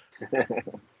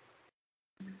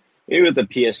 Maybe with the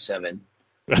PS7.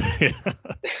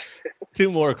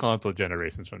 2 more console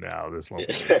generations from now, this won't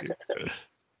be.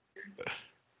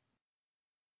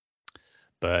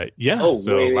 But yeah,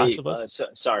 wait, Last of Us.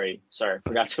 Sorry, I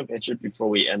forgot to mention before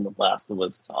we end the Last of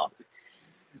Us talk.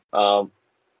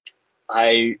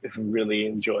 I really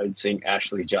enjoyed seeing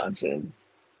Ashley Johnson.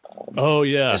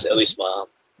 As Ellie's mom.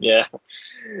 Yeah,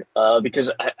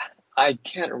 because I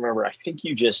can't remember. I think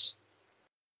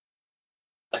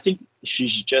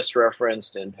she's just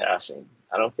referenced in passing.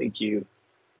 I don't think you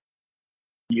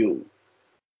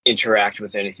interact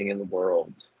with anything in the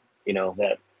world,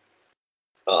 that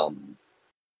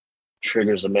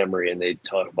triggers a memory, and they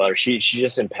talk about her. She's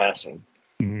just in passing.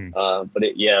 But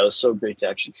it was so great to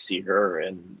actually see her,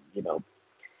 and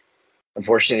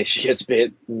unfortunately she gets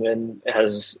bit and then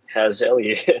has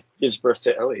Ellie, gives birth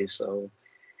to Ellie. So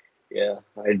yeah,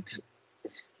 that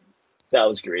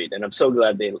was great, and I'm so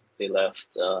glad they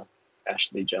left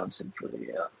Ashley Johnson for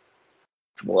the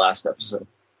last episode.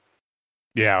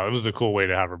 Yeah, it was a cool way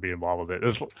to have her be involved with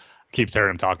it. I keep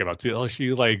hearing him talking about too. Oh,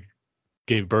 she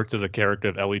gave birth to the character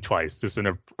of Ellie twice, just in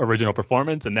an original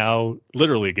performance, and now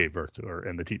literally gave birth to her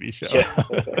in the TV show.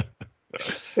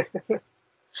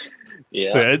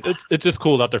 Yeah. So it's just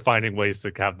cool that they're finding ways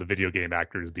to have the video game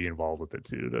actors be involved with it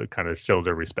too, to kind of show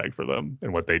their respect for them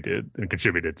and what they did and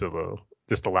contributed to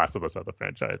the Last of Us other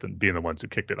franchise and being the ones who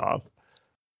kicked it off.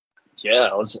 Yeah,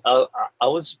 I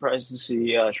was surprised to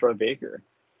see Troy Baker.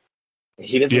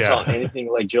 He doesn't sound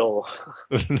anything like Joel.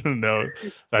 No,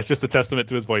 that's just a testament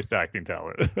to his voice acting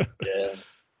talent. Yeah,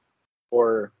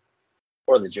 or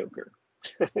the Joker.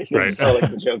 He doesn't sound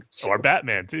like the Joker. Or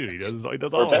Batman too. He does all.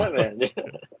 Or Batman. Yeah.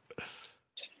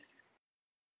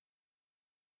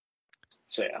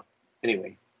 So yeah.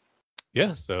 Anyway.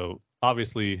 Yeah. So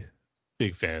obviously,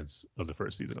 big fans of the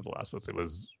first season of The Last of Us. It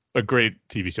was a great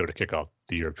TV show to kick off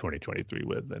the year of 2023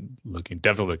 with, and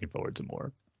definitely looking forward to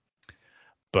more.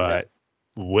 But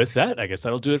with that, I guess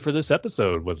that'll do it for this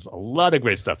episode. Was a lot of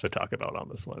great stuff to talk about on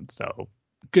this one. So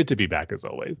good to be back as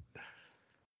always.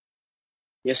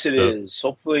 Yes, it is.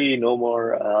 Hopefully, no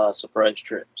more surprise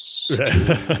trips.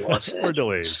 Or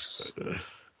delays.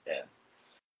 Yeah.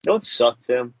 It sucked,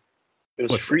 Tim? It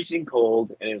was freezing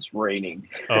cold and it was raining.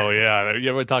 Oh yeah,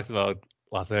 everyone talks about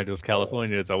Los Angeles,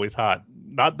 California. It's always hot.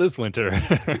 Not this winter.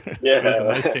 Yeah, it's a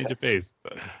nice change of pace.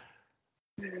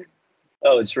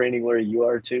 Oh, it's raining where you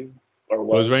are too, or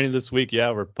was? It was raining this week. Yeah,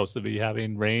 we're supposed to be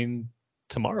having rain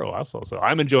tomorrow also. So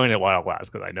I'm enjoying it while it lasts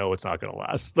because I know it's not going to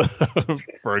last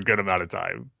for a good amount of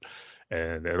time,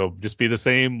 and it'll just be the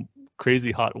same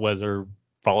crazy hot weather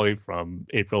probably from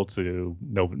April to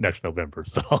next November.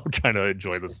 So I'm trying to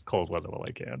enjoy this cold weather while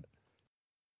I can.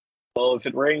 Well, if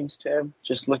it rains, Tim,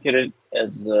 just look at it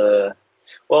as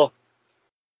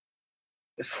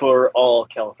for all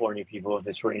California people, if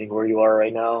it's raining where you are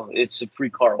right now, it's a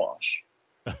free car wash.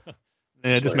 Yeah,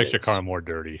 it just makes your car more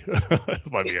dirty.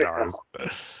 By being honest.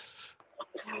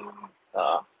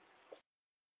 Well,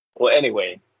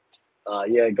 anyway,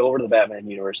 go over to the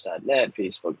BatmanUniverse.net,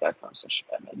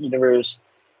 Facebook.com/BatmanUniverse.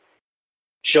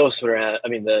 Shows Twitter. I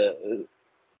mean the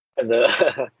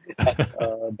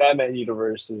Batman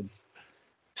Universe's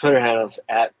Twitter handles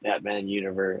at Batman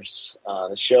Universe.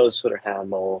 The show's Twitter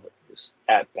handle is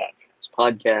at Batman's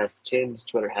Podcast. Tim's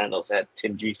Twitter handles at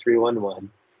TimG311.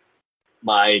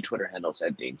 My Twitter handles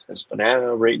at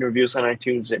DaneSaysBanana. Rate and reviews on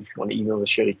iTunes. And if you want to email the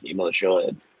show, you can email the show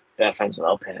at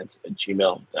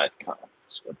batfanswithoutpants@gmail.com.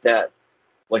 So with that,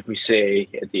 like we say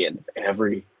at the end of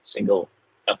every single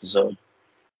episode,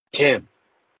 Tim.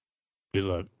 We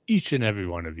love each and every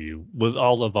one of you with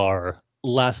all of our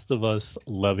Last of Us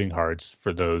loving hearts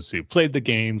for those who played the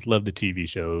games, love the TV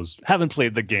shows, haven't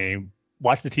played the game,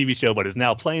 watched the TV show, but is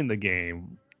now playing the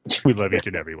game. We love each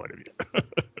and every one of you.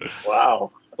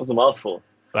 Wow. That was a mouthful.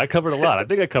 I covered a lot. I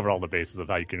think I covered all the bases of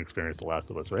how you can experience The Last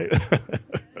of Us, right?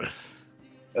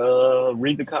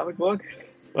 Read the comic book.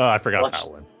 Oh, I forgot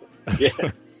that one. Yeah.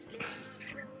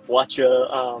 Watch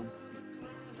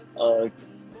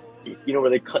where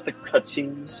they cut the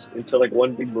cutscenes into like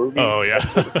one big movie. Oh yeah.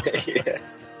 Yeah.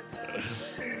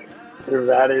 Whatever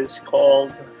that is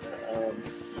called.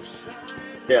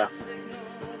 Yeah.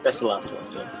 That's the last one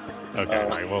too. Okay. All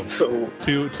right. Well,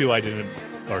 two I didn't,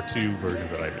 or two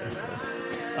versions that I missed. So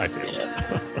I failed.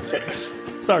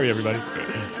 Yeah. Sorry, everybody.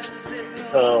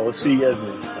 We'll see you guys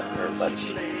next time, everybody.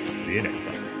 See you next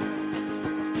time.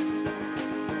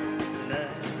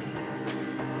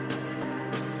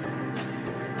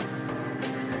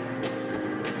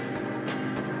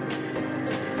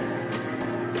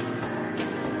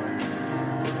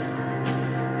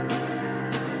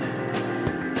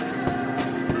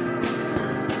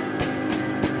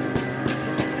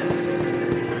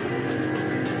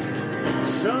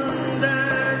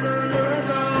 Sundies under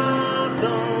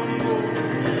Gotham,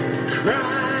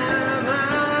 Crime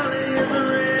Alley is a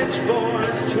rich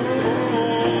boy's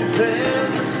tomb.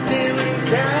 There's a steaming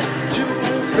cat, two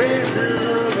faces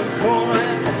of a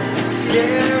coin,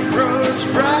 scared